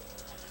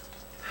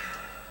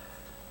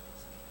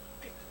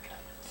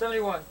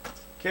 71.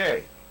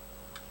 Okay.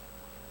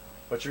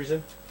 What's your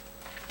reason?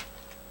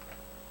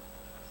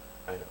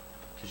 I know.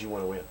 Because you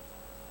want to win.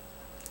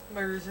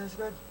 My reason is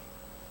good.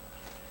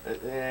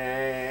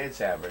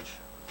 It's average.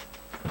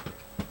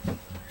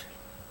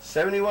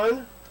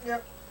 71?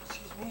 Yep.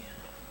 Excuse me.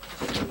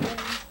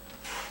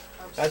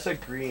 That's a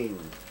green.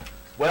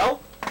 Well,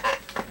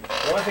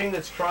 the only thing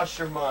that's crossed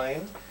your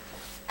mind...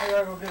 I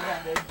gotta go get a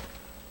Band-Aid.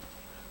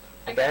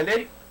 A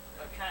Band-Aid?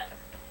 Okay.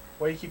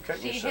 Why do you keep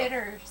cutting She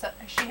yourself?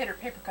 hit her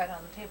paper cut on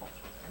the table.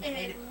 And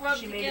made it rubbed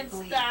she made it against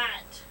bleed.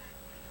 that.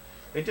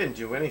 It didn't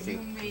do You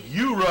anything. made it-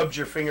 You rubbed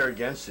your finger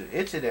against it.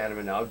 It's an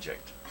inanimate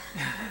object.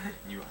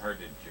 You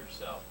hurted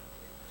yourself.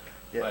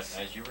 Yes.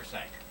 But as you were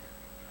saying,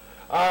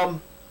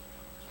 Well,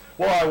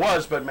 I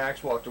was, but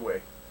Max walked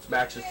away. It's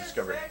Max's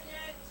discovery.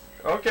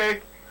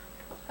 Okay.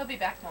 He'll be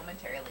back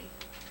momentarily.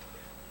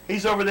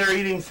 He's over there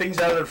eating things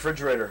out of the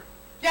refrigerator.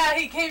 Yeah,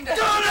 he came to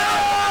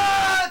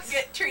Donuts!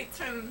 get treats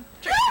from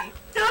Trixie.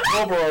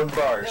 Toblerone No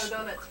bars.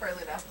 donuts for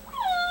Luna.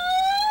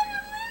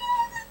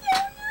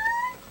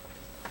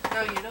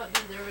 No, you don't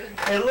deserve it.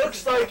 It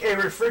looks like a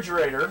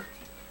refrigerator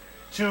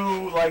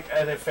to like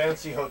at a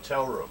fancy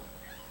hotel room.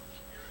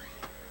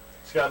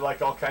 It's got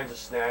like all kinds of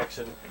snacks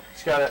and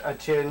it's got a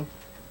tin.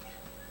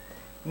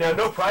 Now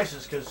no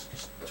prices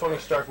because Tony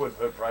Stark wouldn't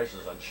put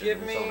prices on shit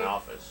in his own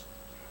office.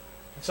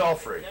 It's all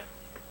free.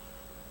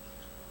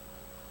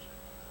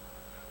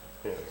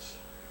 Yes.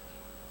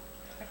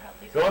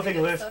 The only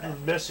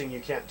thing missing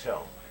you can't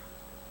tell.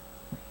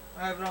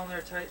 I have it on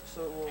there tight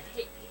so it will. I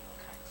hate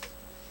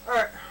paper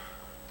Alright.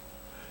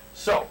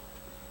 So,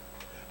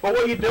 but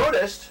what you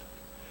noticed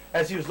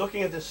as he was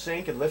looking at the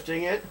sink and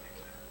lifting it,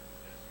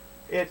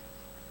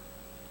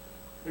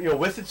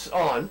 with its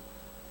on,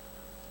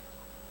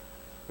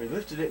 he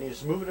lifted it and he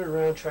was moving it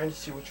around trying to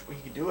see what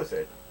he could do with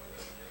it.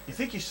 You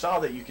think you saw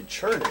that you could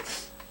churn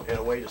it in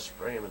a way to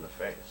spray him in the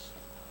face.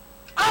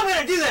 I'm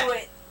gonna do that! Do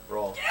it!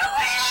 Roll.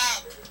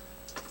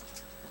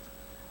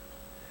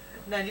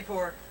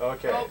 94.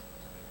 Okay. Oh,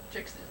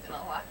 Trixie's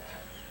gonna laugh.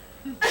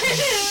 Her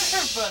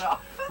foot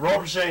off. Roll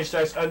percentage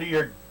dice under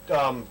your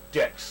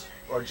dex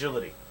or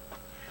agility.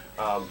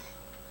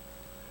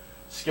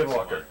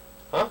 Skinwalker.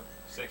 Huh?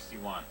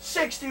 61.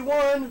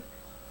 61!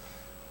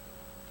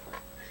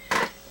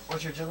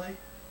 What's your agility?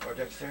 Or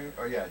dexterity?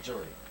 Or yeah,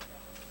 agility.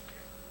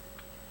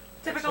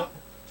 Typical. Excellent.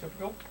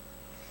 Typical.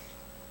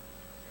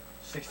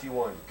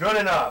 61. Good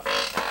enough.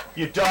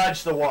 You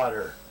dodge the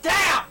water.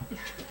 Damn!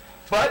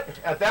 But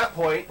at that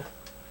point,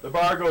 the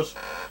bar goes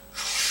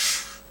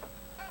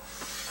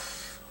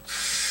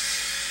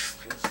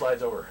and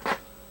slides over.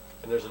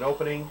 And there's an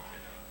opening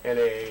and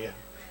a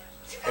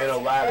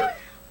ladder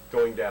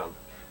going down.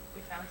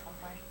 We found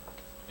something.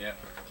 Yep.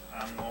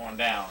 I'm going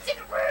down.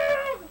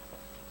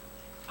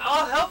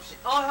 I'll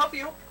help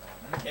you.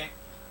 Okay.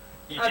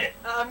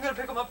 I'm gonna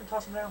pick him up and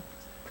toss him down.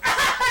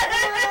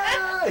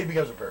 He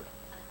becomes a bird.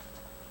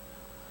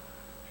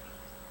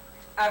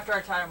 After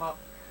I tie him up.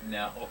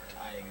 No,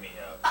 tying me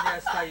up.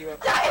 Yes, tie you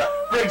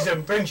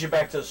up. Brings you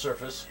back to the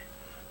surface,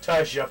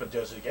 ties you up and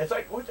does it again. It's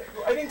like, what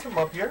I didn't come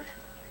up here.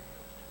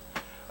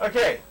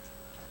 Okay.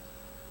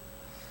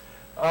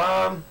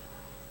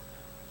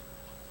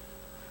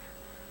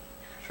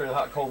 Turning the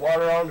hot cold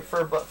water on to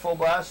full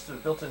blast to the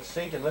built-in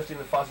sink and lifting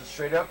the faucet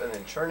straight up and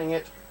then turning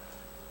it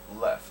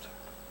left.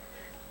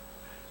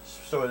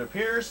 So it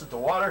appears that the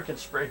water can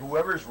spray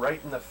whoever's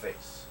right in the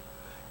face,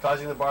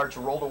 causing the bar to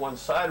roll to one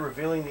side,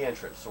 revealing the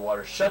entrance. The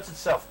water shuts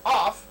itself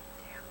off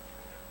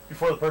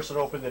before the person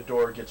opening the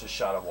door gets a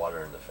shot of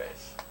water in the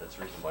face. That's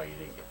the reason why you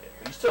didn't get hit.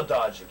 But you still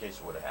dodged in case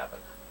it would have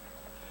happened.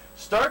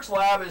 Stark's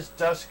lab is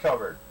dust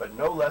covered, but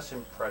no less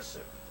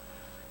impressive,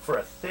 for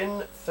a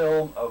thin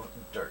film of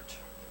dirt.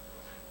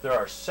 There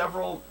are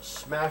several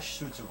smashed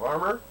suits of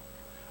armor,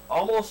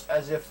 almost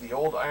as if the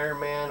old Iron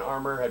Man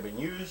armor had been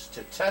used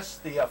to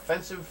test the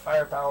offensive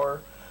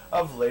firepower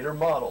of later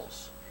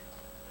models.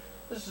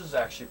 This is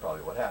actually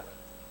probably what happened.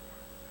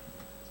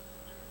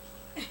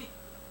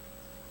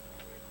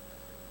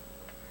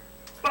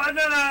 But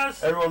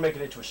Bananas! Everyone make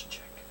an intuition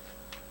check.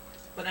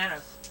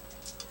 Bananas.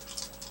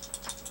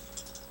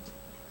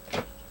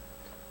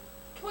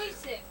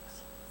 26.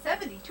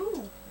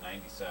 72.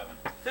 97.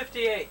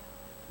 58.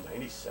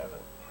 97.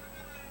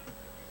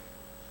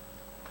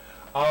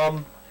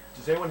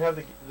 Does anyone have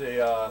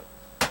the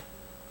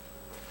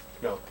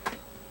no.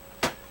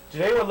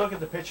 Did anyone look at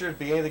the picture at the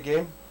beginning of the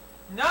game?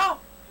 No!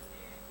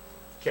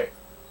 Okay.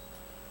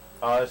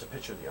 There's a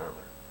picture of the armor.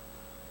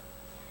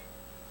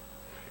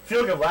 If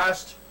you look at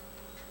last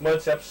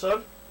month's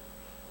episode,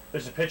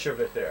 there's a picture of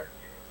it there.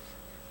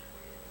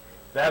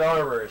 That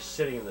armor is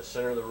sitting in the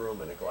center of the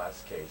room in a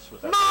glass case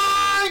with that.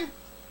 Mine!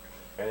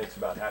 And it's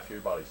about half your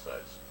body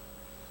size.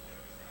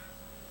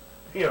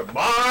 Here,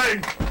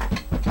 mine!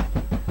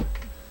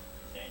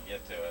 Can't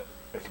get to it.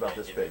 It's about Can't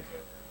this get big. into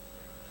it.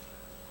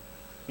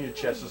 Your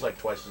chest is like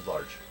twice as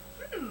large.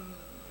 We're gonna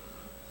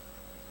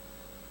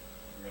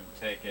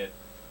take it,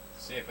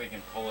 see if we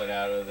can pull it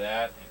out of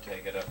that and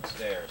take it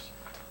upstairs.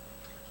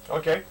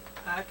 Okay.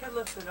 I could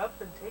lift it up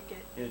and take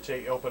it.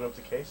 You open up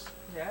the case.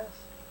 Yes.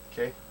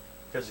 Okay.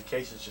 Because the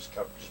case is just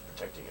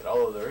protecting it.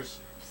 All there's.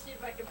 See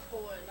if I can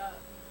pull it up.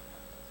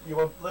 You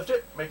want to lift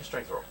it? Make a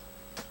strength roll.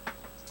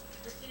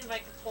 Let's see if I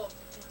can pull up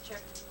the picture.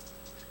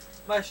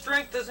 My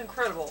strength is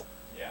incredible.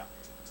 Yeah.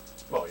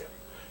 Oh yeah.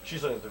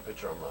 She's looking at the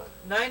picture online.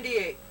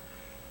 98.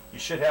 You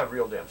should have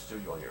real damn stew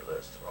on your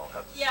list. Or I'll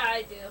have to. Yeah,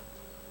 I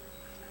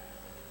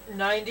do.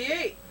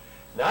 98.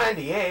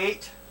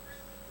 98.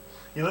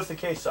 You lift the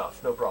case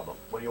off. No problem.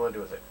 What do you want to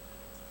do with it?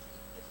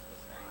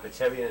 It's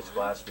heavy and it's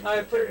glass. But you I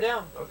can put it carry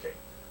down. Okay.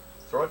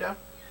 Throw it down.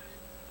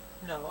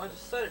 No, I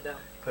just set it down.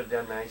 Put it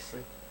down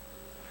nicely.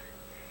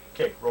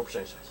 Okay. Roll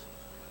percentage size.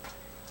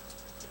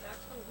 That's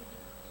when we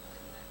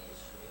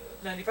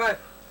have 95.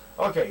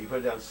 Okay. You put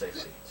it down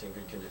safely. It's in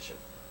good condition.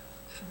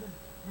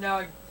 Now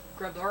I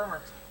grab the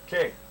armor.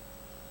 Okay.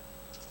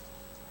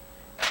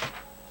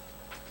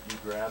 You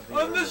grab the I'm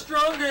armor. the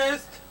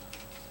strongest!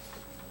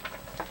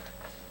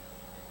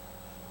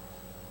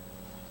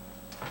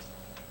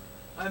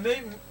 I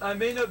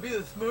may not be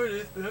the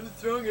smartest, but I'm the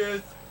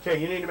strongest.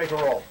 Okay, you need to make a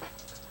roll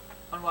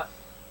On what?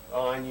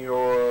 on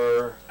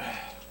your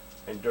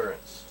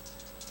endurance.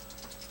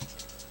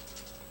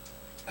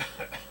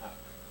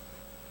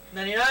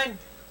 99,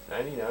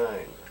 99,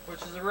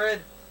 which is a red.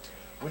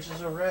 which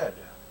is a red.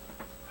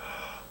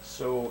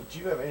 So, do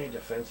you have any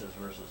defenses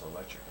versus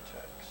electric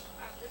attacks?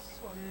 this is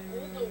one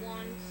of the older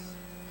ones.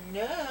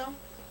 No.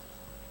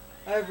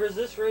 I have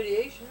resist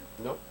radiation.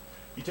 Nope.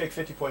 You take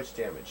 50 points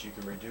damage. You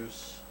can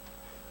reduce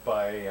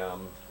by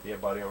the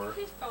body armor.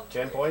 Please felt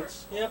 10 different.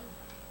 points? Yep.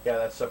 Yeah,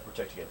 that's stuff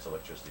protect against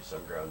electricity,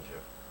 some ground too.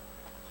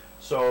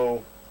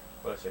 So,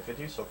 what did I say,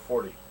 50? So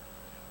 40.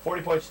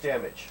 40 points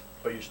damage,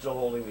 but you're still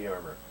holding the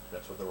armor.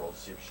 That's what the roll to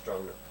see if you're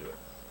strong enough to do it.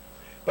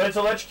 But it's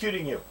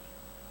electrocuting you.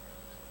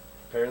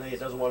 Apparently it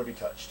doesn't want to be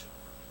touched.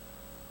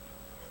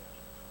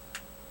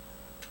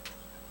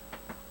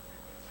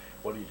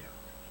 What do you do?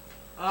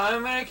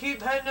 I'm gonna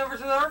keep heading over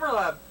to the armor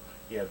lab.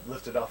 Yeah,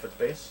 lift it off its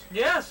base.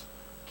 Yes.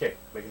 Okay,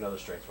 make another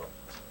strength roll.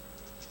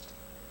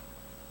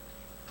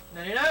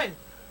 99.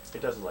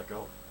 It doesn't let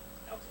go.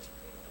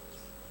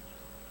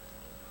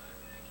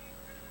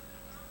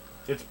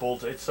 It's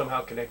bolted. It's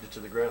somehow connected to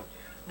the ground.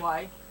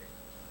 Why?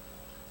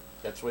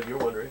 That's what you're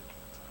wondering.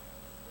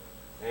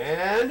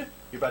 And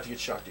you're about to get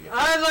shocked again.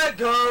 I let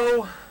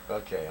go.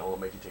 Okay, I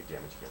won't make you take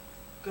damage again.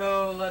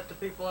 Go let the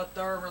people at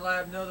the armor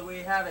lab know that we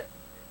have it.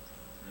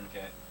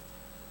 Okay.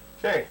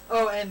 Okay.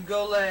 Oh, and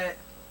go let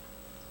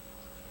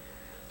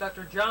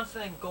Dr.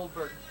 Johnson and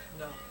Goldberg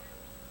know.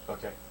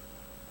 Okay.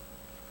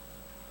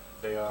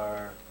 They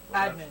are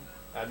Admin.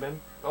 Admin?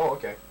 Oh,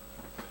 okay.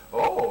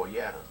 Oh,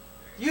 yeah.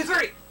 You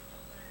three.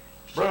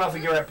 Run off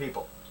and grab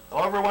people.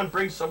 Everyone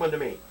bring someone to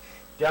me.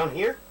 Down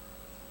here?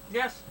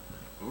 Yes.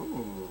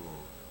 Ooh.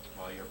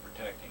 While you're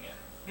protecting it.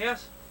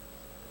 Yes.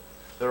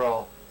 They're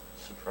all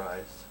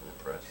surprised and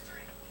impressed.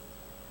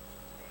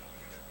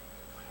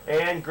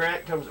 And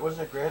Grant comes.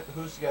 Wasn't it Grant?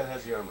 Who's the guy that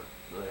has the armor?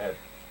 The head.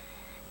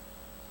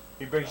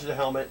 He brings you the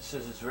helmet.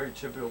 Says it's very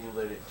typical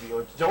that it.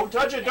 Don't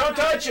touch it! Don't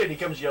touch it! He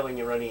comes yelling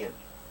and running in.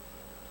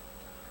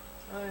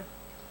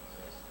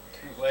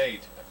 Too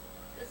late.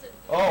 Is it,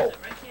 Oh, is it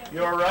right here?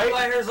 you all right?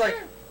 My hair's like,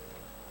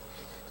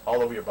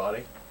 All over your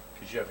body,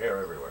 because you have hair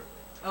everywhere.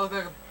 I look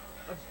like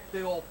a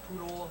big old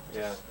poodle.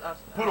 Yeah.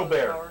 Just Poodle out of the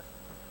bear. shower.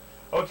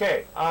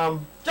 Okay. Ah!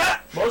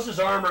 Moses'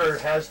 armor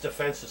has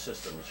defensive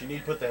systems. You need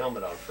to put the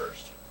helmet on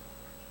first.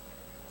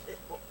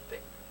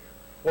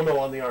 Well, no,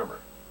 on the armor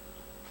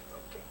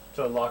Okay.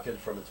 to unlock it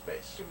from its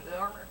base. Give me the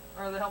armor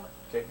or the helmet.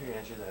 Okay, here,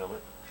 hand you the helmet.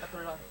 I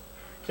put it on.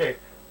 Okay,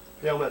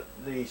 the helmet,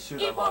 the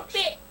suit It won't unlocks.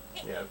 fit.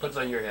 Yeah, it puts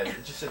on your head.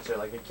 It just sits there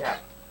like a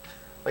cap,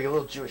 like a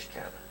little Jewish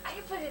cap. I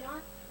can put it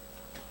on.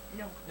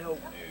 No. No.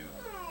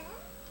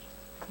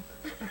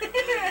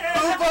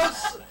 Who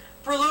votes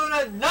for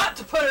Luna not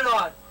to put it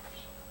on?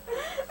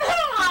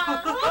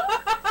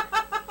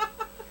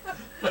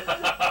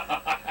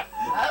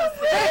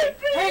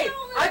 Hey,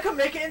 I could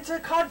make it into a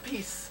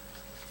codpiece.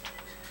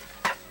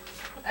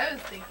 I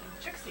was thinking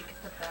Trixie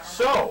could put that on.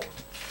 So,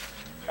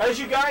 As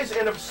you guys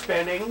end up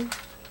spending,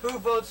 Who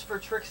votes for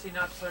Trixie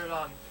not to put it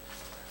on?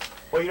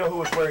 well, you know who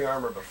was wearing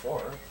armor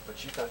before, but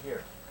she's not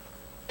here.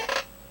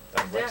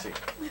 That's Yeah. Lexi.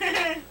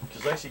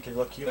 Because Lexi can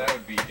look cute. That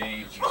would be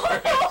dangerous.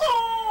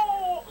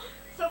 Oh,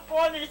 so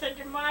Bonnie's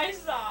taking my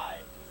side.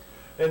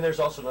 And there's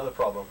also another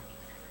problem.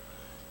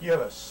 You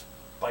have a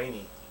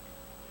spiny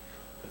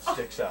that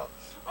sticks out.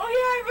 Oh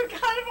yeah, I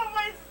forgot about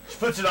my. She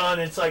puts it on,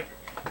 and it's like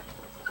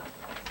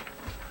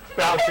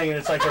bouncing, and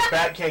it's like her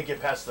bat can't get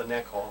past the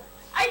neck hole.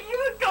 I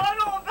even got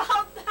all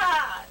about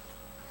that.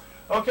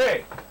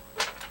 Okay.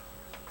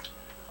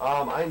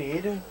 I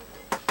need.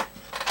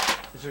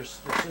 There's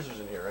scissors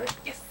in here, right?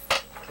 Yes,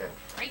 Okay.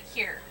 right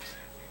here.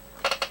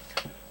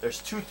 There's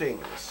two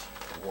things.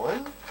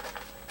 One.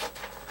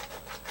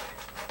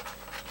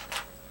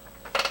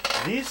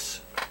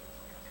 These.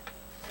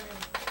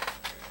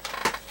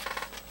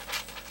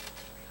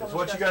 Is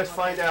what you guys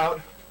find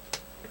out.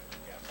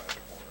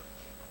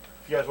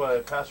 If you guys want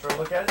to pass around and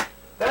look at it,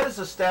 that is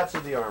the stats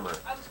of the armor.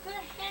 I was gonna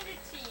hand it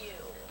to you.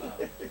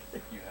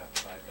 You have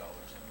 $5 in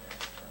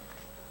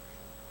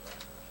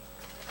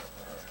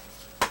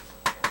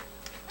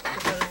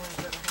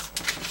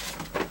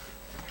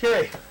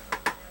Okay.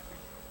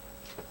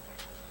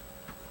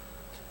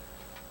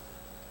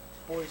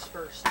 Boys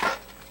first.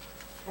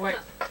 Wait.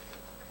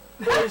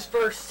 Boys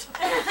first.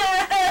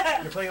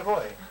 You're playing a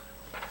boy.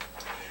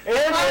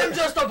 And I'm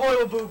just a boy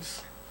with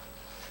boobs.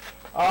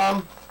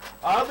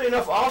 oddly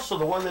enough, also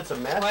the one that's a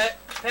mess. What?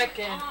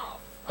 Peckin'. Oh.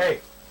 Hey,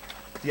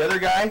 the other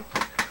guy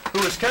who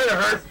was kind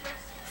of hurt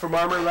from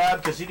Armor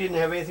Lab because he didn't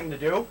have anything to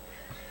do.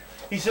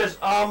 He says,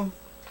 well,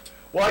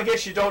 I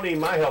guess you don't need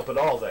my help at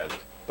all then.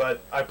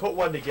 But I put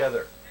one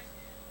together.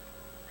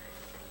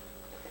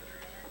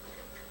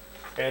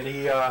 And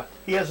he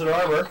has an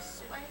armor.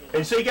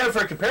 And so you got it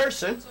for a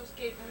comparison. So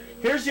scared when I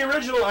didn't- Here's the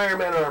original Iron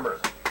Man armor.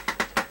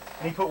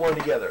 And he put one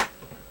together.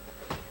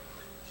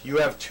 You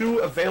have two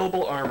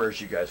available armors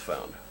you guys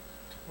found.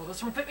 Will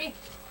this one fit me?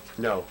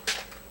 No.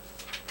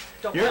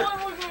 Don't. You're-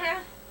 Oh, look at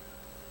her.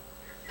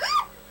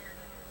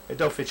 It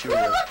don't fit you We're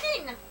either.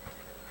 looking.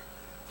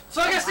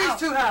 So I guess these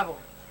two have them.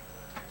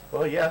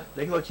 Well, yeah,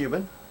 they look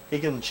human. He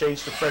can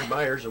change to Fred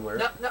Myers and wear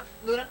it. No,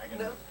 Luna, I can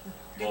no.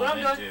 Do roll what I'm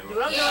it doing. into- Do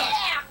what I'm doing.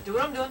 Yeah. Do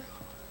what I'm doing.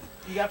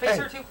 You gotta fix Hey.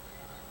 her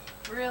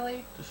too.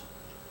 Really?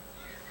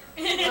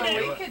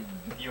 You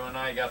you and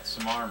I got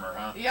some armor,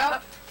 huh?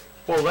 Yep.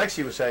 Well,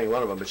 Lexi was saying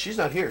one of them, but she's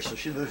not here, so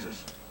she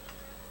loses.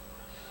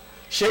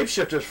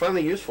 Shapeshifter's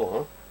finally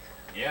useful,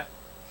 Yeah.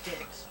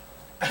 Dicks.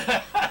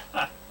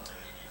 huh?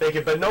 Thank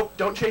you, but nope,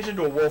 don't change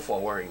into a wolf while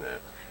wearing that.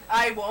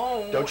 I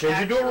won't. Don't change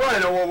into a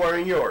rhino while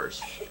wearing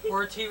yours.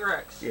 Or a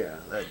T-Rex. Yeah,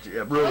 that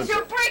Unless ruins you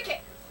it. break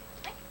it.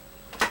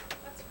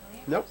 That's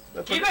funny. Nope,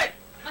 that's Keep what, it.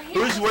 My hand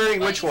Who's was wearing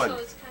funny, which one? So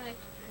it's kinda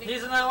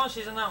He's in that one.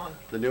 She's in that one.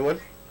 the new one.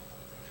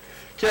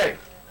 Okay.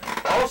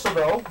 Also,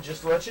 though,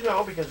 just to let you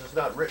know, because it's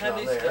not written Have on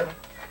these there, together.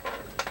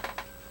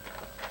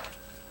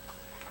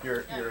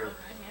 your Yeah, okay,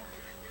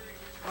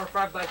 yeah. Or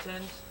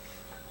 5x10s.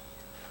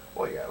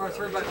 well, yeah, Or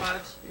whatever.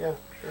 3x5s. Yeah,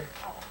 sure.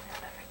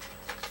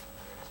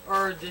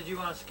 Or did you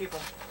want us to keep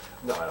them?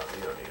 No, I don't.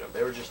 You don't need them.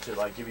 They were just to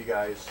like give you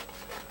guys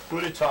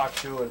who to talk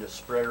to and to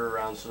spread her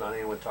around so not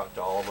anyone talked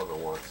to all of them at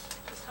once.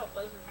 Just help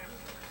us remember.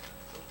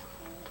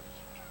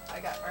 I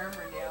got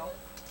armor now.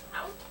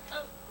 Ow.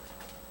 Oh.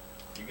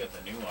 You got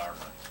the new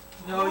armor.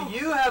 No,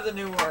 you have the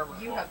new armor.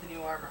 You have the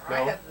new armor. No. I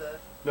have the.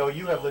 No,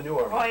 you have the new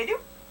Oh, armor. I do.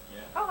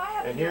 Yeah. Oh, I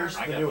have And the new here's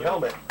I armor. the got new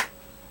helmet.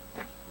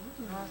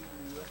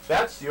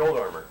 That's the old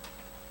armor.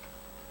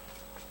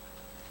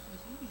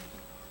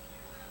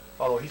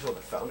 Although he's the one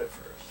that found it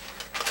first.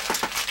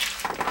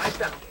 I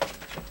found it.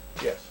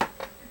 Yes.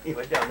 He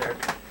went down there.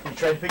 He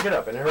tried to pick it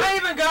up and it I hurt.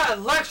 even got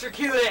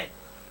electrocuted.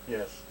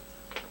 Yes.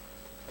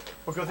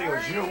 Well, good thing it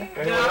was you. Sorry.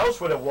 Anyone No.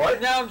 else would have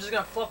what? Now I'm just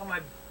gonna flop on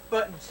my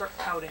butt and start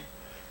pouting.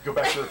 Go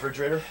back to the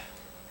refrigerator.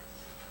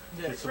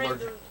 Yeah. Get some more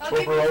I'll give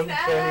you Toblerone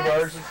snacks. candy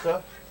bars and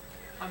stuff.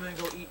 I'm gonna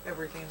go eat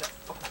everything in that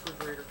fucking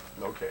refrigerator.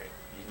 Okay.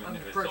 Even I'm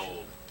if it's precious.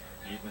 old.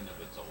 Even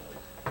if it's old.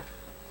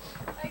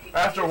 I can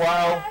After a give you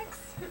while- snacks.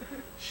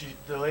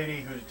 The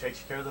lady who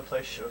takes care of the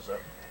place shows up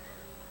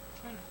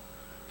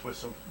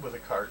with a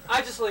cart.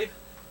 I just leave.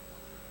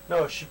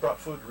 No, she brought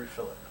food to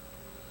refill it.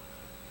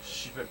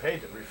 She's been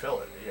paid to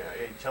refill it. Yeah,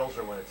 it tells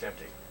her when it's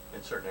empty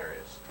in certain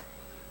areas.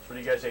 So what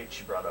you guys ate,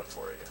 she brought up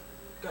for you.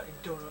 Got any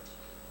donuts?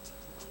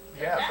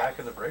 Yeah, back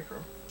in the break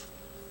room.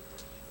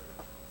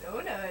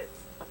 Donuts.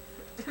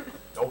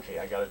 Okay,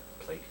 I got a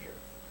plate here.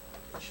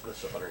 She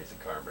lifts up underneath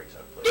the car and brings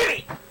out a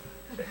plate.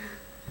 Gimme!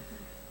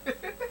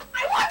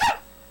 I want them.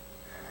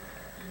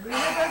 Luna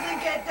doesn't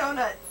get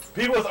donuts.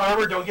 People with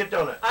armor don't get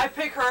donuts. I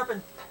pick her up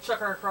and chuck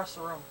her across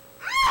the room.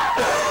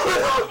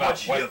 About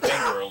one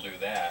finger will do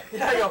that.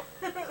 Yeah, I go.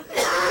 I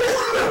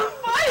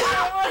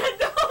don't want a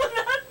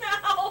donut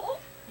now.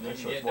 You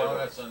That's can get what's more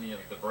donuts in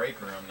the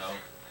break room, though.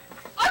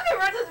 I'm gonna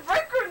run to the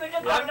break room to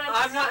get donuts.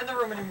 I'm not in the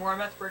room anymore.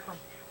 I'm at the break room.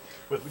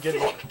 With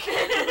getting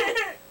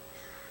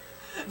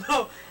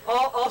No,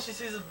 all she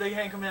sees is Big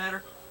Hand coming at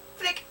her.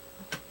 Flick.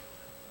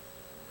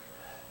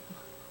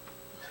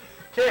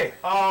 Okay,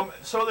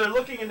 so they're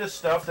looking into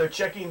stuff. They're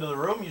checking into the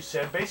room. You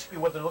said basically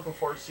what they're looking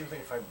for is see if they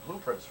can find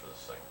blueprints for this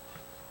thing,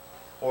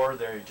 or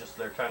they're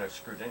kind of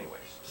screwed anyways.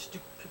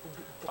 Stupid people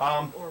get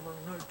fucking armor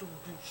and I don't do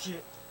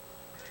shit.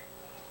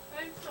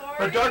 I'm sorry.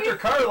 But Dr.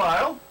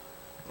 Carlisle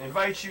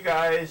invites you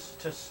guys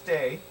to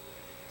stay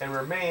and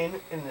remain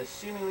in this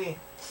seemingly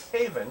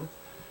haven,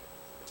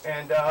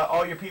 and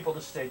all your people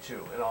to stay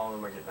too, and all of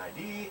them are getting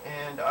ID,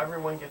 and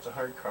everyone gets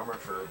 100 karma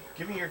for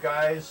giving your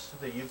guys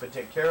that you've been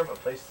taken care of a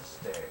place to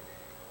stay.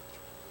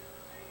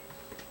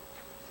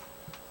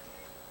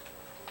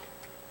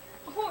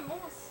 Oh, I'm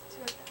almost to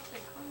 1,000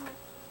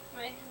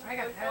 karma. I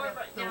got four add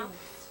right now.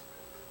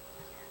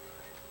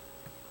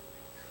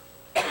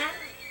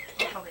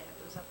 I'll probably add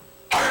those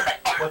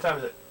up. What time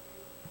is it?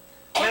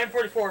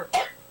 9:44.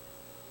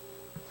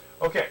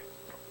 Okay.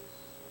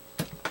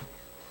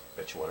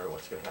 Bet you wonder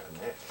what's going to happen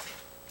next.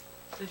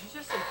 Did you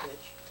just say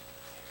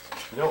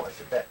bitch? No, I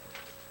said bet.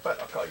 But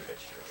I'll call you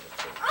bitch.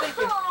 Thank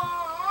you.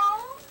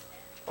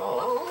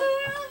 Oh.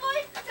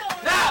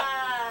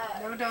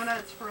 No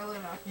donuts for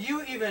Luna.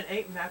 You even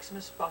ate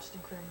Maximus Boston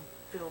cream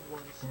filled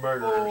ones.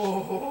 Murderers.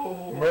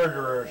 Oh.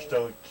 Murderers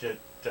don't get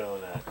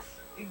donuts.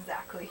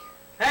 Exactly.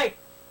 Hey!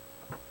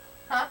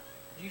 Huh?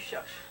 You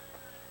shush.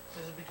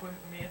 This is between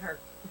me and her.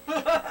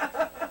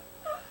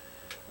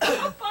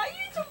 I'll buy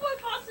you some more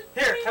Boston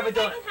Here, cream have a if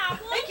I donut. can have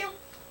one. Thank you.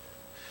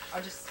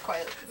 I'll just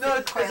quietly. No,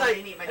 it's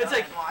quietly eat my it's donut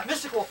like and watch.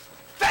 mystical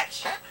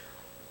fetch.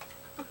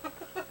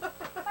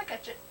 I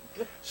got you.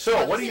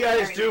 So, what do you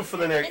guys do for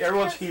the next?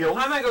 Everyone's healed.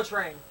 I might go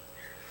train.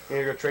 You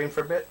gonna go train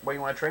for a bit? What do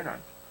you want to train on?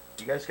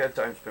 You guys got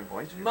time to spend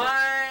points? If you want.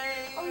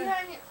 Oh, yeah,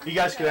 You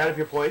guys can add up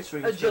your points so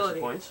we can spend Agility.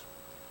 some points.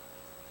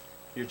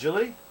 Your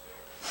agility?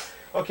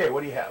 Okay, what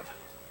do you have?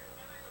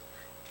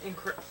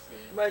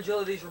 My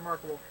agility's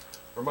remarkable.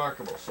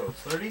 Remarkable. So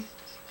 30,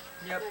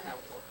 Yep.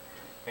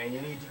 and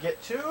you need to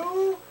get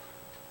to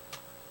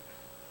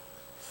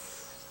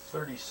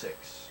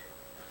 36.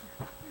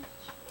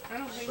 I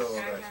don't think So I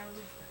that's- have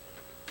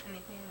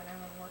anything that I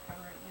want to work on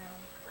right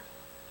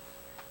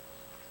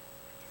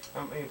now.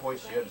 How many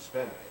points do you have to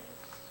spend?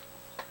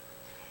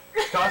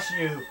 It's costing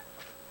you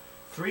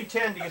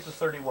 310 to get to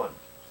 31.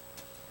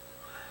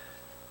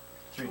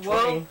 320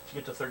 Well- to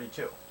get to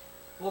 32.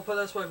 We'll put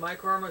it this way, my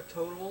karma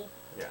total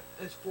Yeah.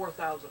 is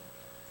 4,000.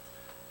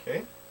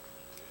 Okay.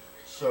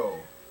 So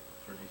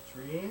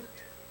 33.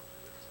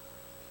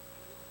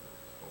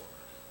 4.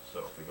 So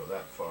if we go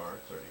that far,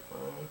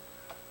 35.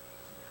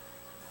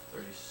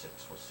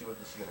 36. We'll see what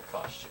this is going to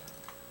cost you.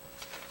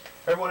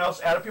 Everyone else,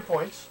 add up your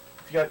points.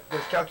 If you got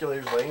those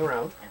calculators laying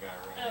around. I got it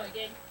Oh, right we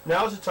did.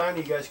 Now is the time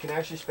you guys can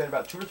actually spend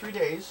about 2 or 3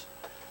 days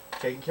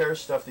taking care of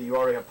stuff that you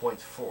already have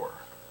points for.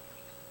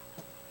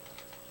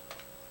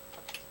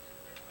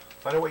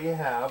 Find out what you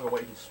have and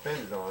what you can spend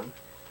it on.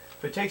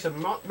 If it takes a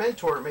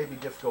mentor, it may be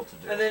difficult to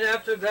do. And then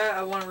after that,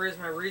 I want to raise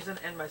my reason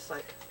and my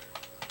psych.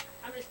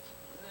 I'm just.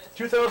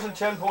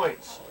 2,010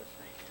 points,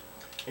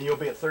 and you'll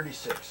be at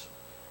 36.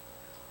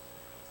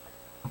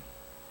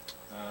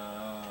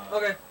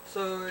 Okay,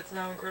 so it's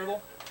now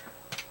incredible.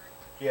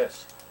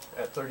 Yes,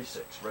 at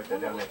 36. Write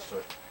that down next to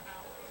it.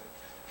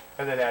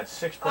 And then add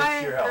 6 points I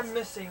to your health. am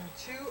missing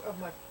 2 of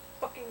my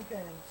fucking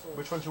pencils.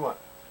 Which ones you want?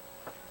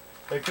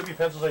 There could be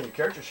pencils on your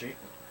character sheet.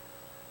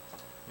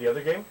 The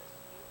other game?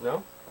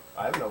 No?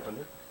 I haven't opened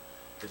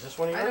it. Is this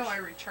one of I yours? know I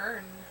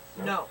returned.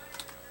 No.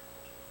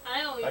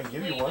 I always I can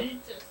give you leave one.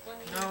 it just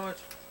like- No,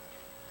 it's...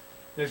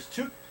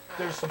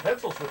 There's some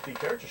pencils with the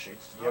character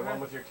sheets. Do you have Okay.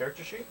 one with your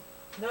character sheet?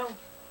 No.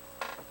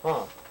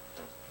 Huh.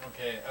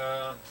 Okay,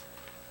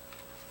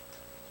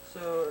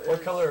 So What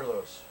it's- color are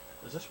those?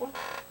 Is this one?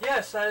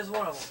 Yes, that is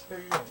one of them. There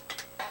you go.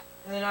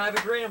 And then I have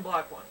a green and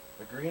black one.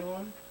 The green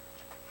one?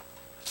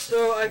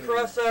 So I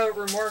cross out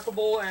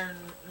remarkable and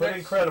Put next-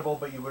 incredible,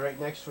 but you were right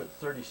next to it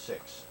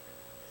 36.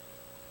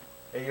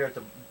 And you're at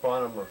the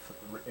bottom of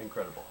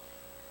incredible.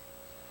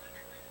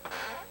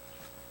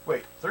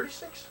 Wait,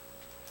 36?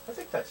 I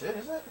think that's it,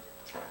 isn't it?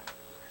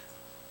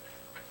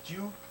 Do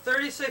you?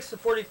 36 to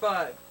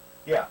 45.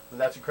 Yeah,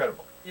 that's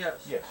incredible.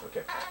 Yes. Yes,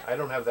 okay. I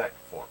don't have that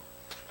form.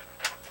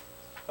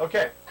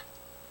 Okay.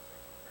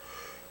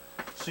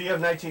 So you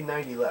have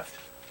 1990 left.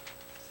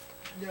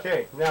 Yep.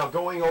 Okay, now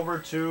going over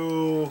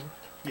to,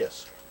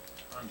 yes,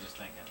 I'm just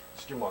thinking.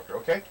 Skinwalker,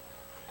 okay?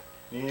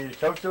 You need a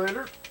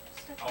calculator?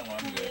 Oh,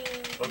 I'm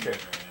good. Okay.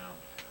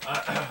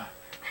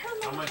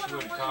 How much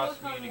would it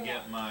cost me to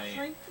get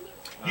my...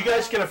 You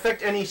guys can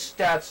affect any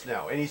stats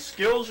now. Any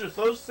skills or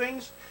those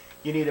things,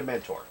 you need a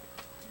mentor.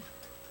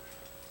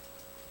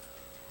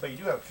 But you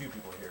do have a few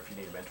people here if you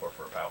need a mentor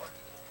for a power.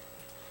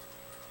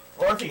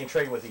 Or if you can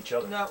train with each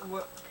other. No,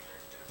 what?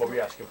 What were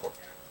you asking for?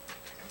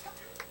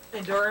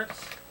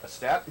 Endurance. A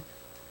stat?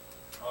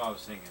 Oh, I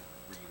was thinking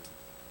reading.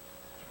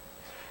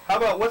 How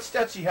about what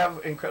stats you have,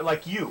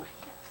 like you?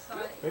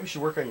 Sorry. Maybe you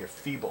should work on your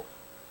feeble.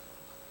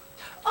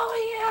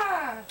 Oh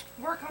yeah!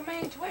 Work on my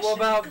intuition. What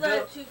about Glad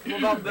Bill, to- what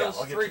about Yeah, Bill's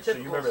I'll get 3 you, so you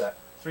remember typicals? that.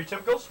 3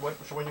 typicals?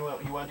 Which one you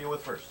want to deal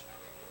with first?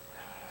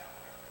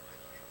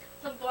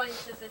 So Bonnie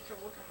says I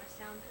should work on my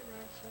sound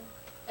generation.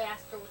 I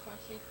asked her which one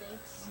she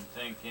thinks. I'm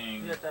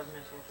thinking You have to have a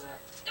mental for that.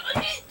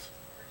 Darn it!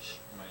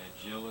 my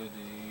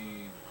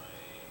agility,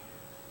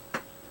 my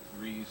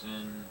reason,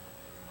 and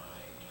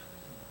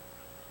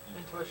my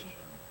Intuition.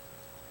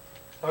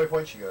 How many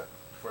points you got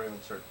before I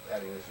even start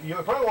adding this? You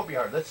it probably won't be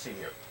hard. Let's see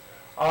here.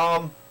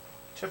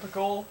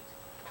 Typical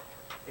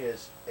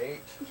is 8,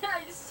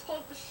 I just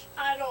hold the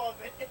shadow of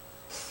it.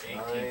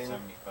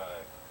 1875.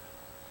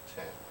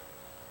 10.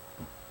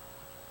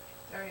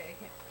 Sorry, I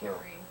can't No.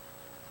 read.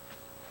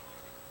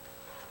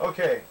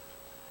 Okay.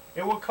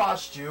 It will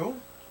cost you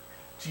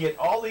to get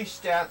all these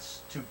stats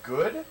to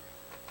good.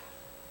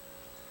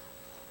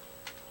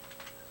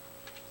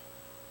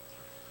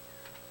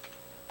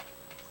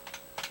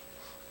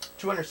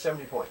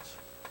 $270 points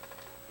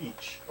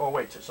each. Oh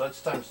wait, so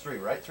that's times 3,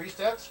 right? 3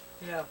 stats?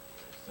 Yeah.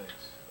 6.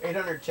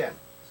 810.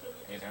 So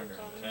we just work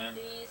on 810.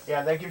 these.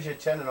 Yeah, that gives you a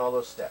 10 in all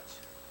those stats.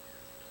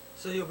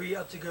 So you'll be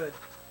up to good.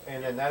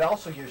 And then that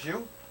also gives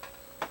you,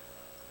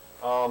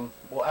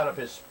 we'll add up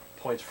his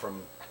points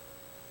from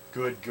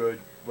good,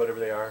 whatever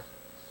they are.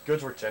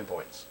 Goods were 10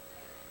 points.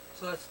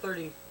 So that's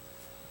 30.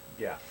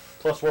 Yeah.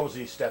 Plus what was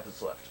the stat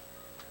that's left?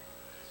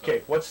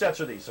 Okay, what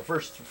stats are these? The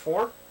first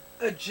 4?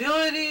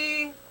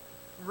 Agility,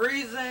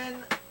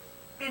 reason,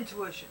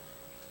 intuition.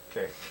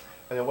 Okay.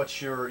 And then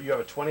what's your, you have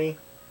a 20,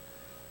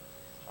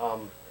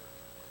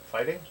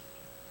 fighting?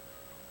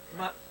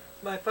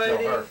 My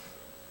fighting. No, her.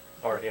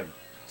 Or him.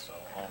 So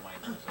all mine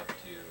goes up to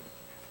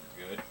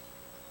good.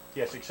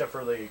 Yes, except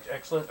for the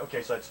excellent.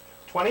 Okay, so that's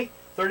 20,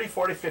 30,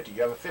 40, 50.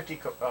 You have a 50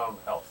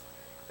 health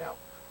now.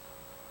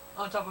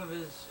 On top of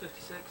his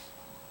 56.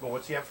 Well,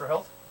 what's he have for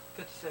health?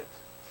 56.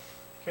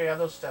 Okay, have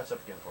those stats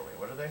up again for me.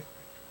 What are they?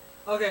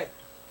 Okay,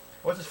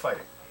 What's his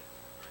fighting?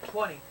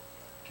 20.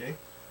 Okay.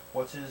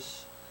 What's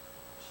his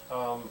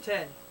 10.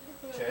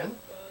 10?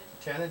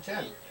 10 and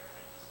 10.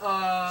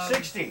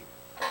 60.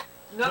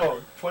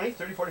 No, 20,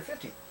 30, 40,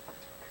 50.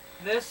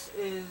 this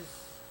is.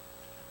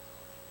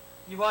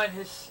 You want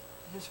his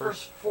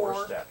first 4.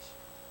 stats.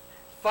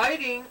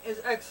 Fighting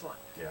is excellent.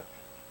 Yeah.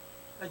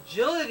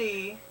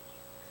 Agility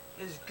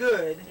is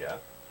good. Yeah.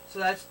 So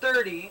that's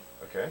 30.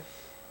 Okay.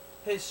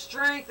 His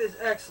strength is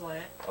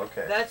excellent.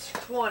 Okay. That's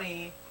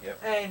 20.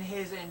 Yep. And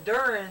his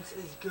endurance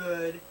is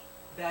good.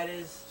 That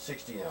is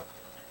 60 now.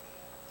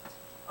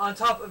 on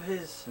top of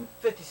his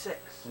 56.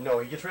 No,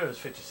 he gets rid of his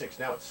 56.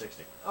 Now it's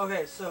 60.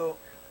 Okay, so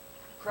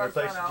cross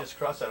Replace, that out. just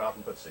cross that off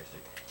and put 60.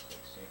 60.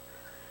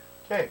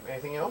 Okay,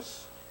 anything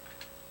else?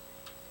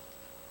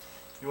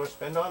 You want to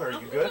spend on, or are you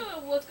I'm good?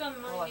 gonna work on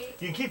Hold my. on. You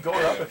can keep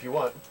going up if you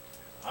want.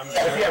 I'm If you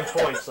good. have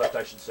points left,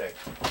 I should say.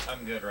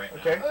 I'm good right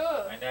now.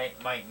 Okay.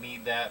 Might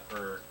need that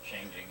for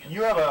changing it.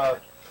 You have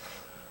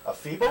a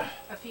feeble?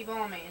 A feeble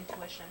on my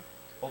intuition.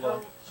 Hold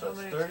on. How So it's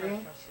many 30,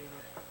 expressions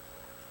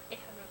I see?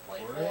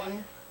 844. 40,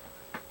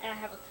 And I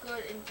have a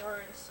good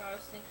endurance, so I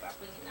was thinking about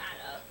bringing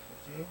that up.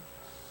 50,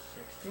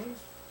 60.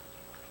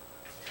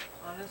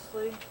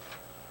 Honestly,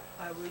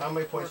 I would How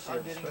many points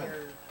work do you on have to getting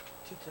spend? your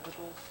 2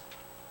 typicals.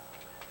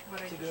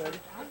 What I Too just good. wrote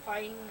I'm down.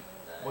 fighting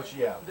the. Which,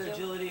 yeah. The So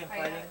agility and I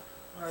fighting,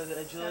 or the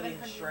agility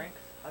and 700. strength.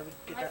 I would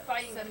get My that.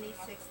 fighting.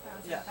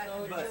 76,500. Yeah,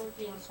 So but-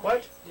 agility and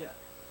What? Yeah.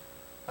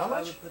 How So I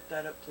much? would put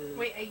that up to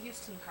Wait, I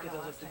used Team Karma get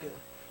those up last to time. good.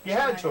 You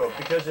had to have,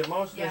 because at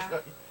most, there's Yeah.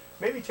 not,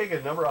 maybe take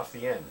a number off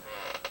the end.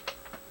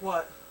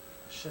 What?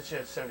 Should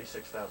say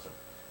 76,000.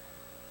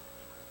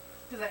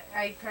 Because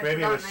I tried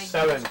Maybe it to was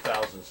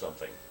 7,000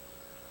 something.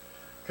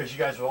 Because you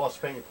guys will all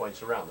spend your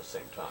points around the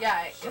same time.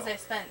 Yeah, so. because I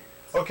spent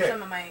Okay,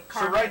 some of my So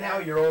karma right now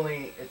there. you're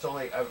only, it's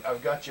only,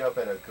 I've got you up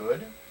at a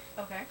good,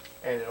 Okay.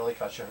 and it only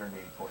costs you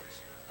 180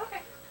 points. Okay.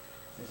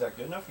 Is that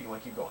good enough, or you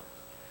want to keep going?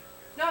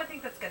 No, I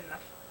think that's good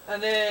enough.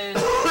 And then,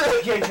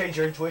 You can't change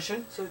your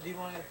intuition so do you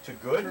want to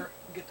good, to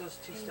get those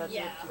 2 stats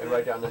Yeah. up to and good?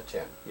 write down the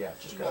 10. Yeah,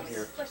 just You come want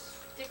here.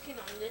 Just sticking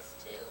on this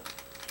too.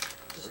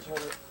 Just hold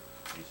it.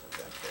 Use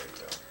that. There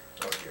you go.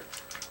 Oh, here.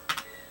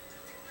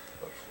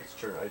 Oops, it's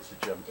turn. It's a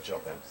jump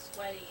in. I'm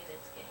sweaty and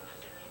it's getting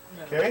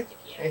underneath. No. Okay.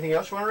 Sticky. Anything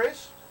else you want to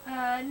raise?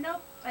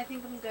 Nope. I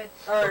think I'm good.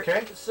 Alright,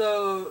 Okay.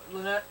 so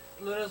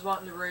Luna's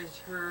wanting to raise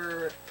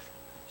her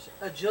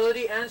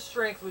agility and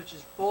strength, which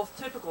is both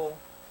typical,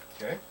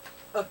 Okay.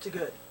 up to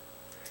good.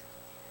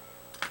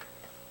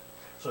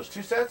 So it's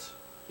 2 sets.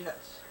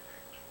 Yes.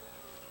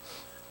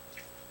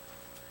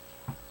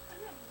 I'm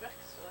not Rex,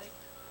 like.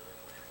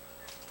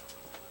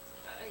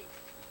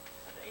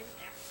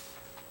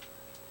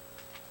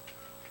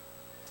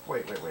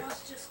 Wait. Oh,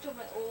 it's just still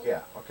my old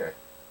Yeah. Okay.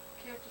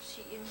 character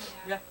sheet in here.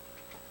 Yeah.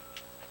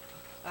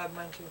 I have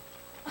mine too.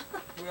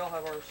 We all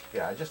have ours.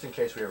 Yeah. Just in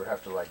case we ever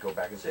have to like go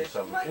back and say See.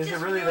 something. Well, I Is it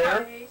just really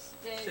there?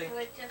 realized that, See. 'cause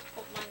I just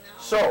put mine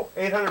out. So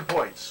 800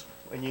 points,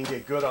 and you can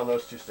get good on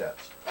those 2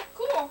 sets. Oh,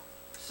 cool.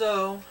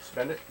 So,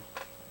 Spend it.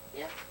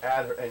 Yeah.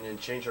 Add her, and then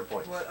change her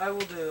points. what I will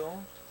do,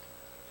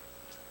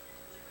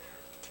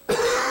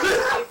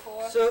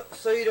 Before.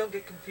 so you don't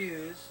get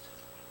confused,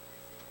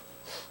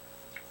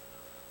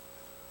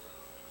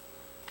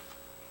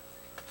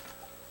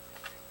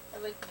 I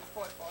like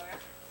before for it.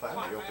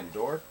 Finally, open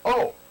door.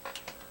 Oh.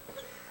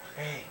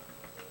 Hey.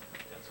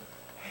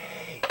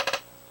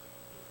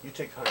 You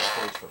take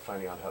 100 points for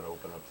finding out how to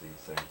open up the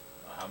thing.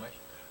 How much?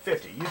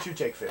 50. You two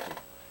take 50.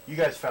 You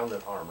guys found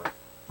an armor.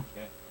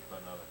 Okay, put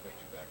another 50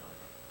 back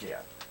on.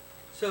 Yeah.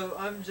 So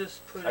I'm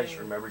just putting. I just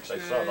remember 'cause I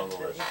saw it on the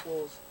good list.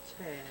 Equals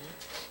 10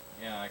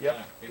 Yeah, I Yep.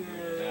 kind of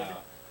figured it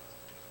out.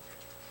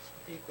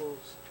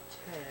 equals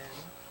 10.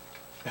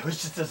 It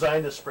was just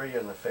designed to spray you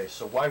in the face,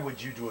 so why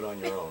would you do it on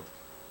your own?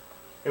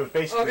 It was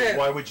basically, Okay.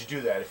 why would you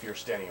do that if you're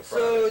standing in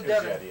front So, of it? It was the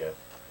Devin. idea.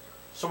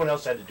 Someone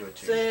else had to do it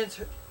too. Since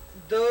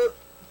the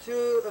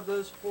two of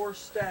those 4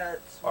 stats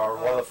Are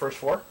one of the first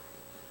 4?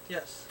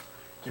 yes,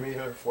 Give me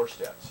the other 4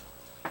 stats.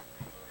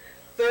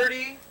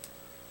 30,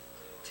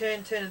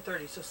 10, 10, and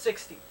 30, so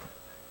 60.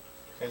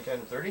 10, 10,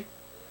 and 30?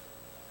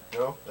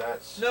 No,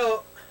 that's...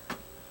 No,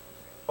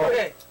 Oh,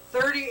 okay,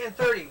 30 and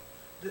 30.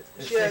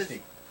 it's She has,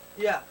 60.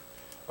 yeah.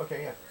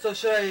 Okay, yeah. So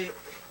should I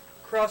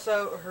cross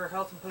out her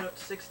health and put it up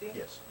to 60?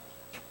 Yes.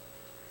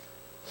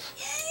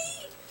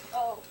 Yay!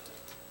 Oh.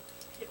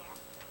 Get off.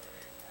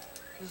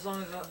 As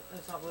long as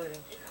it's not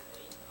bleeding. It's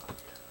not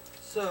bleeding.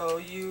 So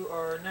you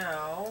are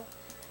now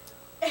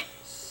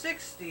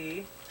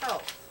 60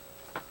 health.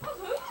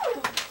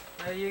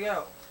 Woohoo! There you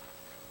go.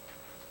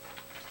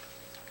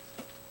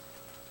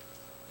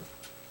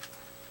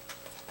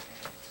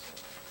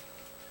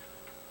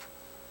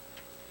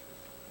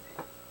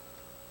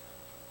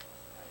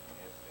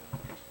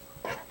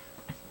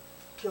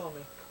 Killing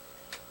me.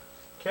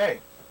 Okay.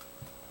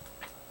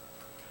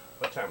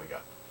 What time we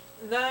got?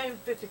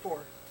 9:54.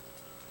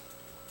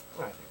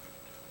 I think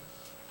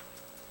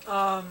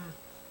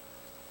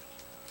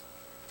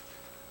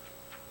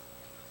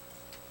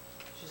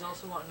She's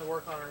also wanting to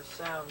work on her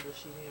sound. Does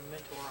she need a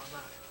mentor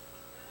on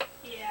that?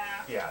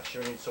 Yeah. yeah,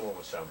 she'll need someone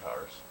with sound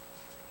powers.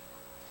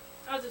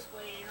 I was just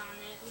waiting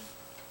on it.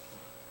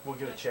 We'll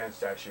get a chance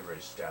to actually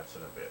raise stats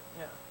in a bit.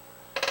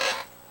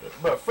 Yeah.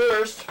 But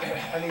first,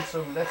 I need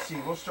some, let's see,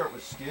 we'll start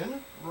with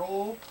skin.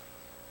 Roll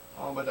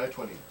on my die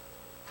 20.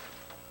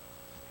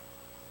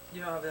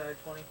 You don't have the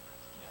I-20.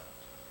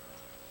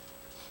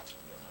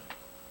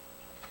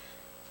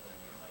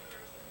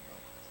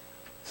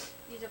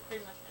 These are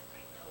pretty much like my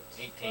notes.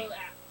 18. So if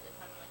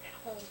I'm like at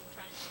home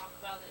trying to talk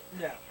about it,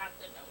 Yeah. I have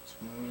the notes.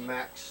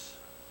 Max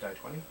die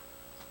 20.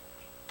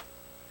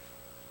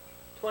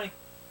 20.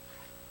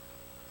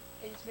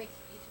 It just makes it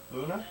easier. for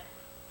me Luna? to-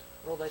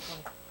 Roll die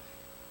 20.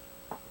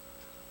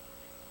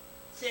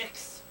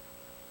 6.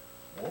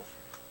 Wolf.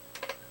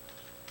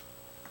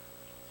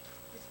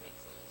 This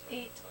makes it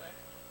easier. 8. for her.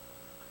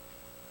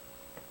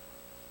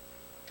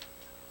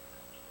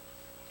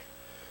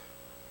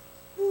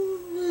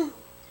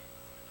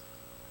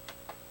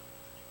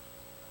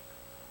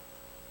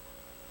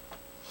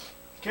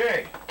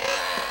 Okay.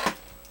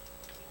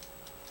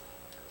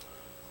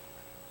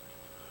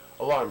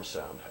 Alarm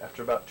sound.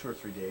 After about 2 or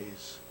 3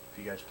 days, if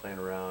you guys playing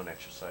around,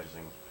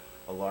 exercising,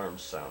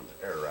 alarms sound.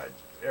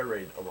 Air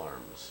raid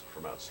alarms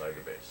from outside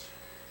the base.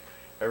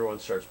 Everyone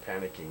starts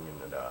panicking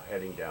and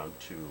heading down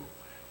to.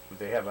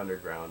 They have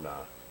underground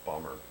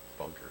bomber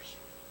bunkers.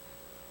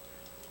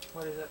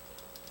 What is it?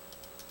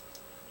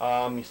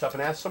 You stop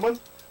and ask someone.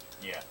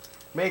 Yeah.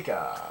 Make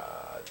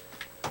a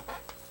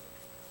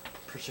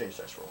percentage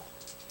dice roll.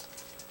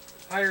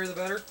 Higher the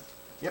better.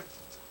 Yep.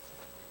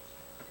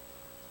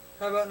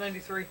 How about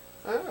 93?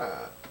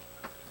 Ah.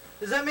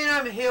 Does that mean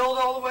I'm healed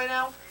all the way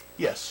now?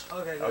 Yes.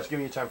 Okay, I was good.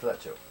 giving you time for that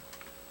too.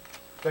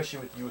 Especially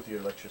with you with your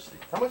electricity.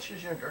 How much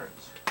is your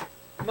endurance?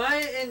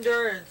 My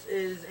endurance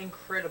is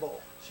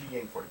incredible. So you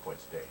gain 40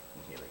 points a day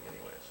in healing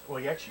anyways. Well,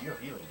 you actually, you have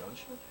healing, don't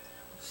you?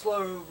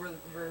 Slow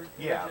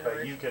Yeah, but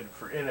regeneration. you could,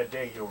 in a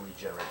day, you'll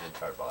regenerate the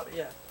entire body.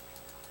 Yeah.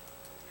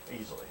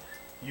 Easily.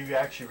 You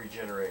actually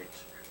regenerate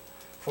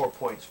 4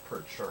 points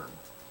per churn.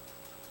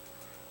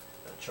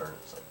 A churn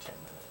is like 10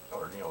 minutes,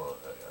 or,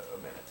 a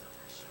minute.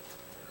 So,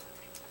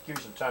 give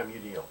you some time, you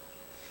deal.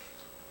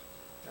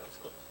 That was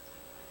close.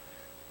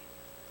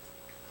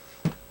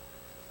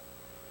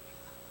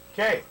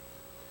 Okay.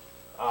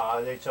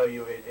 They tell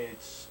you it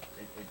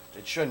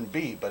shouldn't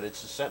be, but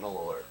it's a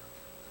sentinel alert.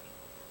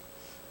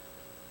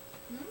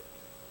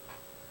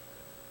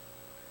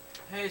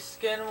 Hey,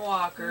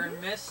 Skinwalker,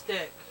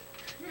 Mystic,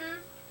 Hmm.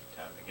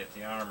 Time to get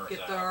the armors get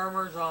out. the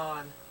armors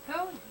on.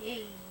 Oh,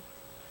 yay.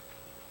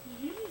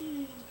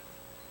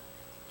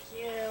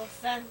 Kill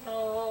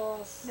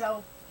sentinels.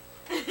 No.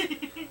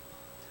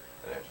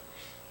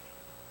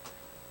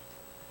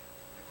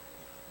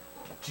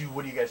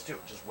 What do you guys do?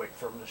 Just wait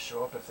for them to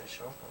show up if they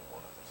show up, or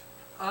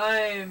what?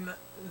 I'm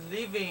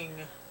leaving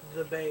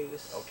the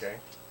base. Okay.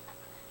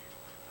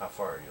 How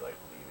far are you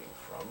leaving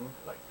from?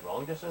 Like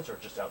long distance or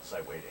just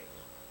outside waiting?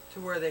 To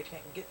where they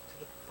can't get to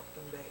the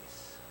fucking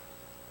base.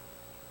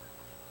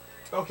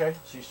 Okay,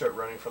 so you start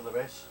running from the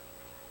base?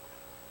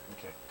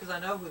 Okay. Because I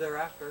know who they're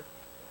after.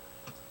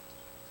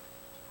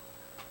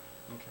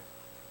 Okay.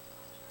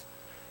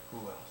 Who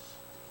else?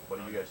 What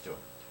are you guys doing?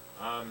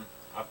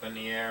 Up in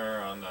the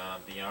air on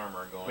the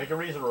armor going. Make a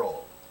reason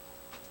roll.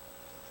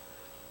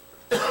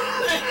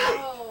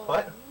 Oh.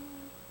 What?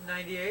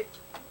 98.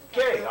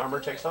 Okay, armor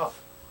takes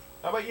off.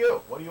 How about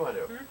you? What do you want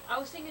to do? I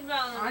was thinking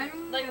about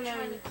I'm like gonna-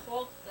 trying to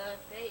cloak the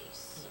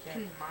face.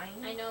 Can mine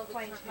I know, but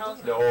fly my too? house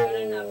is No. not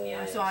good enough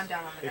yet. So I'm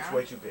down on the It's ground.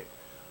 way too big.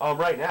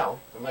 Right now,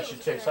 unless Yeah, you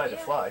it's a good decide to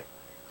idea. fly.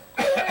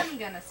 I'm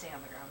gonna stay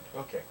on the ground.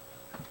 Okay.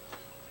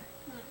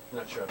 I'm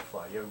not sure how to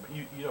fly. You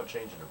don't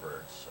change into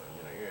birds, so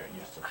you know you're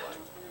used to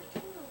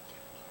flying.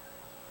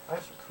 I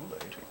have some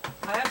Kool-Aid.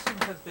 I have some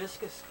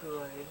hibiscus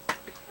Kool-Aid.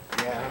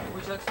 Yeah.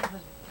 Would you like some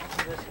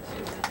hibiscus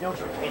Kool-Aid? You know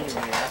what a pain in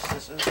the ass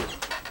this is? You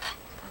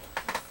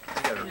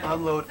gotta Yeah.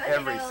 unload Is that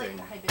everything.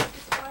 Like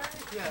hibiscus flower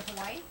Yeah. in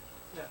Hawaii?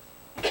 Yeah.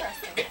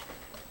 Interesting.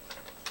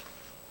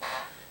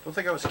 Don't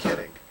think I was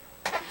kidding.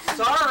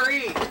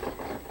 Sorry!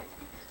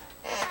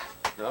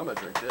 No, I'm gonna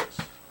drink this.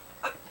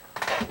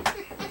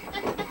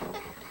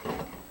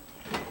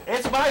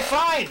 It's my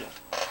find!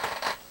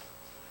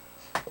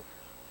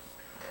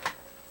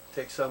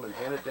 Take some and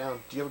hand it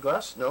down. Do you have a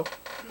glass? No. No,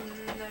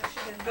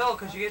 she didn't. Bill,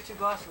 could you get 2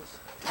 glasses?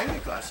 I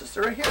got glasses.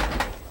 They're right here.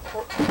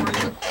 Pour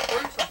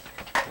yourself.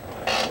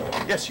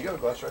 Yes, you got a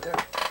glass right there.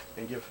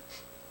 And give.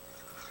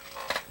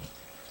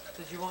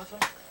 Did you want some?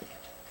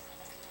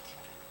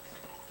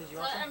 Did you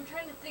want But some? I'm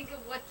trying to think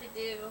of what to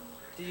do.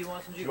 Do you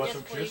want some Do juice? you want Yes,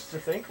 some juice please. to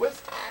think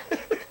with?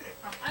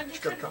 I'm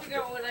just grab trying to coffee figure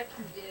out cup. what I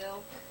can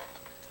do.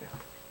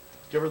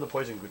 Give her the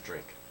poison good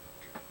drink.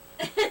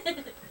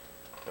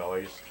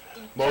 Always.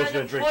 You Mo's tried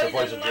gonna to drink the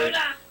poison drink.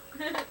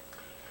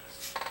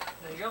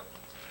 There you go.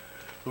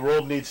 The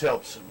world needs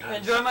help sometimes.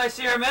 Enjoy my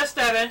Sierra Mist,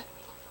 Evan.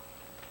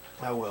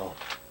 I will.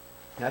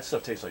 That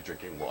stuff tastes like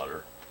drinking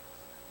water.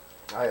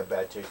 I have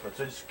bad taste buds.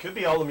 It could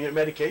be all the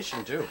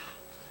medication too.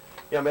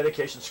 Yeah,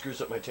 medication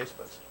screws up my taste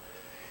buds.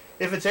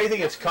 If it's anything,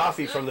 it's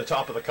coffee from the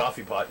top of the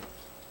coffee pot.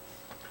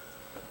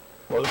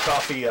 Or the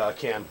coffee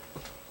can.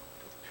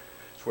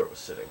 It's where it was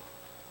sitting.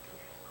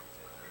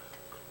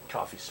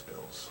 Coffee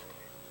spills.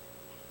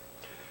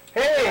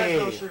 There's Hey!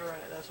 no sugar in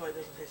it, that's why it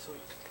doesn't taste sweet.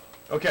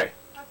 Okay.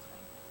 That's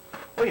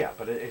fine. Oh yeah,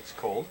 but it's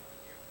cold.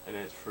 And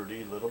it's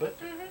fruity a little bit.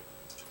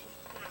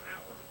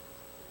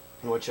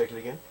 You want to check it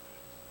again?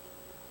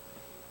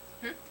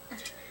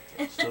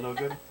 Still no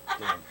good?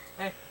 Damn.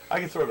 Hey. I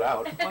can throw it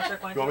out. Want to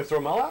check mine? You want me to throw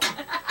them all out?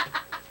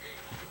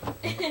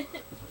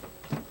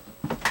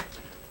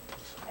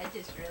 I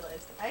just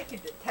realized I can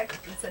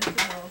detect the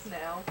sentinels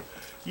now.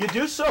 You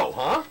do so,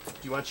 huh? Do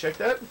you want to check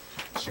that?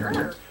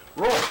 Sure.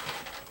 Roll.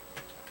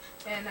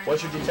 And I'm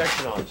What's your on-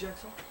 detection on? Did you check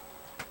some?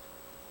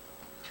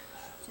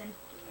 sen-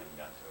 Haven't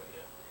gotten to it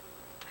yet.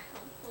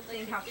 What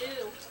Seeing they how- can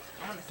do.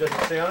 I wanna see Does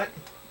it say on it?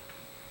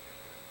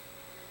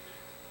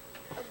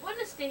 I want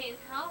to stay in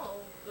hell,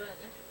 but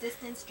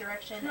distance,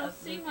 direction I don't of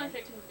see much movement,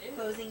 I can do.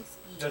 closing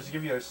speed. Does it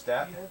give you a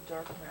stat? You have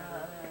dark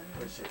matter.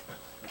 Let's see.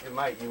 It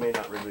might. You may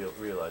not really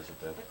realize it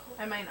then.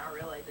 I might not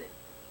realize it.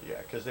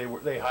 Yeah, because they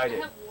I hide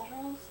it. have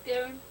walls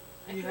going.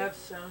 I You can- have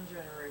sound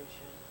generation.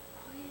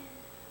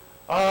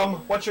 Oh, yeah.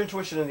 What's your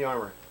intuition in the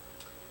armor?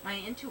 My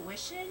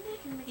intuition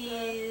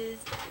is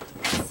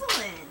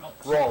excellent.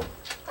 Roll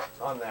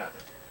on that.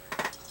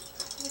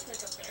 It's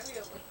like a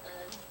barrier with the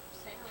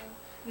sound.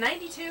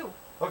 92.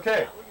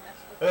 Okay. That would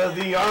mess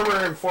with The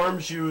armor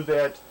informs you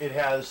that it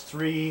has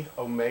 3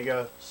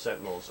 Omega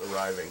Sentinels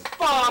arriving.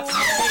 Fuck!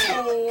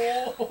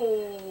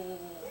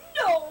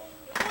 No.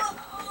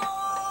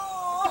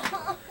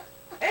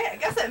 Hey, I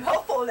guess I'm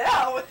helpful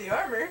now with the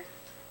armor.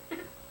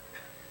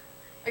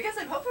 I guess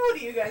I'm helpful to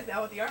you guys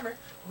now with the armor.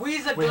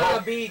 We's We gonna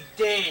hope- be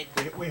dead.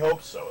 We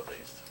hope so, at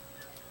least.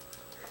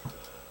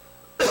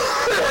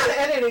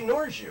 And it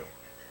ignores you.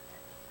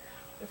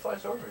 It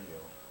flies over you.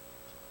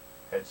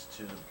 Heads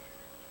to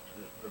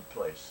the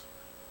place.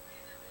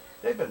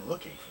 They've been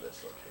looking for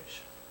this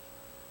location.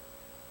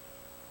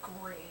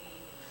 Great.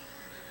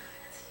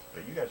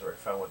 But you guys already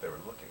found what they were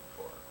looking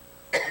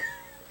for.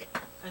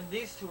 And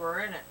these 2 are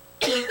in it.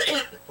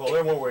 Well,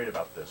 they're more worried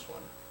about this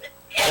one.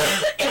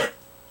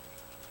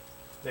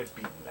 They've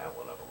beaten that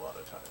one up a lot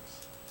of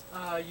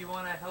times. You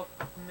wanna help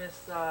Miss,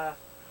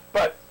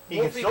 But he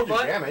can Wolfie still do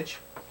butt? damage.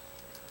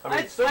 I mean,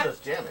 it still does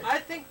damage. I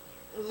think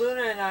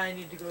Luna and I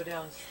need to go You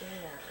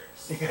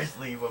downstairs. guys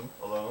leave him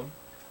alone.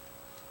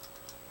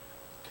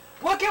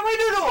 What can we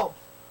do to him?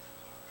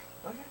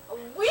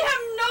 Okay. We have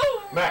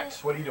no.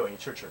 Max, what are you doing?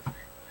 It's your turn.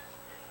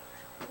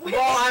 We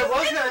Well, I have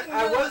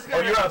was Oh,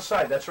 gonna. you're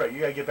outside. That's right.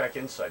 You gotta get back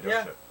inside, don't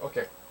Yeah. you?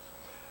 Okay.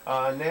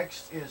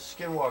 Next is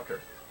Skinwalker.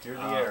 You're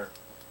in the air.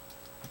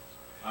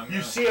 I'm You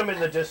gonna- see them in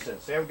the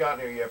distance. They haven't gotten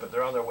here yet, but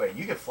they're on their way.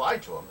 You can fly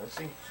to them. That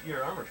seems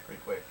your armor's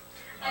pretty quick.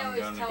 I I'm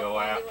always gonna tell go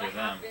Polly after what them.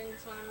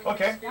 happens when I'm in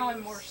Okay. the Now I'm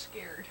streets. more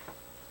scared.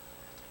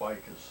 Why?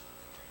 Because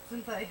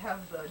Since I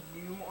have the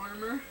new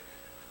armor.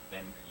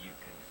 Then you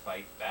can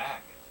fight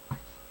back.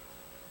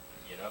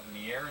 Get up in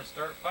the air and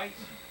start fighting.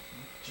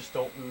 just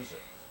don't lose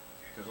it.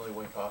 There's only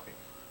one copy.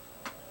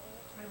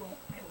 I will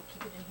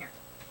keep it in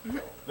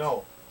here.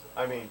 No,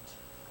 I mean,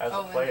 as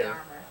oh, a and player. the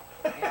armor.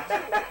 Yeah.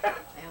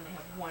 I only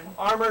have one.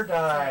 Armor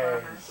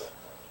dies. armor.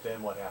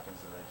 Then what happens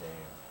in the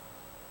game?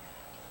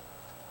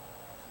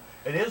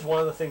 It is one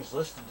of the things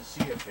listed to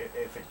see if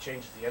it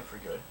changes the end for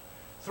good.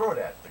 Throw it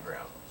at the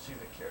ground. See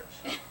if it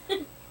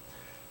cares.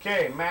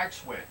 Okay,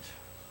 Max went.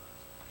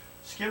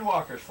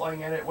 Skinwalkers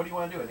flying at it. What do you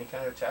want to do? Any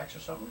kind of attacks or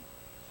something?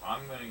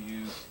 I'm gonna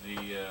use the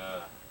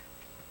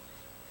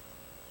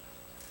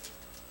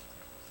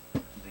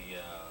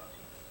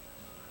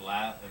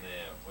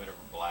whatever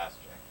blast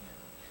jack.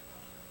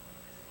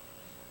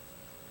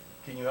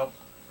 Can you help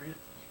read it?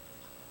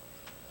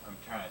 I'm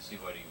trying to see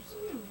what he's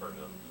for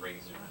the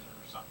razors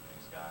or something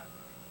he's got.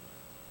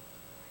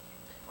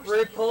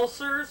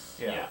 Repulsors.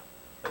 Yeah.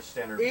 That's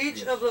standard. Each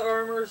use. of the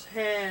armor's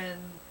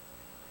hand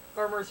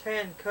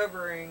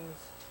coverings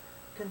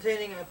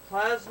containing a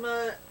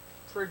plasma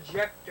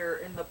projector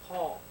in the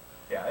palm,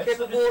 Yeah, it's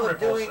capable the of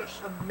doing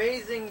repulsors.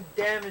 amazing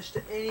damage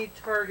to any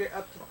target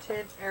up to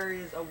 10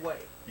 areas away.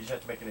 You just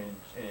have to make an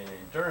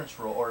endurance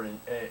roll or an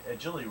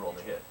agility roll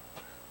to hit.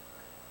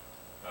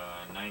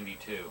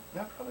 92.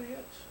 That probably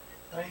hits.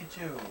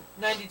 92.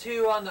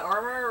 92 on the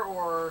armor,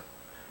 or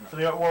For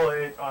the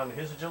on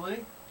his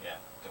agility. Yeah.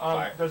 To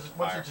fire. What's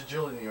fire. its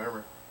agility in the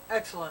armor?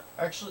 excellent.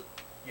 Actually,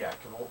 yeah,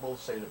 cause we'll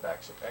say the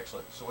back.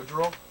 Excellent. So what'd you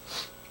roll?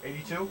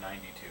 82.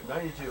 92.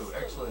 92.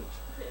 Excellent.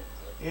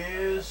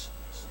 Is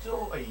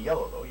still a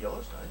yellow though.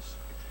 Yellow's nice.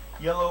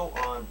 Yellow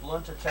on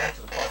blunt attacks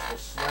is a possible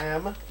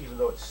slam, even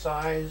though it's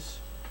size,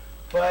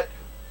 but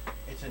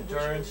it's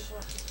endurance,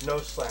 no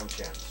slam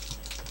chance.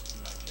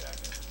 My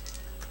jacket.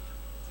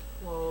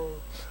 Whoa.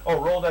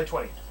 Oh, roll die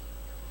 20.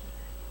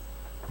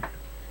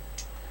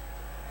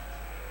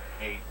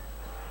 8.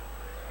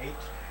 8.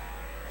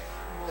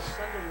 Well,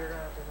 Sunday you're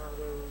gonna have to have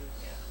those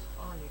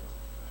on you.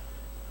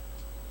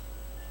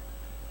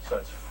 So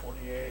that's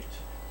 48.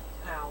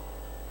 Ow.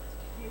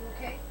 You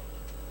okay?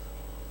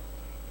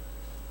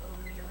 Oh,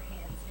 your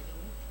hand's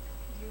hitting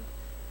you.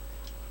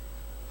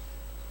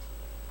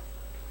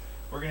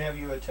 We're gonna have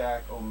you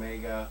attack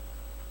Omega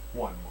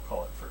 1. We'll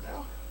call it for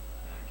now.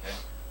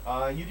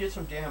 Okay. You did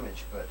some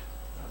damage, but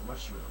not as much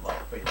as you would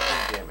like. But you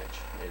did damage.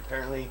 It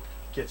apparently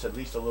gets at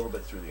least a little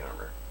bit through the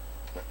armor.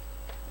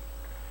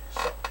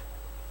 So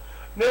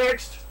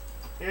next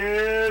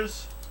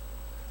is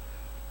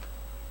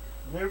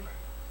nope,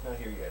 not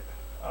here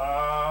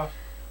yet.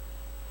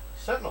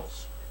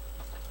 Sentinels.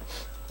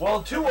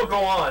 Well, 2 will go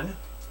on.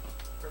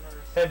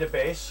 Head to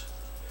base.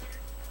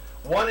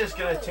 1 is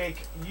gonna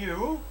take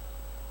you.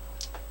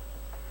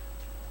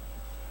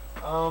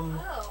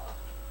 Oh.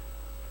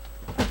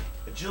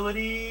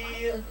 Agility,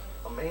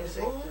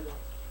 amazing. Oh.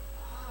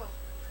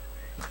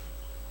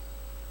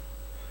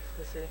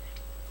 Let's see.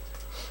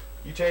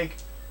 You take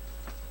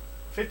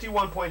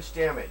 51 points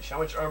damage. How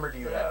much armor do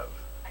you have?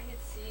 I can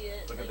see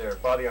it. Look at like, there,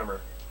 body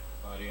armor.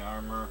 Body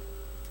armor.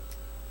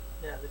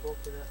 Yeah, they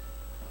both do that.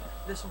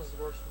 This one's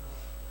the worst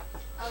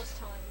one. I was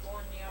telling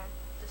one year,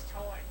 just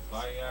telling.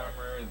 Body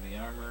armor. The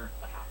armor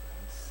What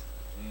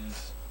happens?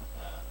 is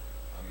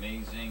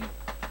amazing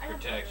I don't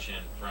protection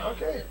know.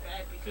 from Okay.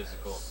 Bad because-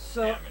 physical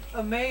So damage.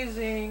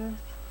 amazing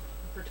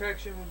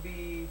protection would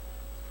be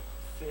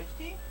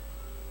 50.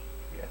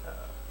 Yeah.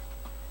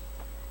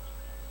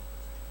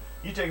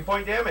 You take a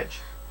point damage.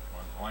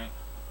 1 point.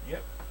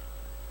 Yep.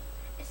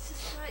 It's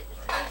just like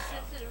it's very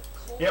sensitive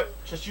cold. Yep.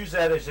 Just use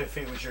that as if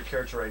it was your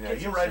character right now. You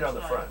can write it on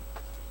the front.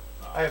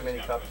 Oh, I have he's many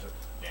got copies good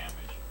of.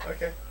 damage.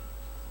 Okay.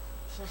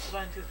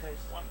 Sensodyne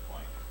toothpaste. 1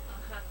 point.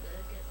 I'll have to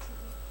get some.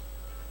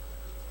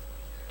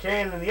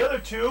 Okay, and then the other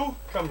 2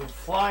 come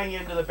flying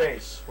into the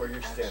base where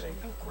you're standing,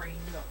 Oh, great.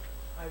 No.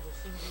 I will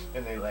send you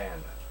and they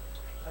land.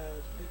 a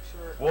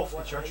picture. Wolf, of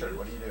what it's your I turn. use,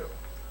 What do you do?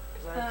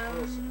 'cause I have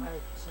this- I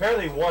have some-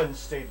 Apparently, 1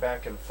 stayed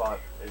back and fought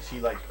as he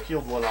like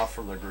peeled 1 off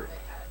from the group.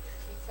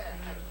 He said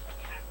I had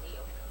acne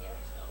over here,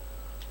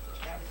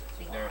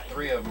 so. There are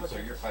 3 of them, so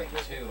you're fighting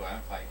 2.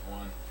 I'm fighting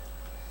 1.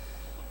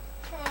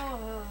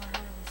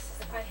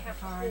 If I have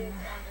cold on the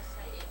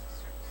side, it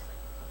starts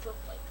like look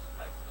like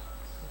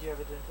heartbeats. Do you have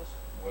a dentist?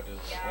 What is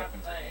Yeah,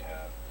 weapons do you but-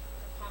 have?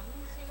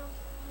 Pumpkins, you know,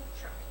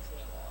 insurance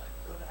anymore.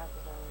 Go to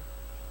Apple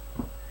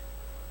Valley.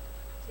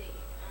 See,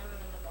 I'm in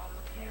the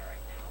Obamacare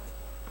right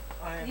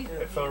now. I am These too.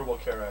 Affordable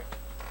Care Act.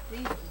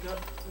 These Go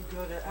to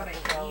what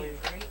Apple I Valley use,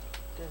 right?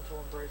 Dental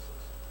and braces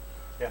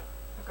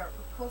I've got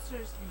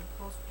repulsors and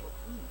repulsable.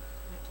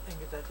 and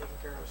get that taken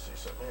care Let's of.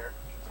 see something here.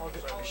 I'll I'm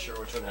get. not be sure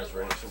which one has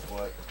ranks and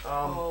what.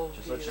 Oh,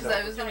 Just let you geez. know.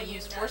 Because I was gonna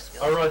use force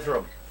field. I'll run through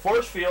them.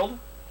 Force field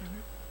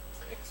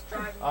It's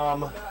driving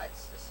Um, me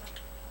nuts.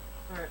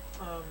 Alright,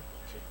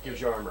 gives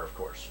you armor, of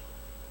course.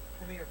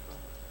 have me your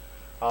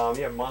phone.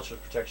 You have monstrous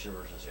protection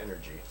versus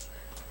energy.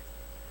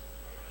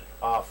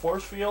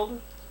 Force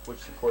field,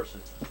 which of course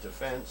is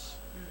defense,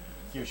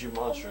 gives you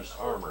monstrous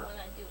armor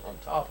on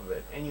top of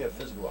it, and you have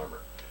physical armor.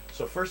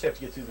 So first they have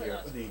to get through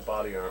the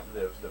body armor,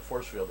 the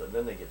force field, and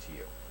then they get to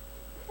you.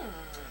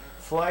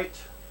 Flight,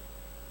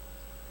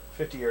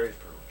 50 areas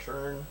per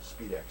turn,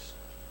 speed X.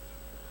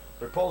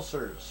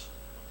 Repulsors,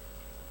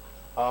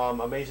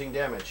 amazing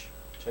damage,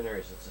 10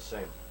 areas, it's the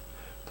same.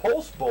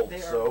 Pulse bolts,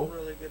 They are though,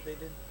 really good. They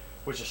did.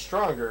 which is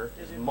stronger,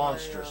 They is did my,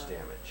 monstrous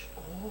damage.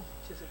 Oh,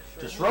 just a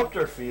sure.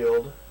 Disruptor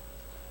field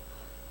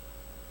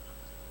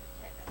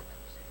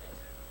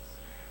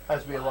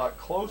has to be a lot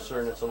closer,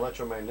 and it's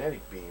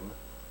electromagnetic beam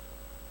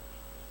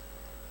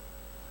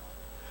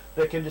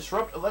that can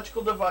disrupt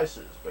electrical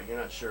devices, but you're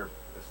not sure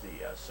if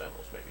the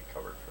Sentinels may be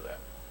covered for that.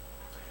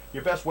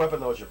 Your best weapon,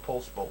 though, is your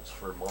pulse bolts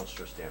for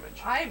monstrous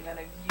damage. I'm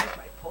gonna use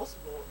my pulse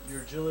bolts.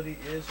 Your agility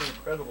is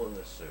incredible in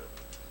this suit.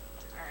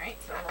 Alright,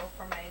 so roll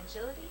for my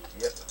agility.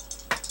 Yep.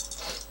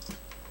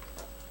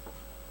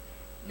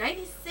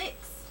 96.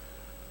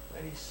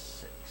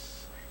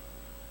 96.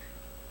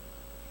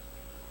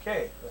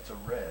 Okay, that's a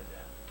red.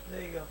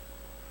 There you go.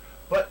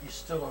 But you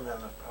still don't have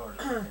enough power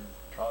to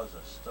cause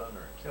a stun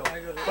or a I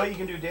kill. go to- But you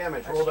can do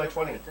damage. Roll die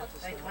 20.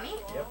 Die 20?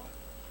 Yep.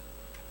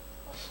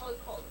 What's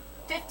it called?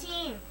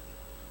 15.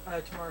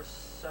 Tomorrow's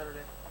Saturday.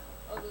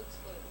 Oh, that's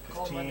good.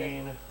 Call Monday.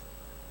 15.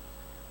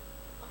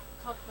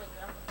 Talk to my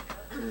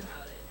grandma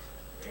about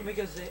it.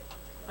 Because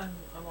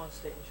I'm on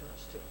state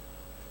insurance too.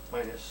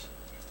 Minus.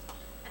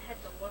 I had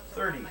to work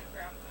 30. around my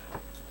grandma.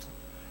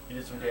 You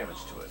did some damage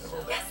to it. a little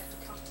bit. Yes!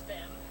 Talk to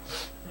them.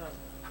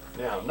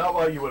 No, Now, not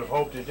what you would have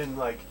hoped. It didn't,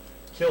 like,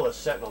 kill a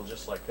sentinel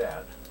just like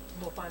that.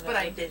 we'll find out. But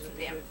I if did it's some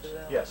good damage. for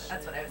them. Yes.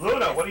 That's what I was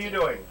Luna, what are you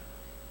doing?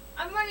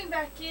 I'm running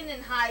back in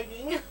and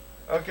hiding.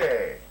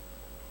 Okay.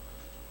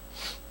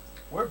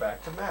 We're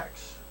back to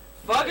Max.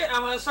 Fuck it,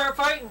 I'm gonna start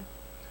fighting.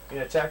 You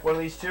gonna attack one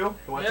of these two? You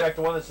want to Yep. attack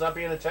the one that's not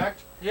being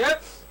attacked?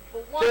 Yep.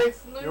 But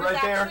once Luna's you're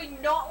right there. actually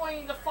not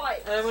wanting to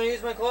fight. And I'm gonna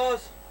use my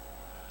claws.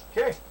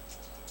 Okay.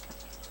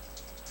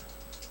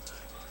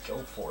 Go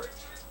for it.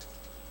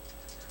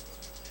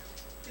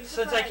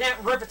 Since I can't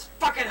rip its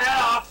fucking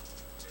head off.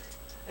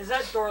 Is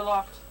that door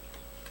locked?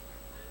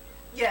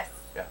 Yes.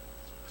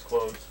 It's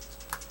closed.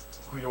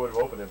 We would have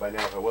opened it by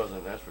now if it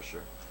wasn't, that's for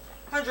sure.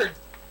 100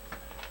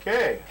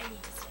 Okay. I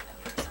need to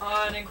stand up.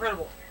 on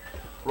incredible.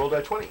 Roll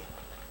die 20.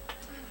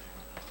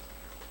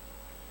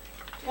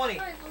 20.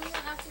 Sorry, Luna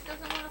actually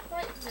doesn't want to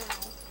fight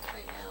now.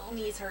 Right now.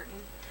 Knees hurting.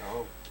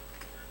 Oh.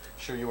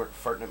 Sure you weren't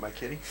farting at my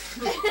kitty?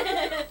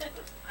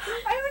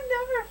 I would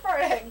never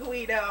fart at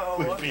Guido.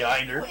 Who's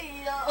behind her?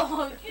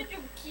 Oh, you're too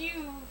cute.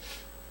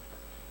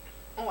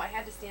 Oh, I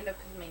had to stand up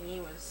because my knee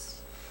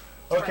was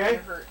Okay. starting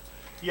to hurt.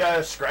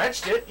 Yeah,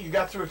 scratched it. You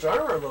got through its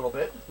armor a little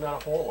bit.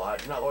 Not a whole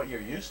lot. Not what you're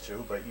used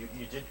to, but you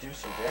did do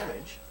some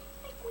damage.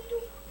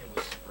 It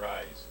was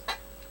surprised.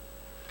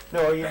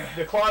 No,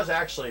 the claws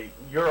actually,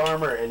 your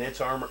armor and its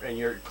armor and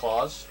your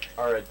claws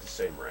are at the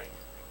same rank.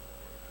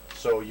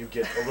 So you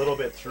get a little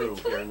bit through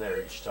here and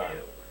there each time.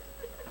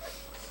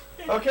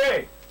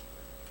 Okay.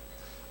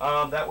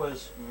 That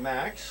was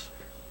Max.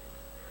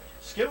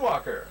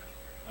 Skinwalker.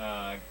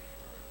 I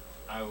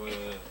was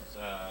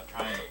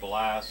trying to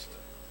blast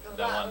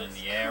the one in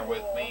the air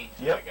with me.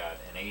 Yep. I got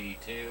an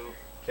 82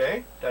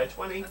 Okay, die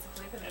 20. That's a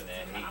flavor and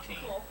that's then not 18.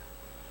 Cool.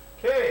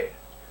 Okay,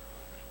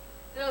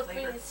 It was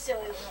Flavor. being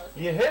silly when I was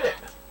you hit it.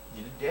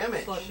 You did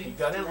damage. Slushy. You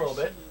got in a little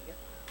bit.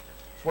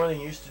 It's one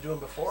thing you used to doing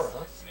before,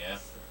 huh? Yeah.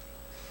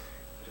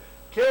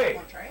 Okay.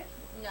 Want to try it?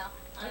 No,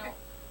 I Okay.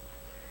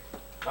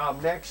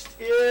 don't. Next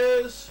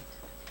is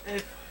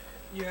If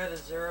you had a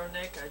 0,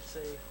 Nick, I'd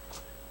say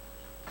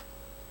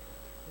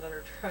let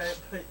her try it,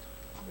 but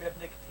we have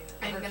nicotine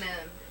in ours.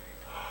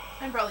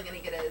 I'm probably gonna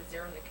get a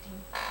 0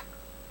 nicotine.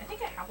 I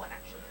think I have one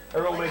actually.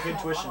 Everyone Like make a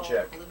small intuition bottle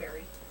of check.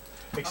 Blueberry.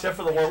 Except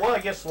for the one. Well, I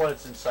guess the one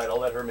that's inside. I'll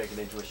let her make an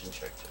intuition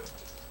check too.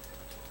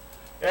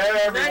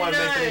 Everyone make an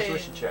 99.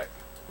 intuition check.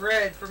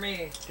 Red for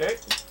me. Okay.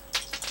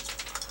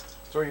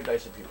 Throw your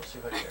dice at people. See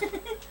if I can.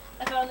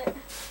 I found it. Am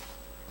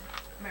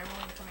I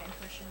rolling for my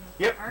intuition with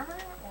Yep. my armor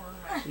or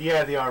my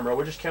Yeah, the armor.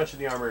 We're just counting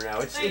the armor now.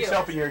 It's There you it's go.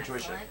 helping your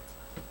intuition.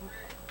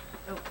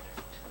 Oh,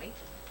 20.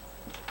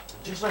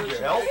 Just like your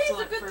health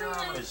Excellent good for your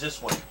thing. armor. is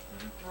this one.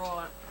 Roll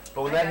on.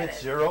 But when I that got hits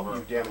it. 0,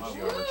 you damage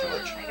the armor too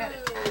much. I got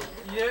it.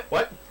 Yep.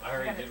 What? I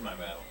already did my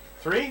battle.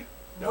 3?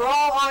 No. Roll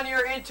on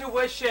your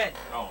intuition.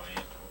 Oh,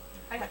 yeah.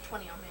 I got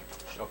 20 on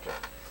my Okay.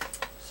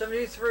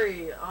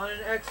 73 on an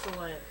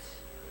excellent.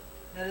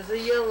 That is a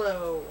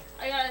yellow.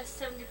 I got a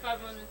 75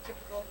 on the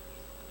typical.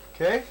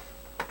 Okay.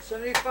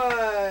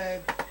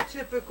 75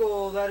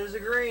 typical. That is a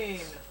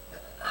green.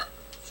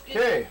 Excuse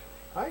me. Okay.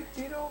 Hi,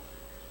 Tito.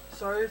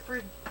 Sorry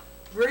for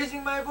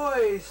raising my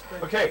voice,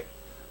 but Okay.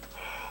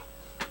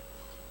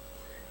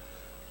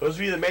 Those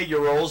of you that made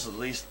your rolls, at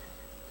least,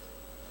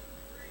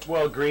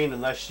 well, green,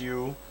 unless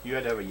you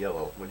had to have a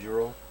yellow. Would you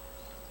roll?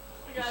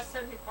 I got a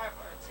 75 on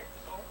a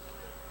typical.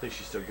 I think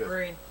she's still good.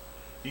 green.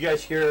 You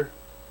guys hear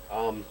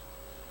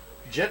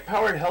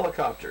jet-powered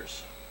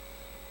helicopters.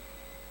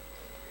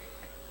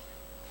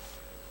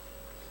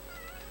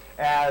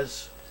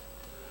 As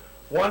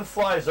one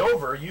flies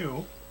over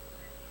you,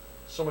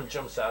 someone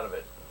jumps out of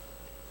it,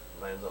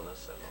 lands on this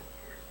sentinel.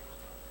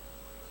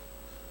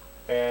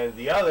 And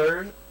the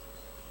other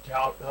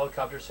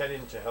helicopters head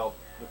in to help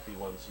with the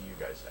ones that you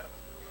guys have.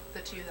 the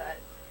 2 that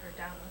are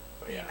down with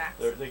Oh, me yeah, and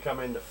Max. they come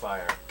in to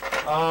fire.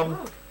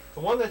 The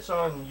one that's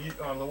on you,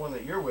 on the one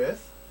that you're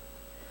with,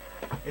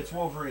 it's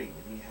Wolverine,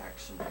 and he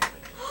hacks some damage.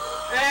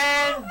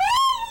 And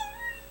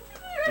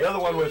The other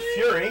one was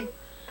Fury.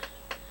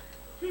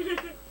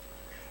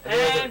 And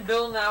the other- and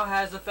Bill now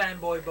has a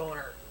fanboy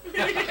boner.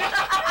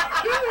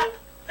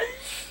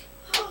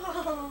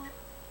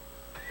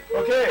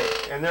 okay,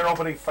 and they're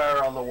opening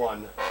fire on the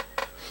one.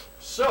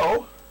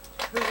 So,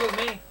 Who's with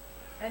me?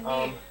 And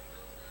um, me.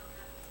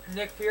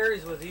 Nick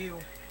Fury's with you.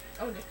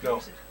 Oh, Nick. No.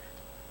 Fury's-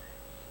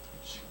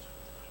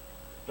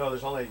 No,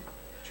 there's only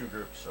 2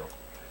 groups, so.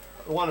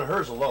 The one of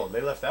hers alone.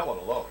 They left that one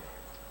alone.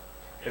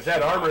 If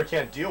that armor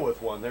can't deal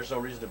with one, there's no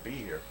reason to be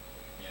here.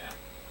 Yeah.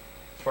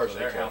 As far So as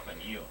they're they can.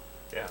 helping you.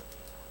 Yeah.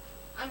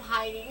 I'm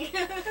hiding.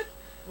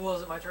 Well,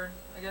 is it my turn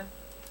again?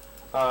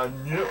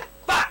 No.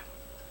 Fuck!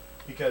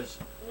 Because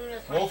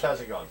Luna's Wolf hiding.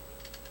 hasn't gone.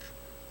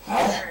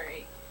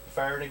 Alright.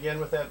 Firing again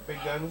with that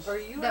big guns? Are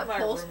you That in my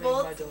pulse room eating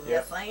my bolts? donut?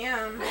 Yes, I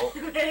am. Roll.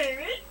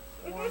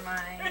 Or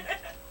my.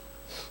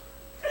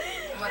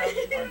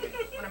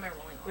 What am I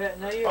rolling on? Yeah,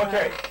 now you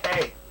Okay, have...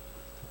 hey.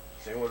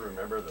 Does anyone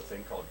remember the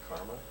thing called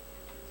karma?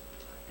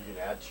 You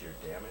can add to your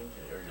damage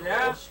or your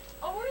Yeah. rolls.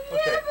 Oh yeah,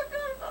 Okay. I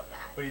forgot about that.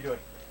 What are you doing?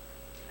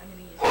 I'm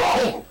gonna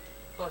use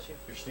Bless you.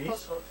 Your pulse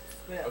sneeze? bolts,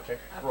 Yeah. Okay,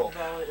 After roll.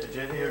 valid, Did it's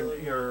your,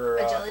 really- your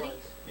agility,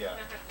 yeah.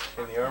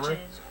 In the armor? which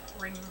is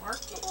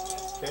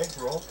remarkable. Okay,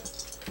 roll.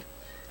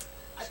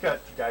 It's got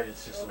guided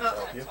systems to Oh,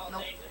 help you.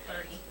 Nope,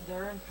 30.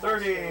 They're in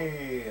 30.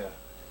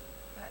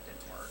 That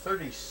didn't work.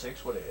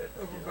 36 would have hit.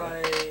 over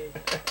by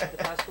the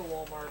Pasco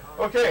Walmart on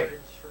Okay. Gordon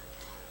Street.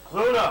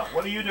 Luna,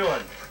 what are you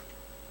doing?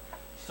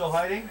 Still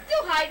hiding?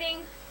 Still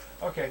hiding.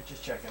 Okay,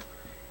 just checking.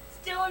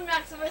 Still in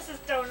Maximus's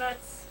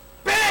donuts.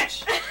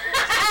 Bitch!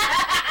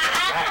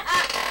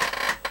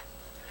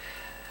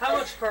 How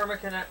much karma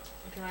can I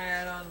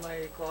add on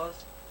my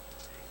claws?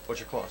 What's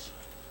your claws?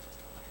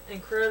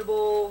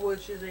 Incredible,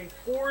 which is a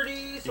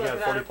 40. So You I got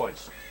can 40 add,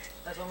 points.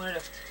 that's what I'm gonna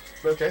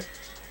do. Okay.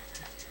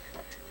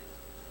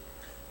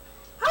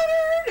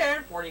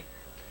 140.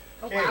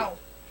 Oh, Okay. wow.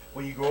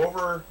 When you go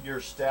over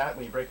your stat,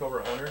 when you break over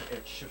 100,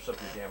 it shifts up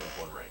your damage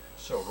 1 rank.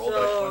 So roll that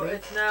So 20.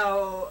 it's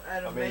now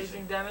at Amazing.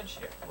 amazing damage.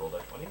 Yeah, roll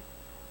that 20.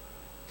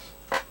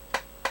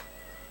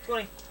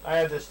 20. I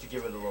had this to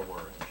give it a little more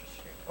interest.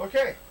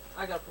 Okay.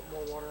 I gotta put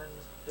more water in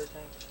the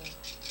tank.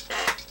 So.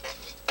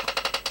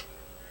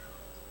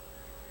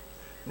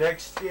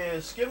 Next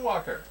is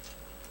Skinwalker.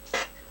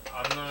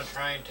 I'm gonna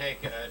try and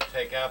take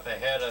out the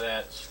head of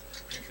that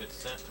stupid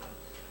sentinel.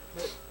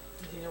 But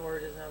do you know where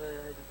it is now that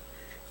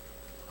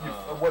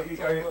I What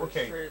you, are you, Look,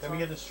 okay, straight, it's let me on.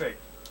 get this straight.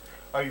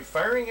 Are you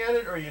firing at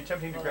it or are you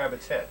attempting to No. grab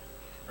its head?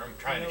 I'm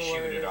trying to You know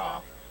where shoot it it is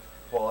off.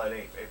 Well, it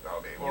ain't.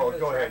 Okay, You know well, where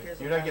go the ahead. track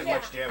is You're not in getting Yeah.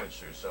 much damage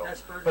through, so.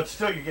 That's Burgess. But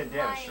still, you're getting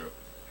damage Mine. through.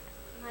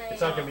 My,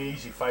 It's not going to be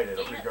easy fight it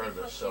internet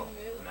regardless, so.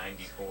 fucking moved,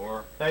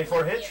 94.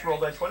 94 hits, roll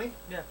that 20.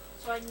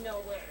 so I know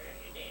where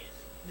it is.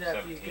 Yeah,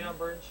 if you 17. get on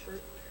Burton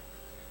Street,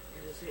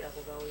 you just see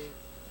Apple Valley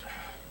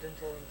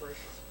Dental and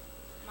Braces.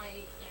 My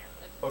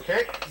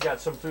Okay, got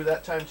some through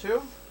that time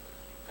too.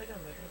 I gotta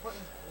make an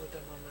appointment with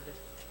them on Monday.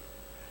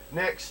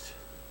 Next,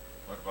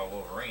 What about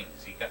Wolverine?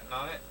 Is he cutting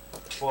on it?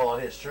 well, on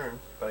his turn,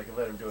 but I can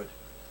let him do it.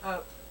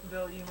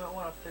 Bill, you might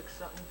want to fix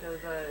something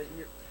because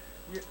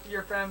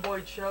your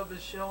fanboy chub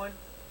is showing.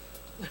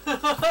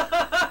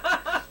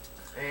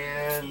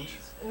 And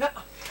Keys. No,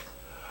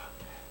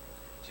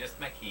 Just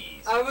my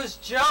keys. I was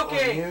on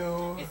joking.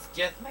 you. It's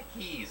just my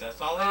keys. That's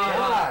all it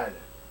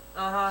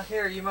God.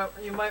 Here, you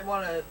might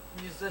want to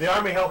use this. The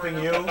army helping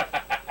right you.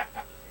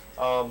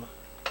 now.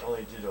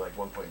 Only did like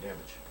 1 point damage.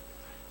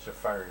 So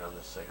firing on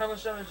this thing. How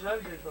much damage did I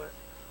do, but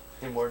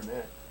Any more than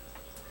that.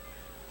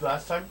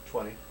 Last time,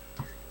 20.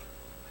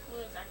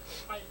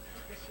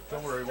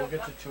 Don't worry, we'll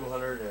get to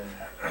 290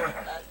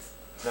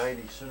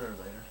 That's. sooner or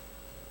later.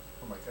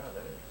 Oh my god,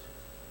 that is.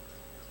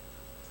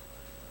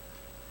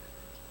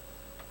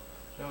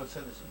 No, it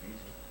said this would be easy.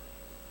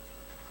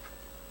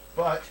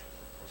 But,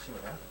 we'll see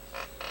what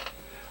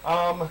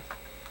happens.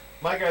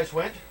 My guys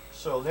went,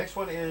 so next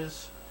one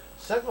is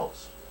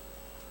Sentinels.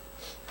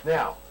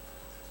 Now,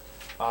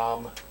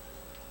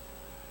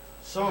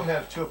 some of them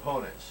have 2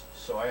 opponents,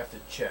 so I have to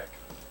check.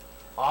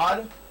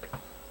 Odd,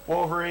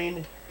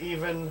 Wolverine,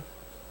 even,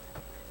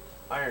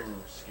 Iron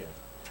Skin.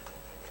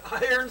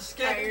 Iron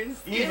Skin. Iron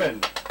Skin.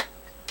 Even.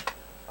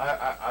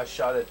 I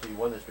shot at the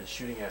one that's been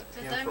shooting at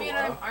Does him that for a mean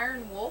while. I'm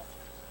Iron Wolf?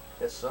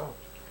 Yes, so.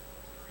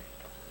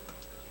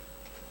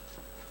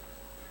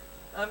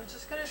 I'm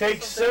just gonna Take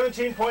do something.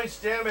 17 points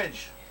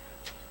damage.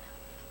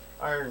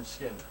 Iron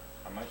Skin.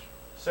 How much?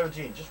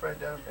 17. Just write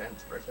it down, pen,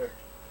 right there.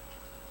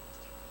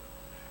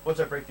 Once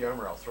I break the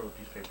armor, I'll throw the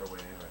piece of paper away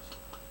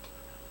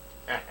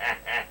anyways.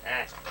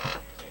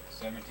 Take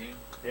 17.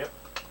 Yep.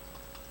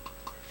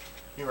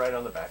 You write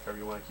on the back, however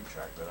you want to keep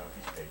track of it on a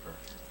piece of paper.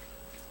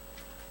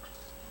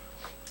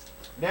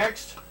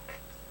 Next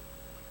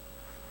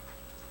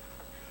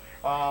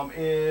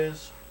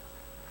is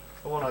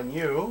the one on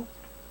you.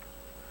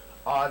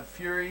 Odd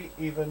Fury,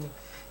 even.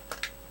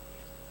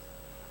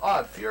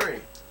 Odd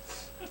Fury.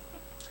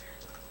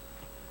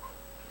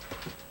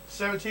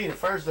 17. It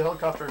fires the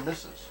helicopter and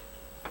misses.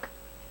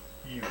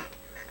 You.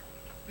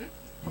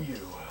 You.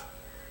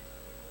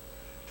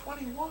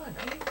 21. Are you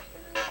kidding?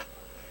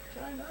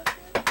 Can I not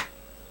hit?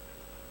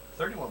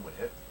 31 would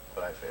hit,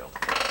 but I failed.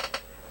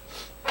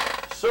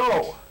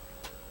 So,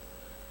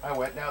 I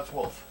went. Now it's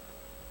Wolf.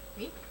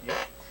 Me? Yep.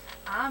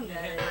 I'm Yeah,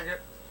 gonna here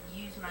we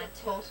go. use my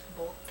pulse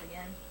bolts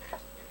again.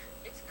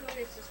 It's good,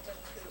 it's just a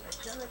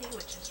 2. Agility,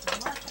 which is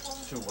remarkable.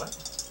 To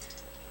what?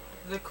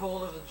 The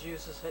cold of the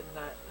juice is hitting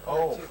that.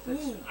 Oh. tooth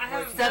that's Ooh, I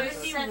have way too very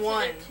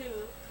 71. sensitive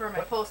tooth. For my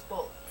What? post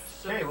bolt.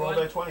 Okay, roll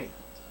die 20.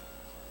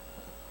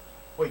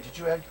 Wait, did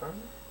you add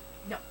Carmen?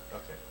 No.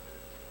 Okay.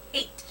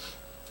 8.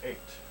 8.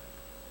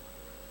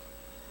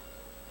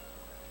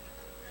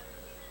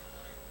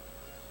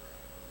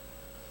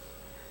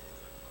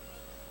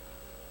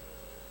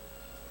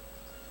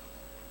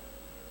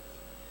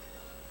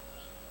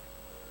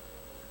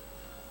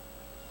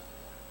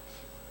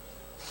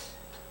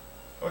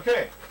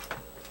 Okay,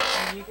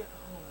 And you get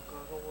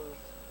goggle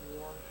with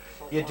warm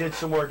salt you water. did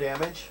some more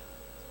damage.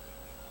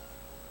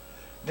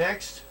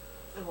 Next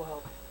It will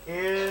help.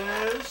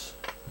 is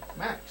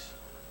Max.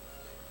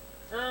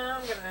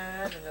 I'm gonna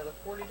add another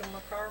 40 to my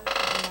karma.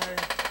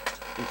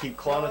 You keep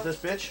clawing at this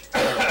bitch.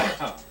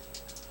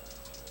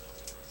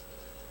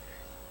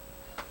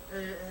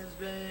 It has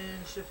been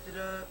shifted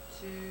up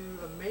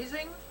to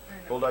amazing.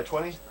 Roll die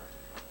 20.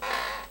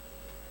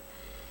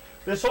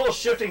 This whole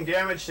shifting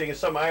damage thing is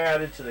something I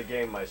added to the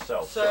game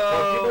myself. So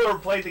for people who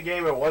have played the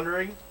game and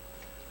wondering,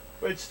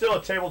 it's still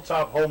a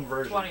tabletop home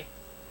version. 20.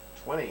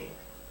 20.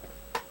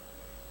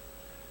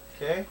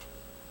 Okay. Let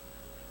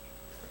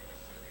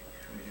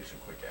me do some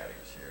quick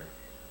addings here.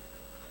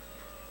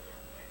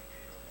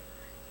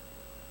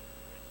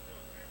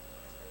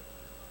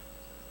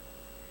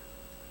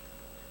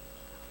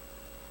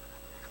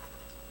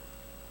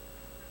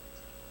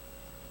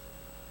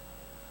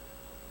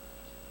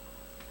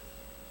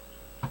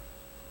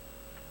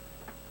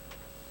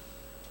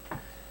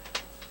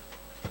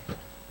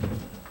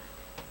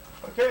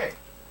 Okay.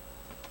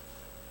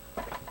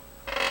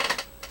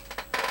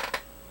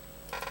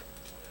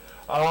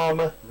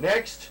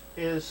 Next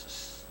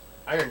is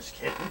Iron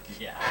Skin.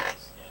 Yeah.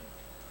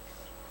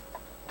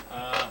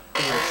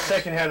 Your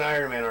secondhand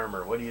Iron Man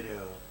armor. What do you do?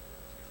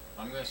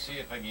 I'm going to see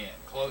if I can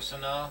get close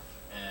enough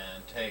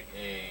and take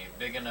a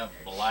big enough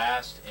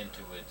blast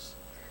into its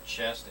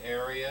chest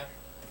area.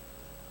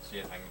 See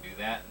if I can do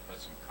that and put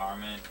some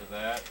karma into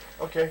that.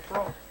 Okay,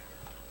 roll.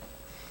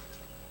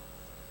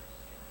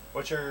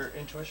 What's your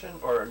intuition?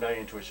 Or not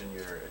intuition,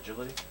 your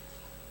agility?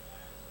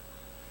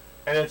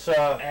 And it's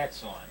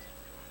Excellent.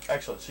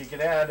 excellent. So you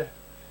can add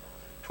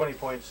 20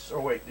 points,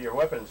 or wait, your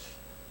weapons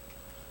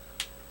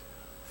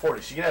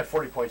 40. So you can add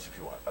 40 points if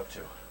you want, up to.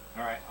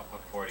 Alright, I'll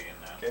put 40 in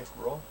now. Okay,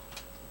 roll.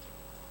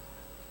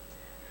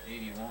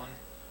 81.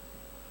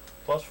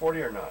 Plus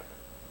 40 or not?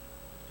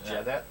 Did you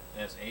add that?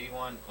 That's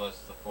 81 plus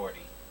the 40.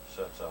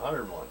 So it's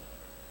 101.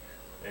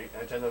 8,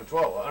 9, 10, 11,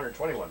 12,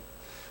 121.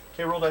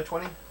 Okay, roll that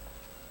 20.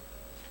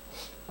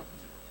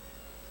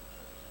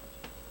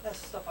 That's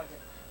the stuff I get.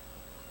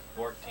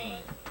 14. Yeah,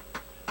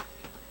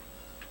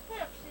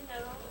 I've seen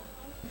that all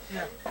along.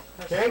 Yeah,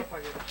 that's Okay. the stuff I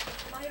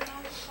get. My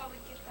mom would probably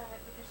get that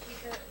because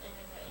she got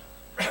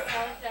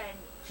an and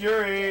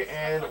Fury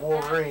and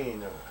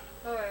Wolverine.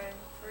 or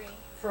free.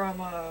 From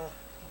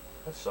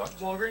That sucked.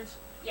 Walgreens?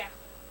 Yeah.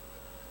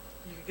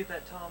 You could get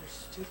that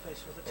Tom's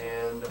toothpaste with it too.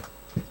 And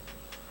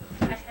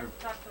I had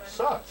to talk to her.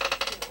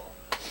 Sucked.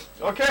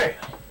 Cool. Okay.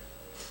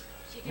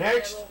 She gave me a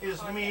Next little is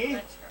card me. that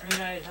lets her-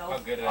 United How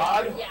Health. good did Odd.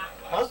 I do on Yeah.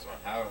 that last one?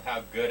 How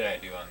good did I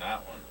do on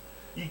that one?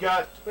 You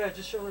got Yeah,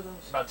 just show her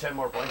those. about 10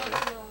 more points in.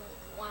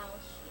 Wow,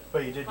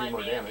 But you did do my more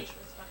man damage.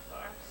 ate the stuff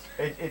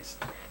for us.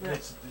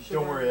 It's Yeah.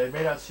 don't worry, it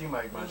may not seem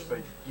like much, but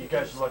you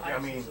guys look, I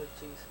mean,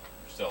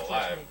 I'm still Trust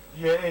alive. me.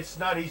 yeah, it's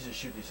not easy to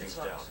shoot these things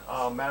It's not.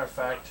 down. Matter of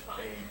fact,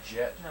 a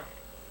jet. No.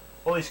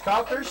 Well, these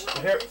copters,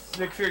 here,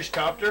 Nick Fury's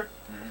copter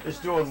Mhm. is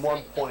doing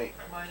 1 point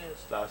Mine is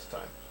last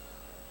time.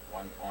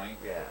 1 point.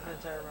 Yeah. the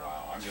entire round.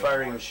 Wow, I'm It's doing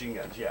firing more. machine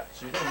guns, yeah.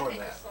 So you're doing more than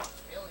that. It's not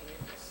feeling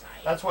it this side.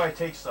 That's why it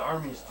takes the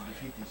armies to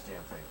defeat these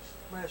damn things.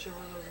 Yeah, show her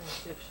those and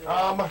see if she'll.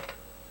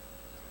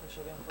 If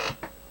she'll get them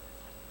for.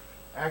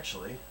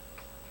 Actually,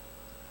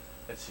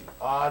 let's see,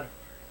 odd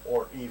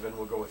or even.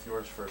 We'll go with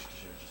yours first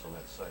because you're just on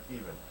that side.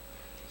 Even.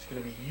 It's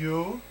gonna be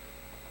you.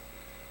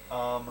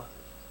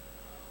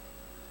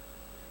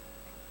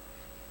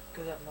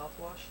 Because that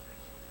mouthwash,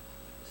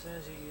 as soon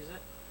as you use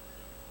it,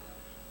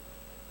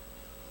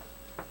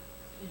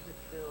 you could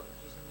feel it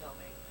just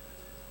numbing.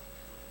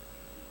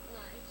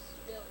 Nice.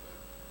 Feel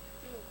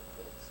the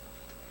cold stuff,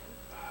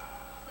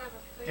 man. Never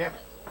feel Damn.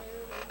 it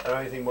literally I don't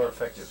have anything more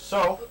effective.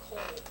 So, super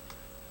cold.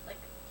 Like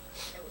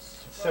it was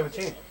 17.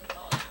 frozen and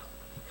thawed out.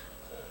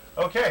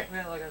 Cold. okay.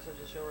 Yeah, like I said,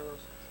 just show her those.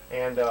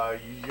 And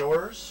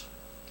yours,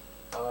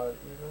 odd,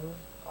 even,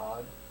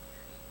 odd.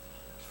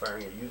 It's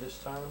firing at you this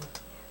time.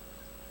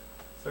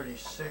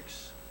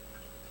 36.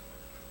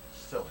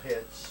 Still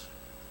hits.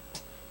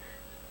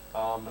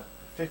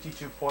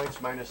 52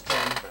 points minus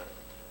 10.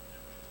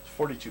 It's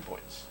 42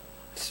 points.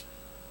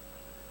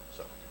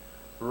 So,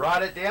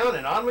 write it down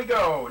and on we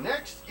go.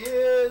 Next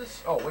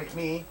is, oh wait,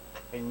 me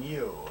and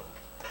you.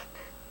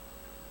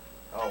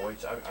 Oh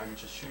wait, I'm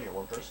just shooting at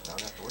one person now. I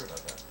don't have to worry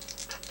about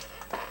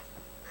that.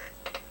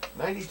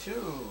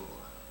 92.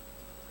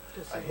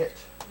 Just I see hit.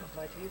 with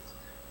my teeth.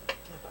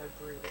 If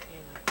I breathe it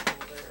in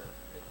over there,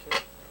 it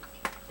kills me.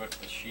 But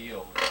the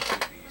shield should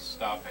be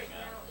stopping Right it.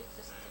 now, it's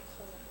just the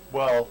cold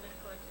Well-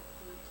 liquid and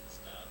foods and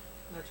stuff.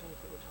 That's when you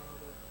put the tongue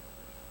over it.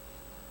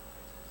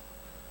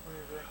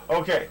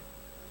 Okay.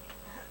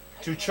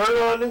 To turn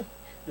on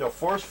your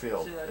force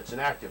field, See that? it's an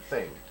active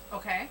thing.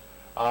 Okay.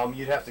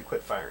 You'd have to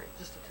quit firing.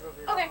 Just to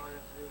cover your Okay. all you have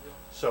to do is go.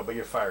 So, but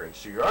you're firing.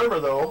 So your armor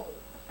though Oh,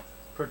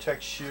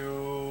 protects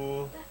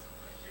you.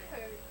 that's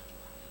weird.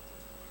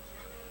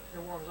 It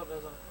warms up,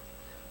 doesn't it?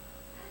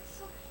 That's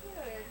so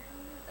weird.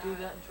 Do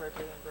that and try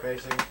taking a break.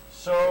 Amazing.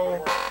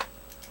 So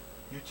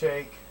you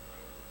take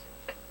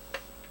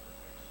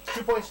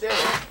 2 points damage.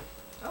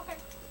 Okay.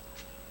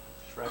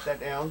 Just write that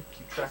down.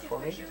 Keep track for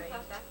me. You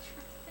got that.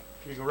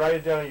 You can write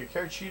it down on your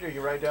character sheet, or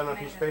you write it down on a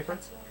piece of paper.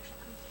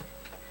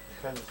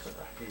 Depends.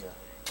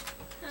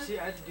 Yeah. See,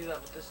 I had to do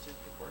that with this too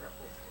before I got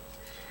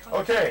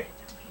pulled. Okay.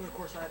 But of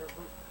course I had a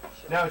boot.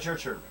 Shit. Now it's your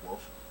turn,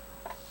 Wolf.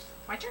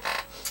 My turn.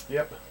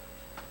 Yep.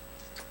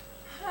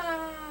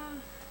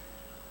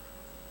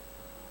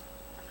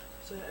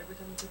 So yeah, every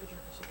time you take a drink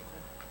of something,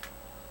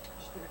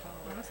 just put your tongue I'm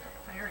over gonna it. stop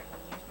firing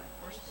and use my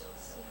force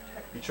fields.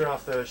 You turn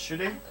off the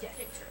shooting. Yes.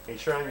 You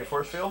turn on your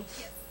force field.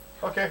 Yes.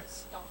 Okay.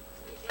 Stop.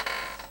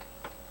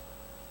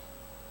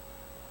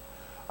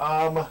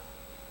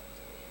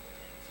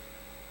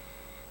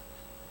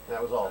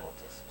 That was all of them.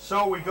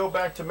 So we go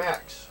back to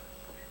Max.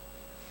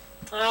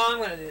 Oh,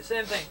 I'm gonna do the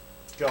same thing.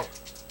 Go.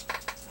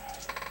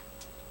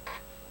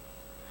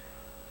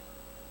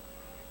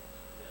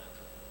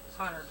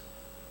 Hunter.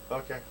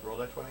 Okay. Roll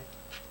that 20.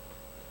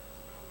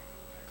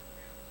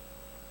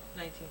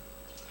 19.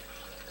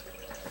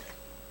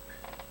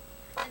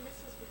 And this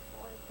is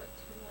before I put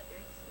 2 more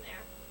drinks in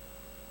there.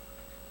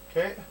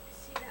 Okay.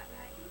 See that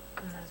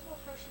writing? That's what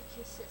Hershey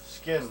Kisses.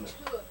 Skin. There's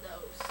 2 of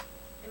those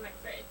in my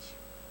fridge.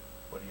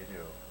 What do you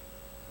do?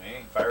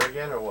 Me? Fire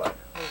again or what?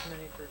 Those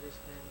mini fridges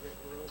can get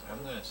real.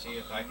 I'm gonna see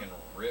if I can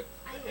rip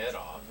the head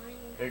off.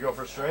 Here you go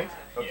for strength.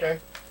 Okay.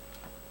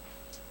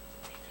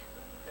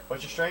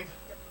 What's your strength?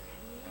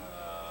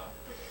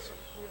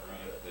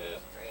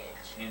 Strength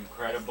is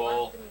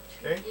incredible.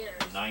 Okay.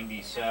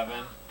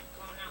 97.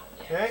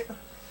 Okay.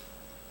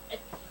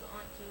 It's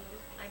gone to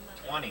my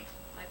mother, 20.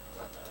 my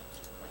brother,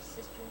 my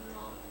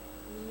sister-in-law,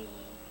 me,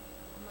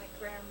 my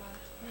grandma,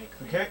 my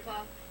Okay.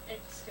 grandpa.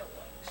 It still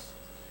works.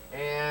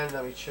 And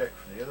let me check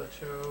for the other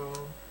two.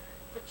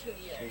 For 2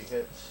 He years.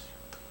 hits.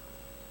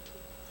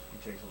 He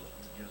takes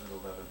gives it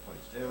 11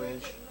 points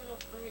damage. It's a little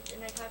fridge,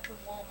 and I got it from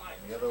Walmart.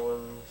 The other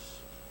ones.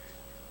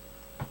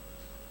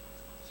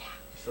 Yeah.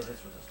 He still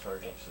hits with his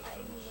targeting I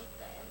systems.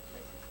 looked at it.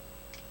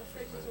 The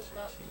fridge Minus is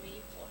about 16.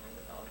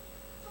 $300-400.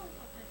 Oh, I'll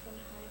pay for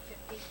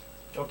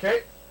 $150.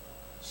 Okay.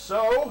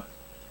 So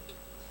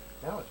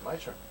now it's my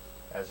turn.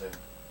 As in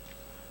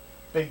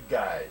big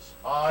guys.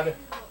 Odd.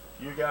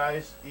 You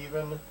guys.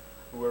 Even.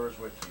 Whoever's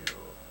with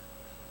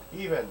you.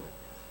 Even.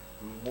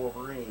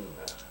 Wolverine.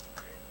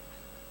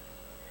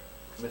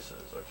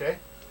 Misses. Okay.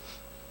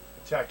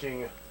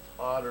 Attacking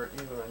odd or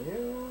even on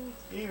you.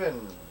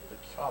 Even. The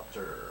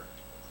copter.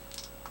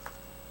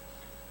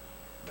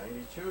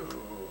 92.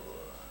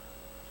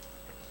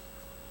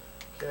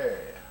 Okay.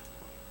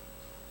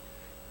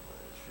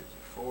 Minus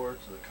 54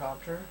 to the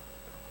copter.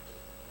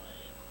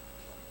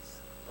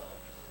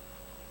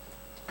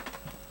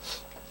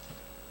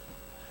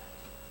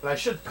 And I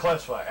should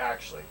classify,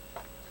 actually,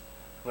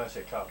 when I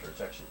say copter,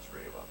 it's actually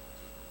 3 of them.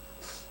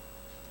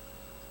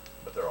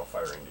 But they're all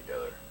firing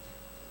together.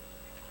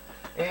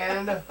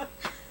 And, It's a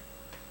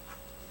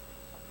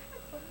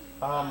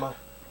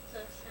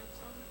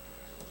Samsung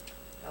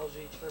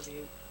LG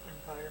Tribute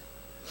Empire.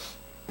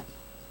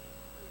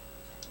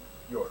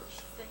 yours.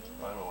 thing.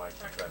 I don't know why I keep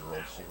trying to roll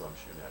to see who I'm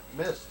shooting at.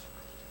 Missed.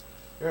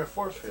 You're in a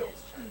force field.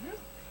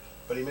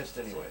 But he missed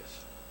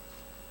anyways.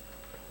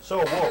 So,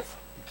 Wolf,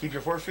 you keep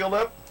your force field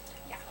up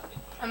Yeah.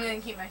 I'm gonna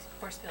keep my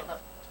force field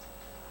up.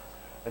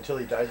 until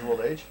he dies of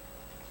old age?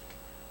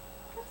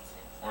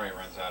 Or he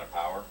runs out of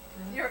power.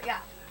 Yeah.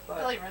 But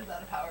Until he runs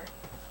out of power.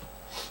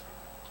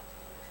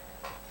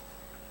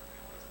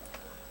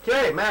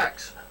 Okay,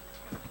 Max.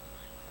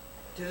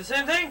 do the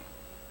same thing.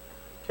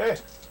 Okay.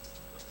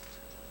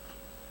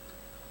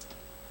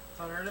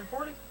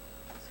 140.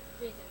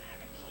 Freezing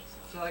American.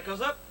 So that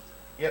goes up.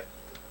 Yep.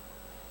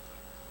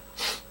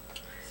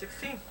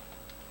 16.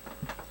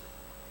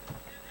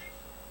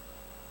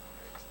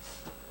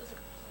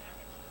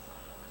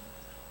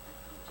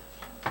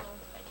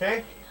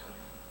 Okay.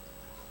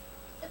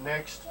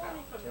 Next.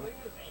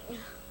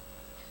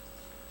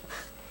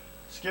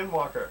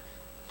 Skinwalker.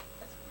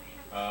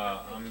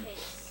 I'm-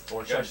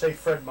 Or should I say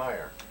Fred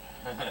Meyer?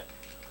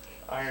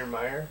 Iron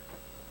Meyer.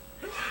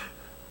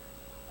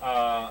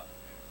 I'm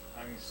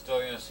still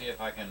gonna see if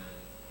I can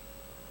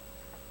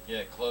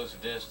get close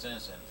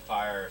distance and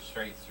fire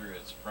straight through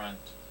its front,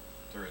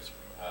 through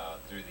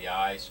the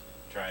eyes,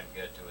 trying to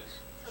get to his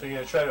So you're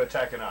gonna try to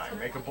attack an eye.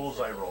 Make a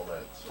bullseye roll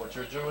then. What's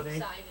your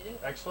agility?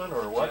 Excellent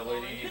or what?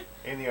 agility.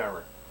 In the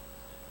armor.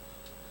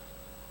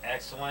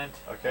 Excellent.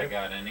 Okay. I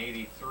got an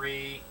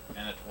 83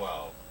 and a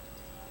 12.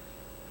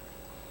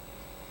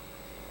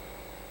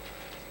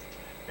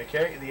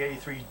 Okay, the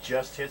 83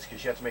 just hits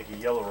because you have to make a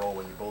yellow roll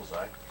when you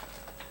bullseye.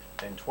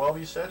 And 12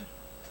 you said?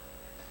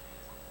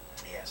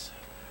 Yes.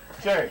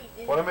 Okay,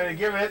 what I'm gonna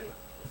give it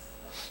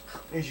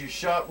is you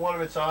shot one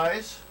of its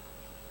eyes.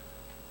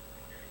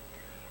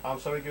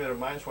 So we give it a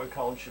 -1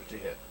 column shift to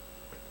hit.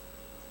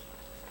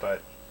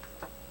 But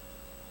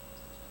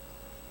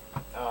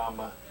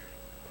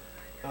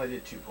I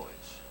did 2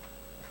 points.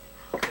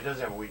 It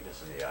doesn't have a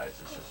weakness in the eyes.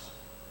 It's just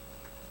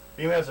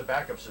it even has a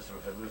backup system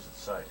if it loses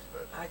its sight.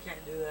 But I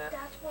can't do that.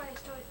 That's why I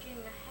started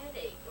getting a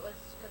headache. Was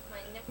because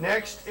my neck.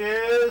 next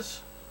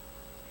is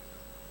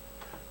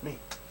me.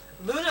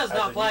 Luna's As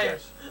not in you playing.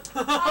 guys.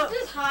 I'm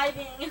just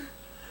hiding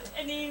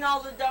and eating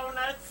all the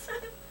donuts.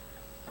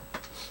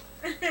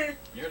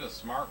 You're the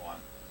smart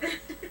one.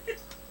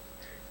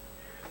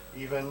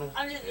 Even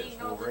I'm just is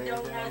eating all the Wolverine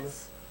again.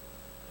 donuts.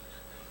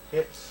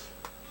 Hits.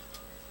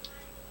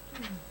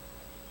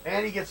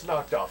 And he gets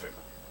knocked off him.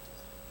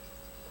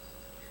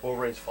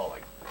 Wolverine's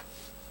falling.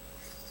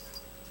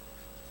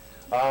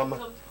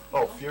 Oh,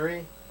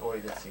 Fury. Oh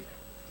wait, let's see.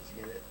 Does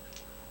he get it?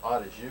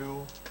 Odd as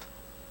you.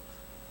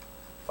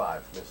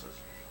 5 misses.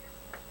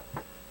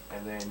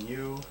 And then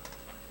you.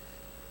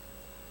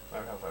 I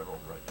don't know if I rolled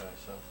the right die,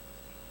 so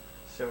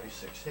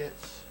 76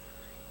 hits.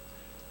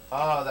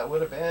 That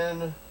would have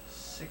been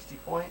 60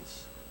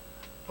 points.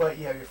 But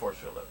you have your force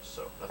field up,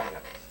 so nothing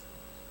happens.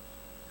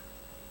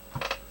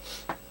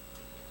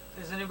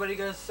 Is anybody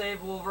gonna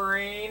save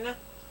Wolverine? Is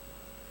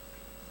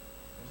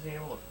he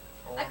able to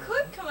fall I on his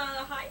could own? come out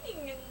of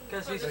hiding and.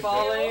 Because put he's a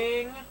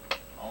falling.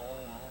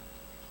 Oh,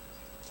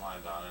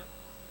 climbed on it.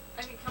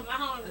 I can come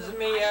out and Isn't just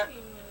me yet.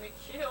 hiding and make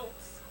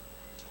shields.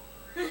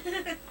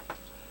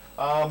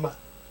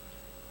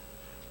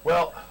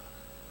 Well,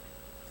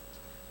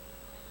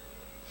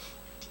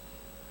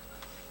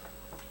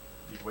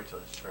 you can wait till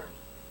his turn.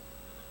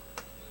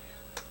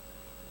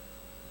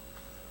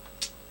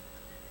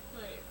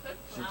 Well, you could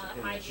Shoot, come out of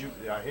and hiding.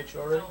 did I hit you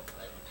already? Oh, but-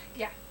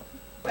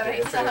 But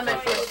Okay, I still have my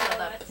that's force fine.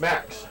 field up. That's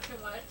Max. a little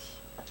too much.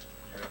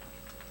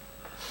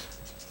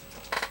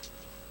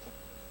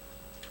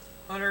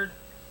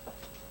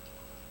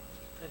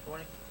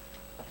 120.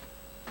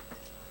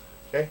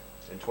 Okay,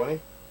 and 20.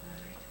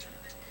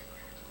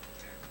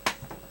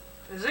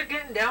 Is it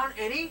getting down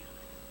any?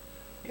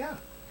 Yeah.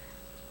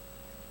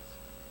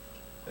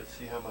 Let's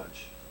see how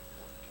much.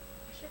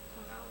 I should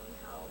come out and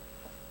help.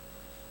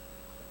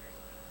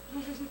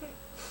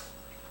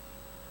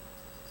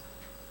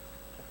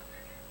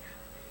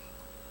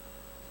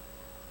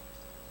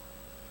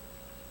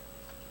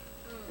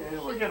 Yeah,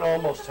 we're getting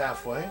almost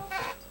halfway.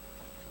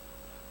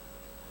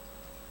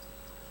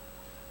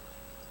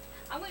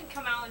 I'm gonna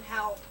come out and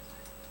help.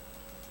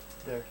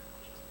 There.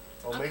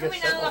 I'm Omega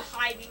coming out settles. of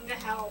hiding to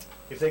help.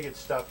 If they could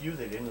stop you,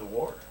 they'd end the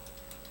war.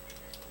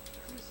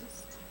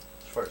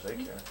 As far as they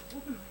care.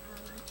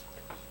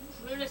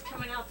 Luna's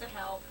coming out to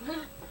help.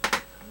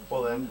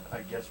 Well then,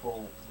 I guess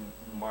we'll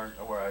mark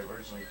where I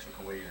originally took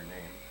away your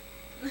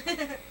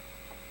name.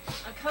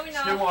 I'm coming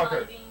out of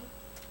Skinwalker. hiding.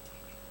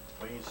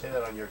 Well, you can say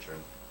that on your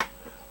turn.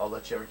 I'll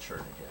let you have a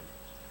turn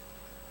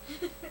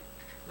again.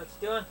 Let's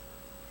do it.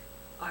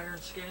 Iron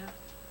Skin.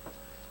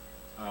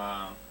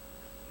 I'm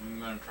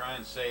gonna try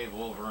and save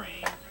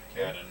Wolverine.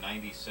 Got a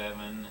 97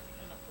 and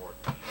a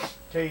 14.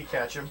 Okay, you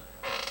catch him.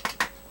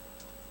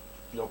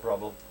 No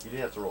problem. You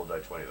didn't have to roll die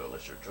 20 though,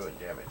 unless you're doing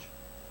damage.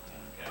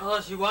 Okay.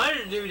 Unless you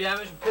wanted to do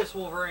damage and piss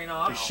Wolverine You're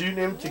off. shooting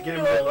him to get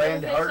him to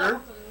land Piss harder.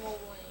 off of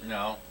Wolverine.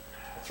 No.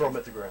 Throw him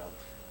at the ground.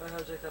 I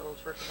have to take that little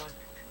trick of mine.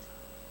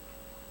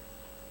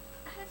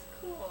 That's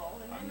cool.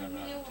 I'm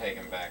gonna take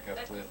him back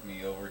up with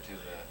me over to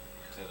the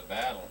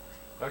battle.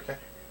 Okay.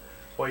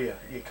 Well, yeah,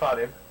 you caught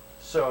him.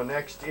 So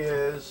next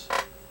is,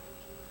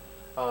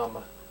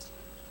 well,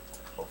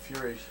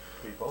 Fury's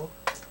people.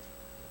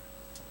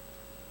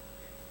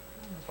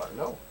 But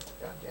no,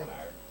 god damn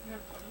it.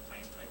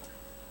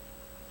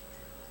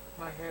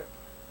 My hip.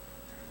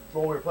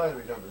 Well, we were planning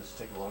to be done, but this is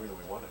taking longer than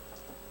we wanted.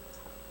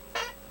 I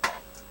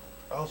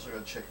also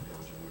gotta check the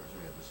damage on yours.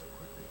 We had this up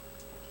quickly.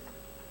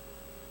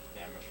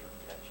 Damage for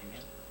catching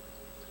it.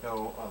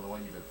 No, on the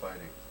one you've been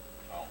fighting.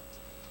 Oh.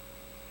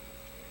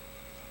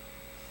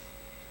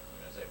 I'm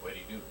gonna say, what do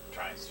you do?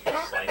 Try and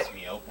slice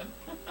me open?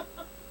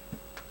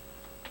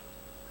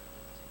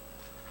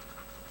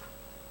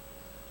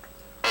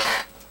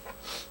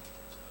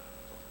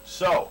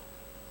 So,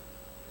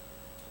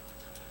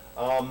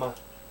 well,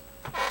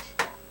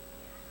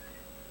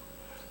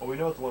 we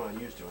know what the one on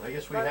you's doing. I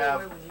guess we By the have.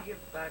 way, when you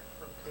get back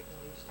from taking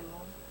these two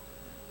home,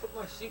 put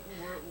my seat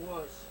where it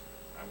was.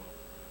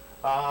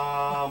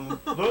 I will.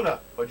 Luna,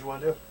 what'd you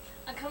want to do?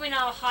 I'm coming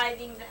out of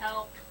hiding to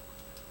help.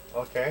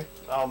 Okay.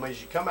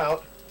 As you come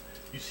out,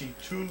 you see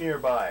 2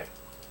 nearby.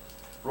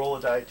 Roll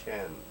a die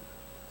 10.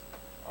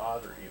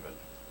 Odd or even?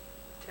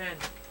 10.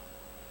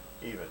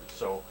 Even.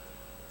 So,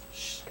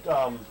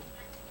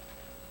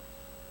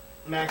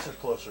 Max is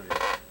closer to you.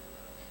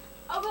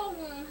 I'll go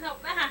and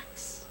help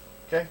Max.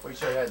 Okay, well, you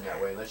start heading that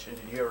way. Unless did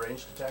you have a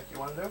ranged attack you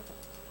want to do?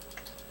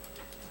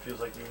 Feels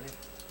like you need.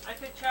 I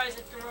could try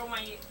to throw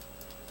my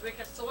with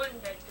a sword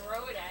and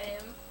throw it at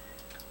him.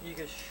 You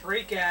can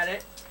shriek at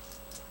it.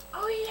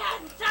 Oh yeah,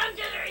 sound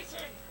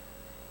generation.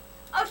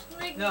 Oh,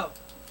 shrinking. No.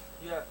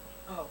 Yeah.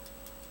 Oh.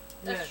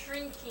 That's Yeah.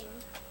 shrinking.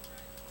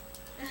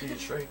 You can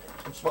shrink.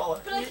 I'm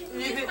smaller. But I can You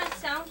use can- my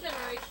sound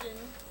generation.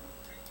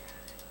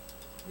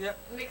 Yep.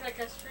 Make like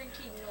a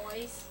shrinking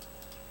noise.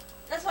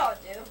 That's what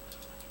I'll do.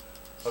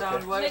 Sound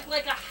Okay. what? Make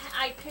like a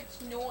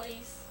high-pitched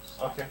noise.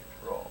 Okay.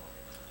 Roll.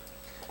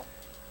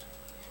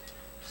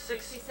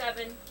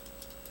 67.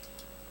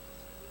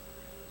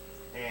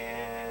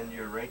 And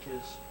your rank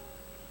is?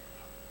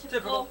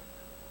 Typical.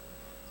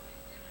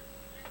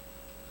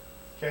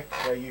 Okay.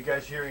 Now you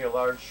guys hearing a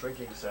large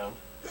shrinking sound.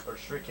 Or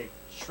shrieking.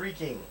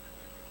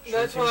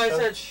 That's Shrieking why I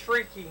sound? said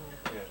shrieking.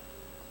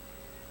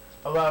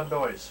 A loud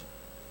noise.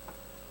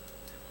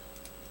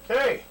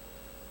 Okay.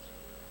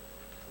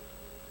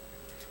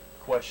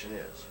 Question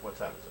is, what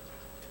time is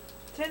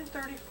it?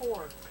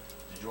 10:34.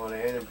 Did you want to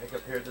end and pick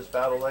up here this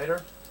battle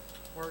later?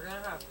 We're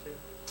gonna have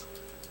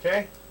to.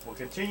 Okay, we'll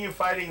continue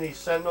fighting these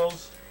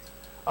sentinels.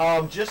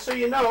 Just so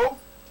you know,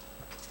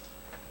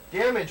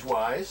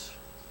 damage-wise,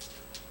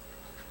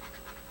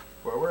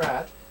 where we're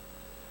at,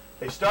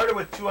 they started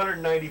with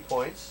 290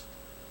 points.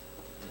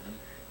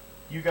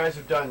 You guys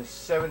have done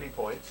 70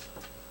 points.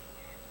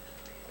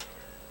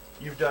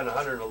 You've done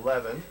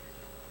 111.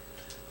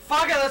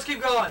 Fuck it, let's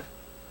keep going.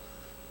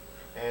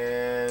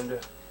 And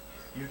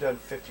you've done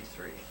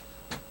 53.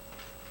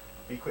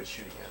 He quit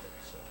shooting at it,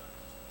 so.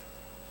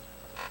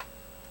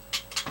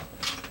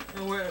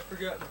 Oh wait, I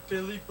forgot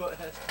Billy Butt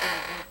has to go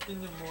to work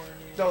in the morning.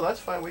 No, that's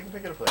fine. We can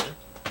pick it up later.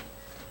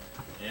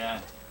 Yeah,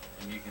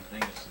 and you can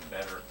think of some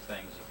better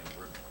things you can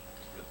rip them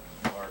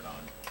apart on.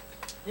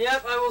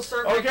 Yep, I will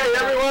start. Okay, making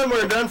everyone,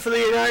 we're done for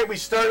the night. We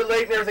started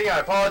late and everything. I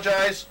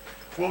apologize.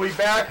 We'll be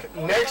back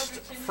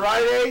next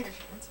Friday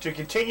to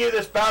continue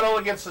this battle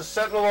against the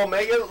Sentinel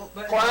Omega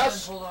But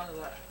class. hold on to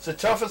that. It's the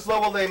toughest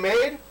level they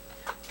made.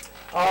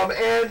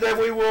 And then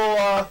we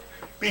will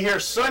be here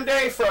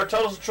Sunday for our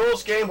Tunnels and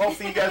Trolls game.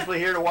 Hopefully you guys will be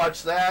here to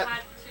watch that. I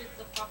choose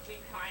the fucking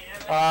kind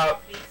of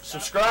coffee stuff.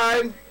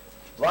 Subscribe,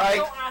 like,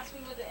 Don't ask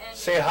me what the end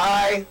say is.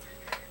 hi.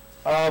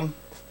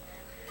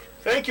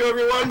 Thank you,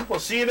 everyone. We'll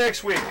see you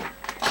next week.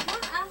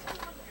 Don't ask me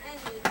what the end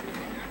is.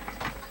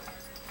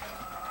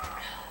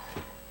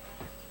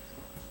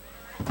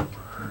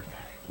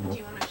 Do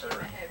you want to shave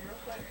my head real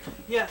quick?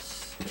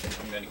 Yes.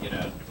 I'm gonna get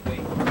out of the way.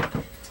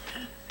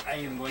 I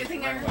am going Good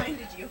thing to I run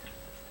reminded you.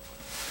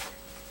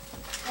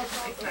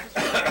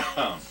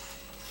 away.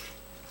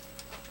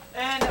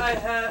 And I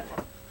have.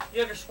 You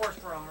have your sports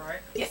bra, right?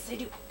 Yes, I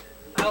do.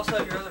 I also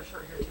have your other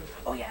shirt here too.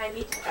 Oh yeah, I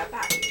need to put that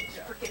back. Just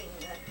forgetting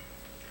that.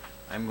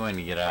 I'm going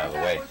to get out of the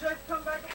way. Would you like to come